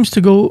never seems to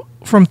go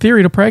from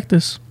theory to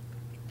practice.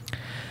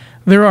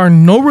 There are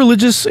no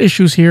religious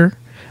issues here.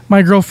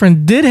 My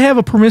girlfriend did have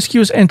a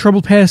promiscuous and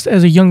troubled past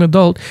as a young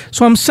adult,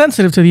 so I'm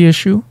sensitive to the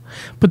issue,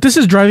 but this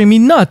is driving me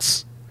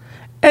nuts.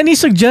 Any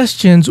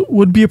suggestions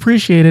would be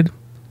appreciated.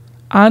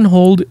 On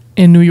hold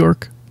in New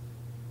York.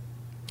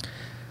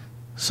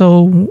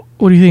 So,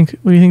 what do you think?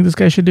 What do you think this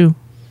guy should do?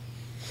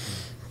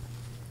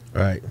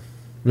 All right.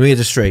 Let me get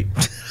this straight.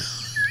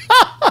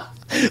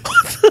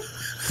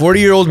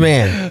 40-year-old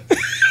man.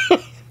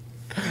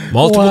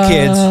 Multiple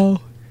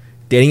kids.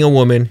 Dating a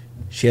woman.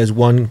 She has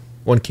one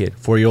kid.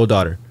 4-year-old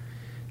daughter.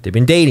 They've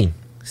been dating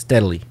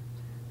steadily.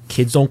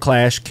 Kids don't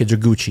clash. Kids are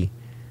Gucci.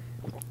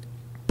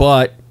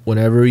 But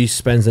whenever he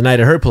spends the night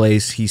at her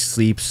place, he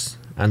sleeps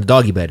on the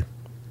doggy bed.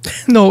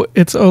 No,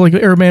 it's like an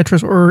air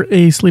mattress or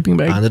a sleeping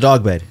bag. On the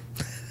dog bed.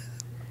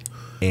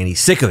 And he's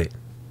sick of it.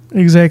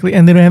 Exactly,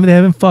 and they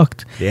haven't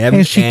fucked. They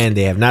haven't, and and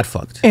they have not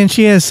fucked. And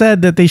she has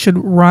said that they should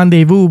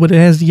rendezvous, but it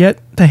has yet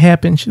to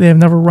happen. They have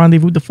never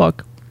rendezvoused to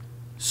fuck.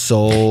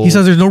 So He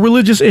says there's no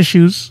religious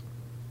issues,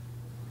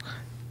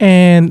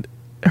 and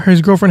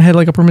his girlfriend had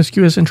like a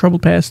promiscuous and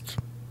troubled past.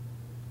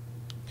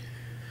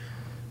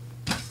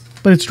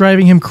 But it's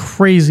driving him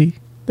crazy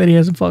that he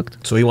hasn't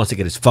fucked. So he wants to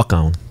get his fuck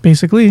on.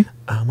 Basically.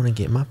 I'm gonna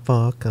get my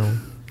fuck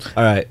on.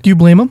 All right. Do you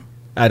blame him?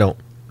 I don't.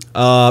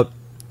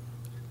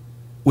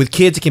 With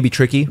kids, it can be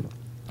tricky.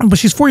 But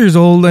she's 4 years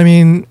old. I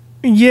mean,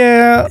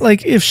 yeah,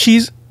 like if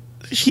she.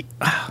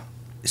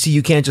 See,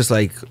 you can't just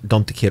like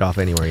dump the kid off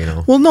anywhere, you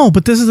know. Well, no,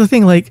 but this is the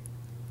thing. Like,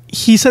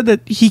 he said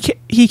that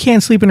he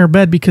can't sleep in her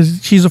bed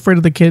because she's afraid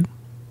of the kid.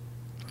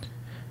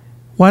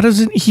 Why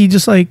doesn't he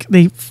just like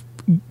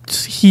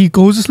he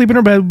goes to sleep in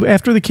her bed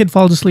after the kid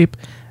falls asleep,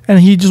 and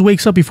he just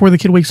wakes up before the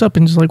kid wakes up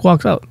and just like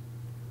walks out?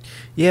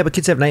 Yeah, but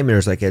kids have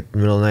nightmares like at the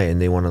middle of the night,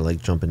 and they want to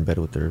like jump in bed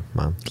with their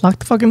mom. Lock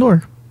the fucking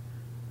door.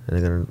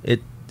 And they're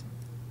gonna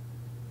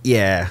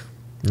Yeah,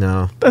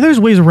 no. There's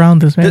ways around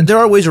this, man. There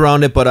are ways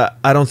around it, but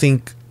I don't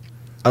think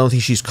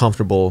she's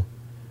comfortable.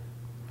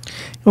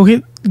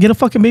 Okay, get a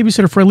fucking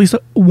babysitter for at least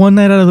one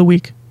night out of the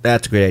week.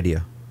 That's a great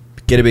idea.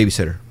 Get a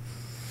babysitter,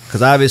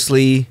 because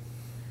obviously,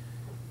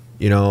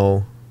 you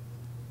know,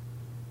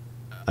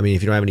 I mean,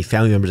 if you don't have any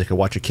family members that can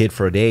watch your kid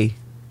for a day.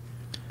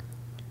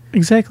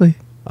 Exactly.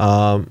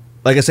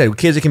 Like I said, with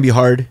kids it can be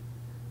hard,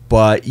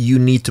 but you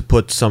need to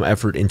put some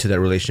effort into that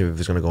relationship if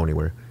it's going to go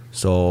anywhere.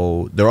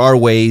 So there are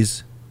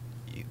ways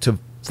to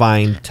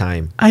find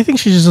time. I think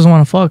she just doesn't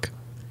want to fuck.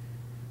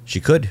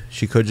 She could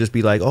just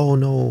be like, oh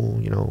no,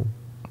 you know,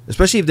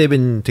 especially if they've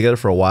been together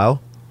for a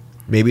while.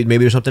 Maybe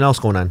there's something else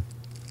going on.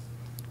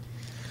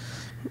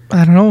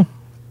 I don't know.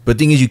 But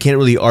the thing is, you can't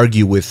really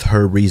argue with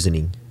her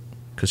reasoning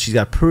because she's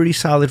got pretty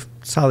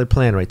solid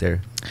plan right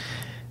there.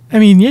 I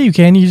mean, yeah, you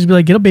can. You just be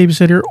like, get a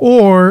babysitter,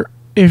 or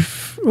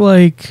if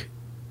like,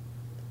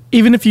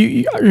 even if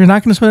you're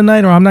not going to spend the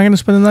night, or I'm not going to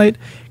spend the night,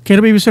 get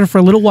a babysitter for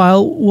a little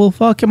while. We'll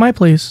fuck at my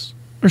place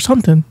or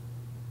something.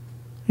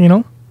 You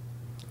know?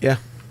 Yeah.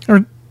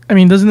 Or I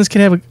mean, doesn't this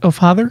kid have a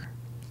father?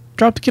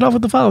 Drop the kid off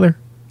with the father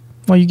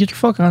while you get your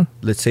fuck on.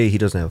 Let's say he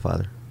doesn't have a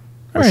father,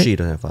 or Right. she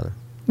doesn't have a father.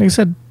 Like I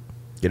said,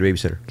 Get a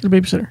babysitter. get a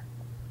babysitter.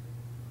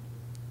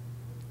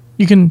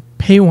 You can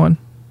pay one.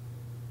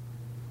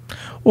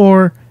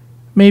 Or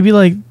maybe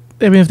like,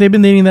 I mean, if they've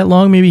been dating that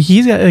long, maybe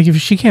he's got, like, if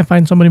she can't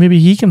find somebody, maybe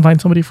he can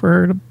find somebody for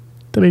her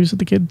to babysit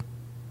the kid.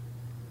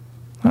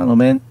 I don't know,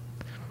 man.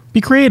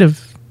 Be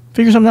creative.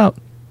 Figure something out.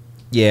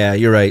 Yeah,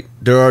 you're right.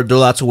 There are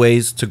lots of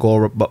ways to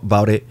go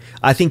about it.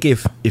 I think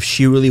if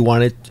she really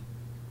wanted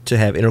to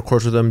have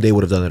intercourse with them, they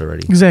would have done it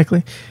already.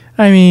 Exactly.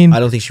 I mean, I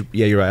don't think she.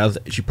 Yeah, you're right.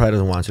 She probably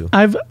doesn't want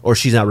to. Or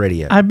she's not ready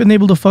yet. I've been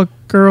able to fuck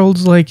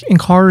girls like in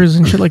cars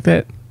and shit like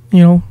that.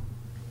 You know.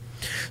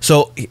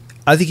 So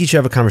I think you should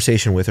have a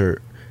conversation with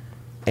her,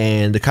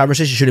 and the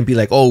conversation shouldn't be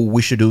like, "Oh,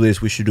 we should do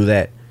this, we should do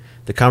that."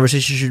 The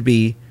conversation should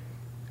be,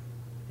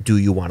 "Do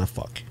you want to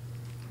fuck?"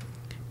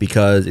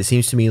 Because it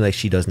seems to me like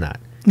she does not.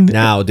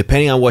 Now,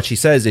 depending on what she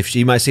says, if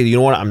she might say, "You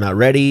know what, I'm not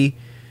ready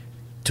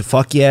to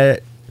fuck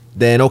yet,"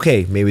 then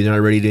okay, maybe they're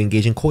not ready to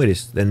engage in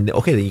coitus. Then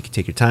okay, then you can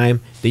take your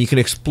time. Then you can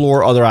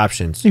explore other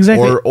options.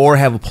 Exactly. Or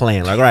have a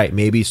plan. Like, all right,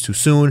 maybe it's too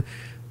soon.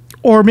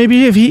 Or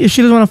maybe if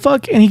she doesn't want to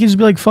fuck, and he can just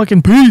be like,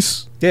 "Fucking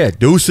peace." Yeah,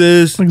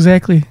 deuces.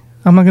 Exactly.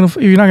 I'm not gonna. If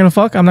you're not gonna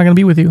fuck, I'm not gonna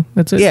be with you.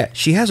 That's it. Yeah,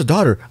 she has a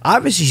daughter.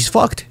 Obviously, she's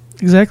fucked.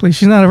 Exactly.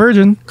 She's not a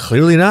virgin.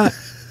 Clearly not.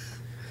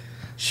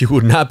 She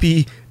would not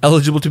be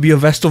eligible to be a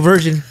Vestal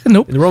Virgin.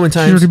 Nope. In the Roman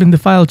times. She's already been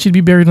defiled. She'd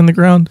be buried on the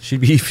ground. She'd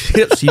be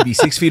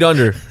 6 feet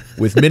under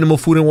with minimal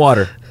food and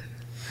water.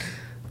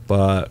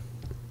 But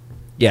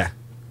yeah,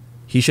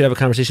 he should have a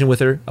conversation with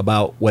her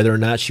about whether or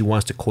not she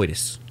wants to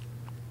coitus.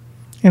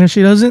 And if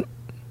she doesn't,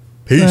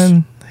 Peace.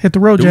 then hit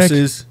the road,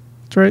 Deuces. Jack.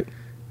 That's right.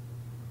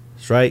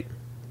 That's right.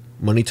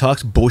 Money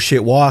talks,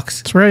 bullshit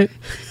walks. That's right.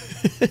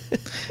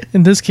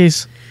 In this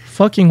case,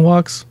 fucking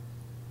walks.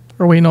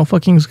 Or wait, no,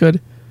 fucking's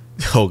good.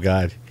 Oh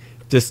God,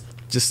 just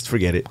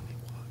forget it.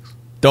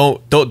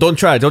 Don't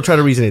try. Don't try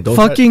to reason it.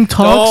 Fucking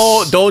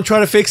talks. Don't try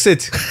to fix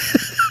it.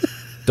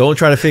 Don't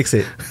try to fix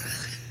it.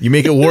 You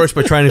make it worse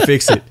by trying to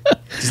fix it.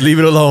 Just leave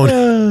it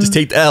alone. Just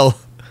take the L.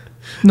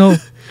 No,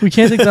 we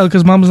can't take the L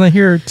because Mama's not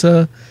here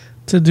to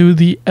do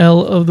the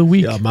L of the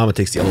week. Yeah, Mama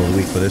takes the L of the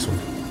week for this one.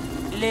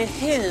 Le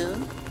who?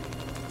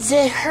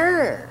 The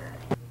her.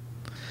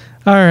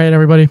 All right,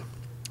 everybody.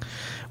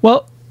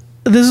 Well,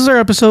 this is our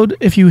episode.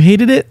 If you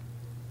hated it,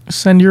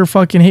 send your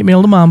fucking hate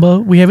mail to Mamba.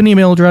 We have an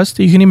email address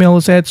that you can email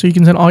us at, so you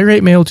can send all your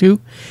hate mail to.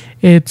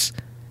 It's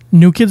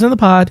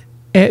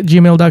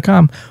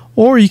newkidsinthepod@gmail.com.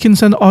 Or you can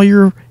send all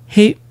your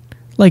hate,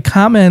 like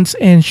comments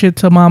and shit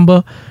to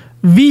Mamba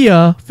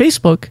via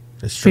Facebook.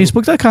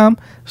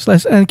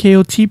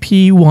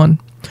 Facebook.com/NKOTP1.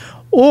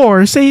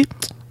 Or say,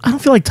 I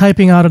don't feel like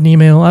typing out an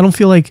email. I don't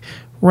feel like,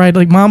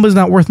 like Mamba's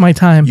not worth my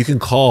time. You can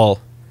call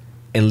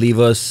and leave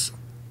us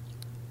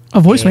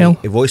a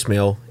voicemail. A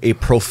voicemail, a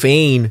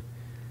profane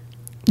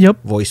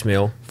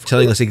voicemail,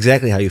 telling us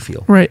exactly how you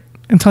feel. Right.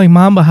 And telling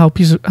Mamba how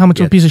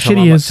much of a piece of shit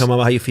he is. Tell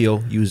Mamba how you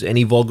feel. Use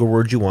any vulgar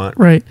words you want.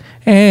 Right.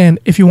 And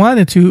if you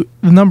wanted to,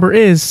 the number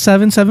is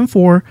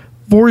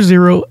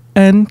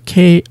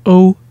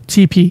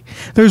 774-40-NKOTP.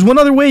 There's one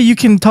other way you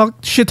can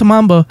talk shit to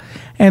Mamba,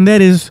 and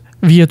that is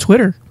via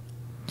Twitter.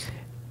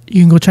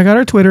 You can go check out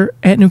our Twitter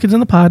at New Kids in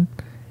the Pod.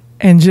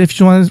 And if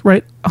you want to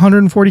write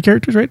 140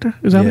 characters, right?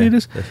 Is that what it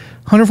is?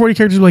 140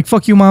 characters like,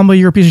 fuck you, Mamba,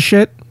 you're a piece of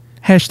shit.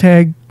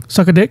 Hashtag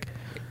suck a dick.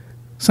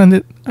 Send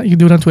it. You can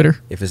do it on Twitter.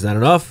 If it's not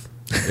enough,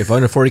 if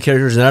 140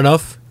 characters is not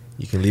enough,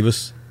 you can leave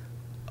us,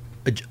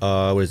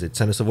 what is it?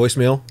 Send us a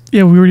voicemail.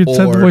 Yeah, we already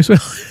sent the voicemail.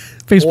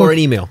 Facebook. Or an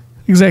email.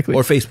 Exactly.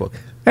 Or Facebook.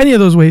 Any of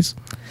those ways.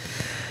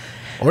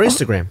 Or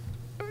Instagram.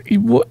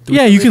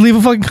 Yeah, you can leave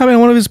a fucking comment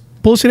on one of his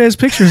bullshit ass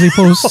pictures he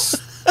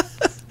posts.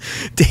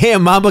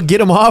 Damn, Mamba,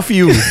 get him off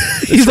you.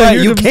 That's He's right,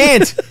 not you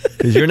can't.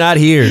 Because you're not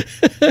here.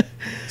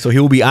 So he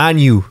will be on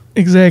you.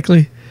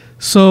 Exactly.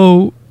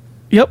 So,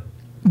 yep.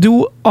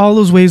 Do all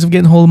those ways of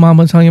getting hold of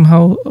Mamba and telling him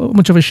how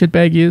much of a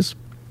shitbag he is.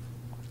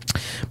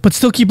 But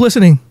still keep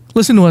listening.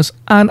 Listen to us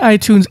on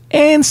iTunes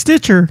and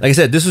Stitcher. Like I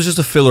said, this was just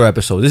a filler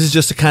episode. This is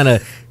just to kind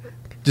of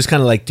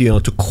like,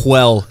 to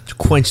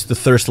quench the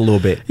thirst a little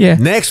bit. Yeah.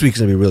 Next week's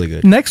going to be really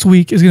good. Next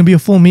week is going to be a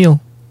full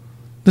meal.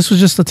 This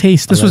was just a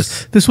taste. This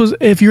was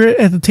if you're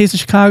at the Taste of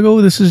Chicago,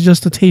 this is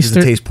just a taste. This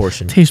is a taste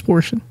portion. Taste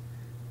portion.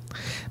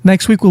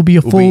 Next week will be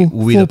a full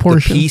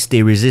portion. The piece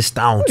de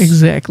resistance.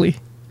 Exactly.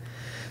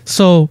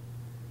 So,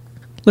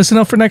 listen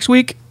up for next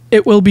week.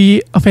 It will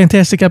be a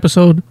fantastic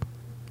episode.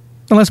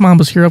 Unless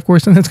Mamba's here, of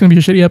course, then it's going to be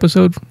a shitty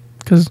episode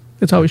because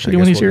it's always shitty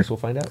when he's here. We'll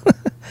find out. All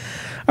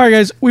right,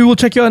 guys. We will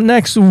check you out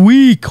next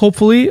week,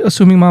 hopefully,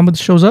 assuming Mamba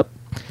shows up.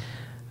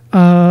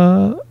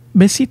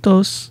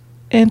 Besitos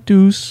and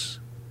tus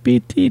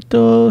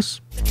pititos.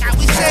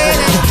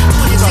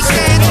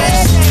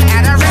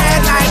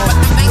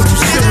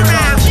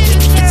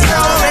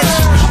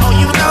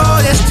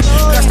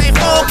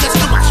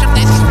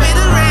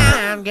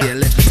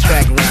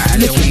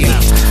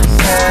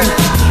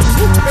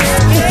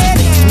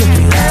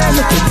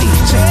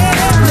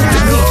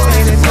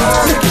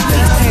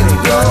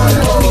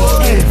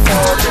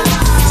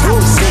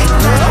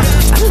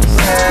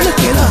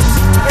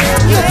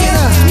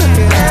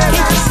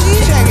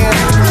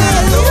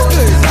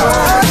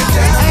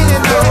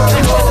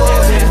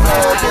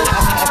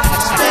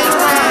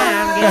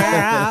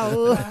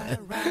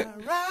 Girl.